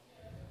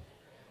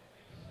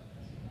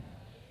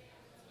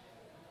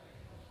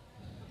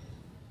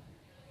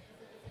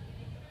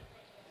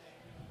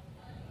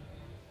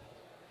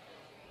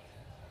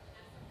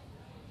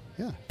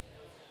 Yeah.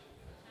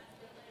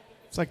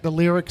 It's like the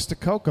lyrics to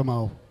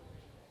Kokomo.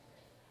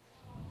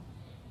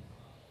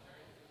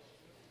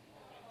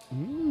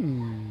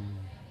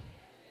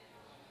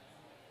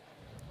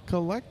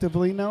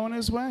 Collectively known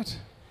as what?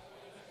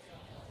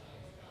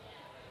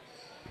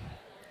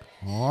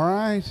 All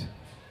right.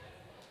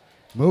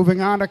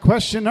 Moving on to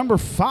question number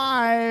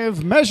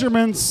 5.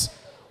 Measurements.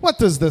 What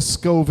does the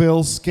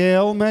Scoville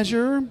scale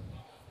measure?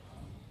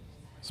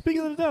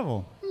 Speaking of the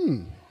devil.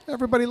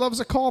 Everybody loves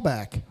a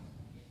callback.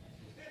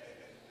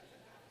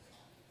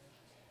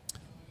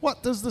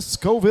 What does the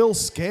Scoville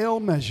scale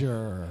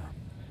measure?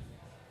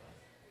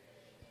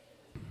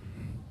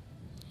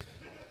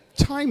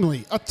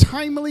 A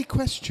timely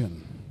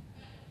question.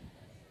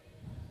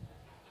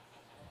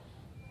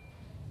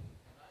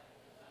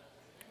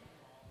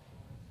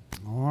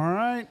 All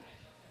right.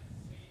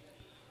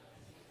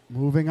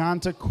 Moving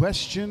on to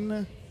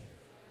question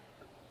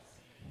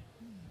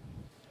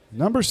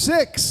number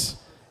 6.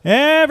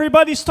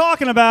 Everybody's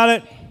talking about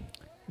it.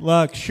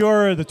 Look,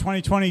 sure, the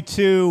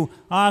 2022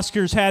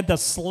 Oscars had the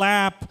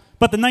slap,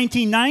 but the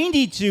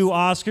 1992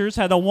 Oscars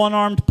had a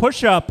one-armed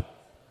push-up.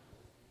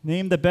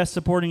 Name the Best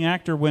Supporting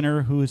Actor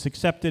winner who has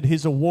accepted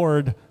his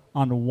award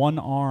on one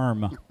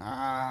arm.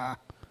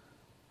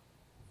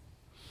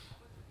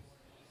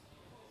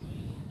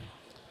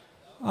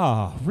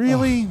 Oh,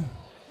 really?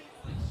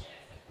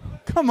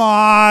 Come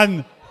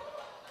on.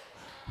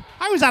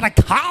 I was out of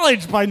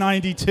college by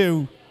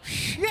 92.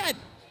 Shit.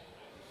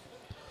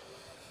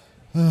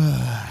 We're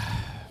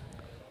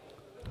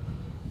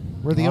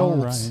the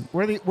All olds.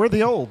 right. We're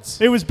the olds.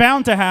 It was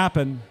bound to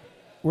happen.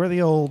 We're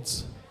the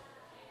olds.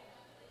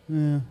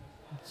 Yeah,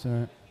 that's all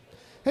right.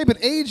 Hey, but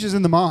age is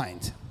in the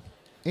mind.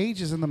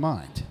 Age is in the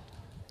mind.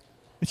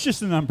 It's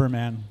just a number,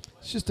 man.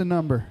 It's just a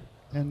number,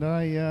 and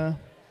I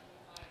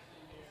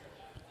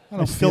I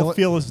don't still it.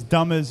 feel as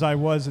dumb as I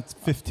was at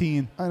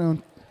 15. I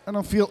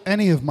don't feel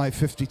any of my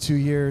 52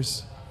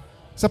 years,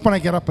 except when I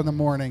get up in the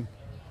morning.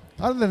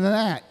 Other than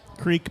that,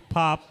 Creek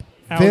pop.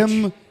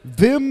 Ouch.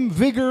 vim,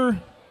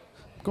 vigor,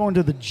 going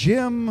to the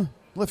gym,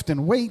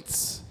 lifting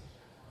weights.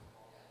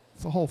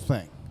 It's the whole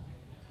thing.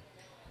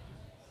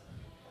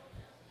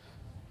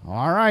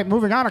 All right,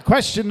 moving on to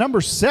question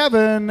number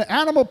 7.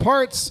 Animal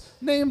parts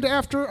named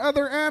after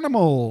other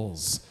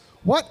animals.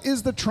 What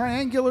is the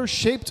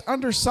triangular-shaped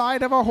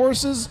underside of a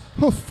horse's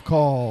hoof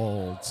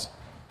called?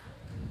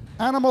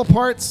 Animal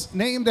parts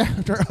named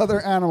after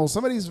other animals.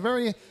 Somebody's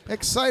very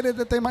excited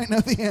that they might know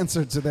the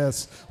answer to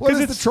this. What 'Cause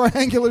is the it's-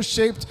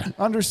 triangular-shaped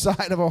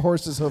underside of a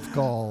horse's hoof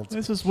called?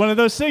 This is one of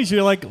those things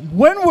you're like,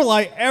 when will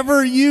I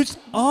ever use?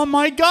 Oh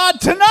my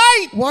God,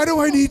 tonight! Why do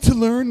I need to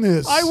learn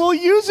this? I will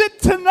use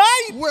it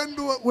tonight!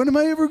 When am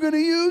I ever going to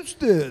use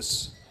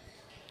this?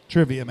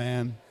 Trivia,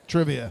 man.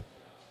 Trivia.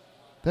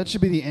 That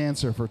should be the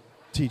answer for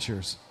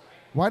teachers.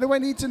 Why do I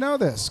need to know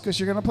this? Because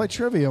you're going to play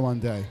trivia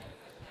one day.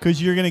 Because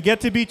you're going to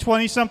get to be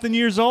 20-something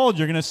years old.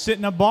 You're going to sit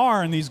in a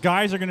bar, and these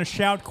guys are going to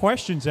shout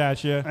questions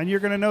at you, And you're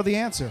going to know the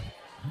answer.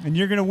 and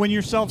you're going to win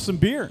yourself some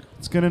beer.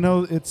 It's going to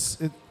know it's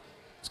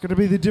going to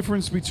be the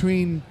difference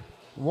between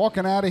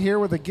walking out of here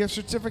with a gift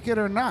certificate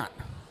or not.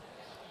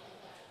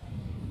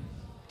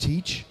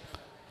 Teach.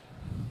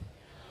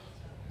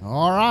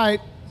 All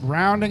right,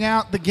 rounding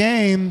out the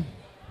game.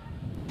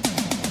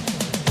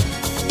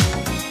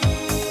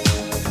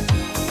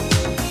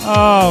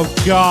 Oh,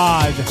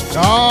 God.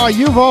 Oh,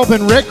 you've all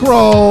been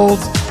Rickrolled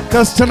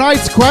because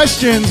tonight's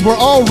questions were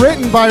all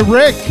written by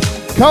Rick,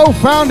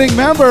 co-founding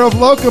member of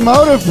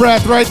Locomotive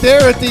Breath, right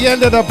there at the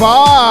end of the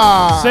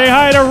bar. Say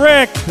hi to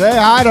Rick. Say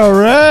hi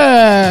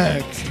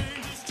to Rick.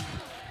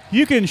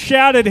 You can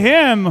shout at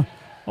him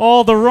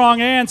all the wrong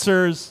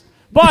answers.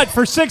 But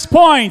for 6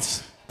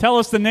 points, tell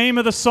us the name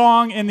of the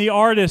song and the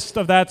artist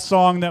of that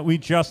song that we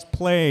just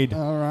played.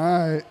 All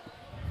right.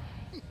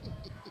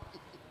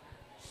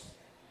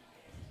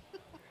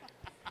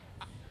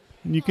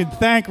 And you can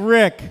thank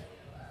Rick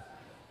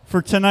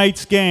for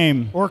tonight's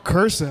game. Or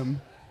curse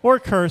him. Or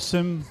curse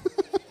him.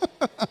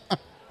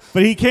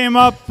 But he came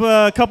up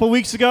a couple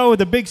weeks ago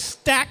with a big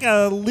stack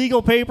of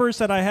legal papers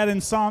that I had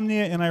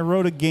insomnia, and I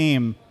wrote a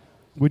game.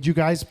 Would you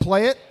guys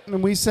play it?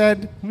 And we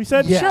said,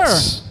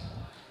 yes. Sure.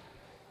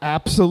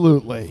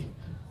 Absolutely.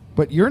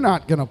 But you're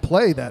not going to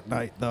play that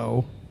night,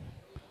 though.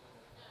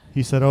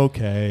 He said,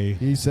 okay.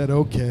 He said,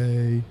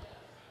 okay.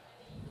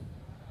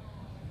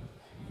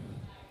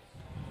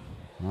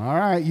 All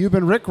right, you've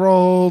been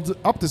Rickrolled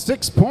up to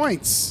 6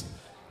 points.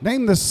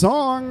 Name the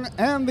song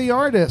and the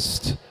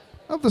artist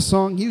of the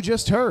song you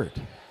just heard.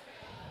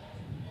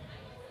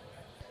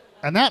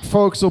 And that,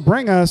 folks, will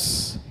bring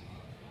us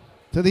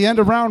to the end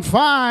of round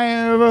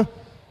 5.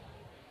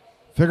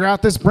 Figure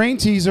out this brain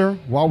teaser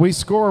while we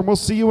score, and we'll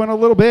see you in a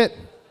little bit.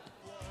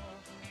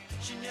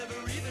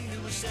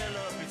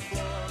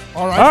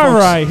 All right, All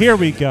folks. right, here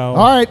we go.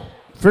 All right,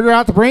 figure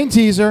out the brain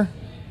teaser.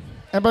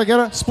 Everybody get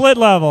a Split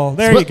level.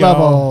 There split you go.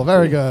 level.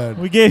 Very good.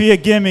 We gave you a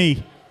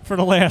gimme for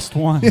the last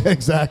one. Yeah,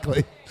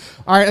 exactly.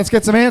 All right, let's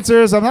get some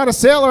answers. I'm not a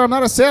sailor. I'm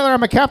not a sailor.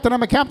 I'm a captain.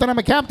 I'm a captain. I'm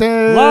a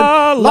captain.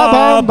 La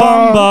la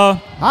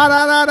bamba. Ah,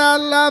 la la la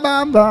la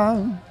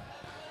bamba.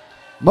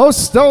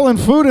 Most stolen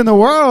food in the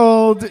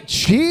world,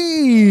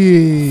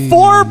 cheese.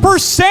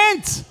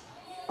 4%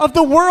 of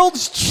the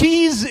world's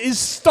cheese is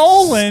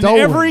stolen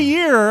every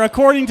year,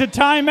 according to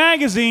Time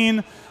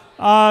Magazine,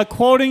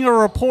 quoting a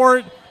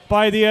report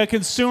by the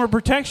Consumer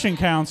Protection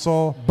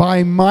Council.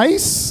 By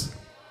mice?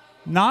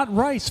 Not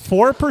rice.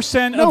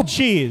 4% of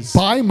cheese.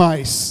 By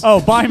mice.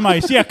 Oh, by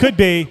mice. Yeah, could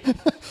be.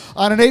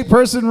 On an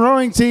 8-person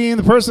rowing team,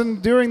 the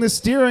person doing the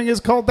steering is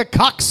called the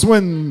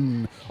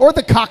coxswain, or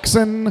the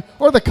coxswain,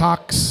 or the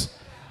cox.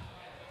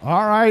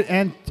 All right,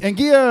 and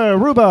Anguilla,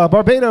 Aruba,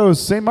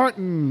 Barbados, St.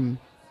 Martin,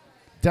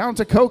 down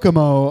to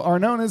Kokomo are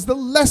known as the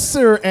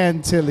Lesser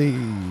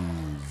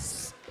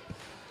Antilles.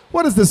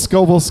 What does the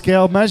Scoville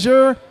scale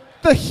measure?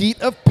 The heat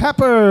of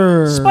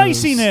peppers.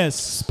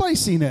 Spiciness.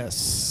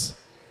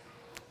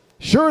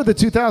 Sure, the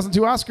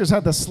 2002 Oscars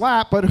had the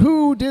slap, but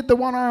who did the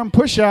one-arm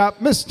push-up?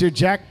 Mr.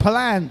 Jack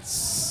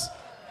Palance.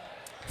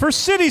 For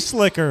City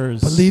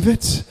Slickers. Believe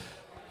it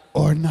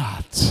or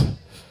not.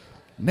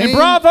 And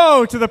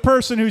bravo to the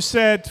person who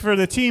said, for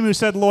the team who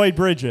said Lloyd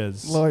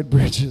Bridges. Lloyd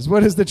Bridges.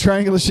 What is the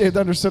triangular-shaped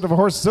underside of a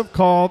horse's hoof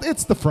called?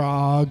 It's the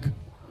frog.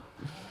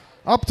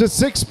 Up to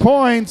 6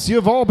 points.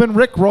 You've all been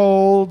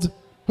rickrolled.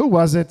 Who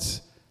was it?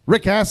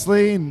 Rick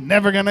Astley,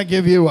 never gonna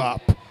give you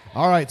up.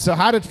 All right, so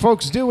how did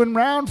folks do in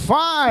round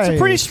 5? It's a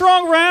pretty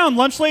strong round.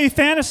 Lunch Lady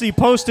Fantasy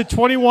posted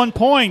 21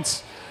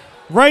 points.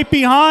 Right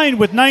behind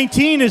with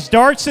 19 is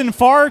Darts and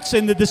Farts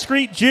and the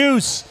Discreet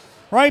Juice.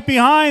 Right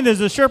behind is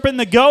the Sherpa and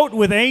the Goat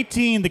with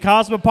 18, the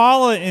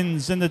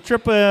Cosmopolitans and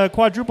the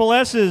Quadruple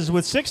S's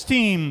with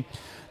 16.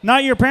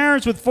 Not Your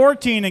Parents with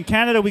 14. In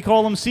Canada, we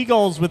call them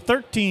Seagulls with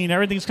 13.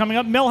 Everything's coming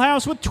up.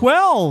 Millhouse with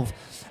 12.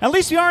 At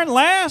least we aren't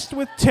last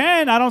with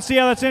 10. I don't see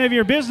how that's any of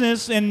your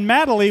business. And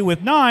Madeley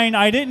with 9.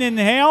 I Didn't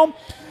Inhale.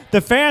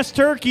 The Fast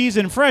Turkeys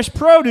and Fresh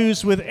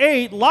Produce with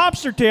 8.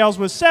 Lobster Tails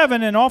with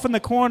 7. And off in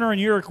the corner,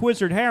 and You're a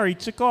Quizzard Harry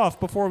took off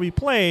before we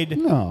played.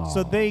 No.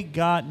 So they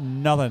got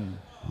nothing.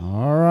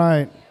 All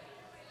right.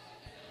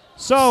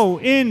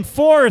 So in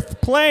 4th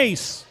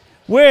place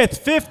with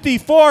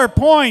 54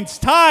 points,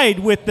 tied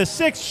with the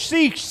six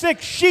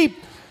sheep,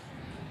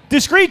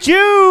 Discreet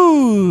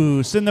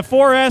Juice and the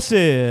 4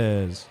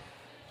 S's.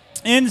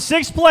 In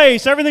 6th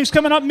place, everything's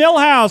coming up,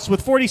 Millhouse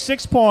with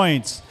 46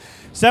 points.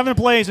 7th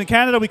place, in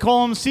Canada, we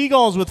call them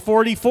Seagulls with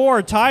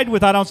 44. Tied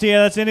with I Don't See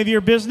How That's Any of Your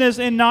Business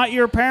and Not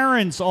Your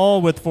Parents,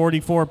 all with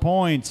 44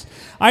 points.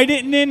 I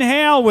Didn't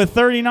Inhale with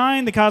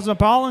 39. The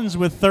Cosmopolitans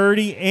with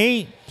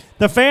 38.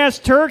 The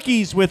Fast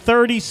Turkeys with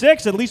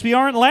 36. At least we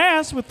aren't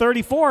last with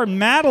 34.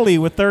 Madeley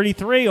with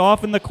 33.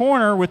 Off in the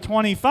corner with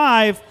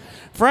 25.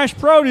 Fresh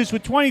Produce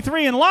with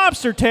 23. And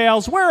Lobster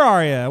Tails, where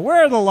are you?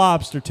 Where are the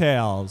Lobster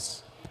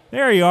Tails?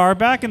 There you are,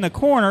 back in the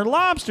corner.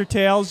 Lobster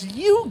Tails,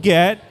 you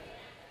get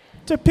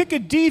to pick a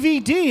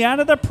DVD out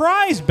of the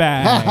prize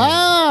bag.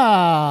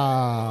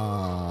 Ha-ha!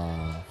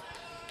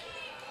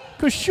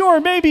 Because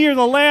sure, maybe you're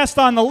the last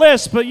on the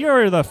list, but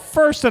you're the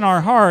first in our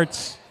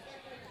hearts.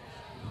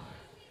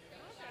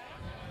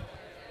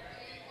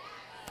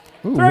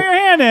 Ooh, Throw your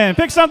hand in.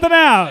 Pick something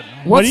out.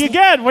 What do you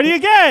get? What do you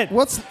get?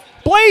 What's...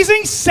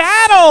 Blazing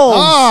Saddles.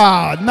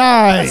 Ah,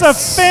 nice. It's a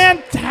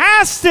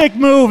fantastic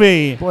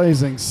movie.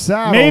 Blazing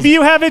Saddles. Maybe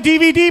you have a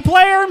DVD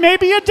player.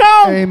 Maybe you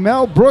don't. A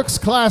Mel Brooks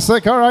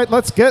classic. All right,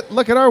 let's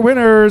look at our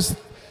winners.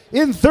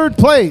 In 3rd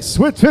place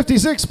with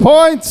 56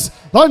 points,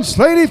 Lunch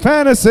Lady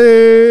Fantasy.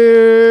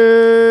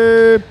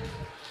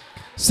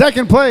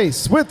 2nd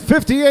place with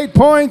 58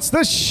 points, the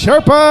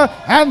Sherpa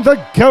and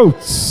the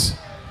Goats.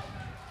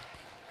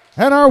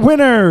 And our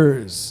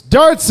winners,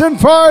 Darts and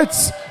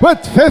Farts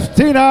with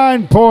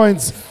 59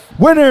 points.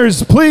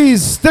 Winners,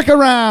 please stick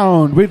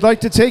around. We'd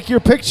like to take your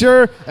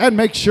picture and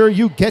make sure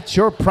you get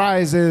your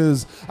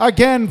prizes.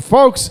 Again,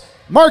 folks,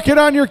 mark it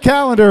on your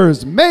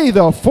calendars. May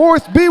the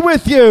 4th be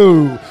with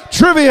you.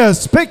 Trivia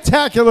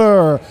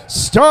Spectacular,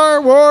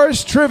 Star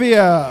Wars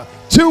Trivia,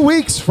 2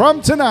 weeks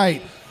from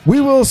tonight. We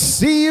will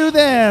see you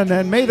then,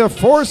 and may the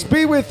Force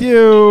be with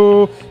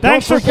you.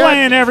 Thanks Don't for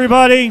playing,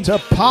 everybody. to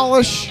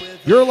polish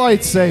your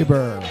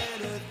lightsaber.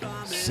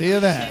 See you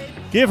then.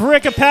 Give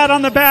Rick a pat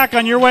on the back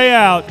on your way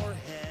out.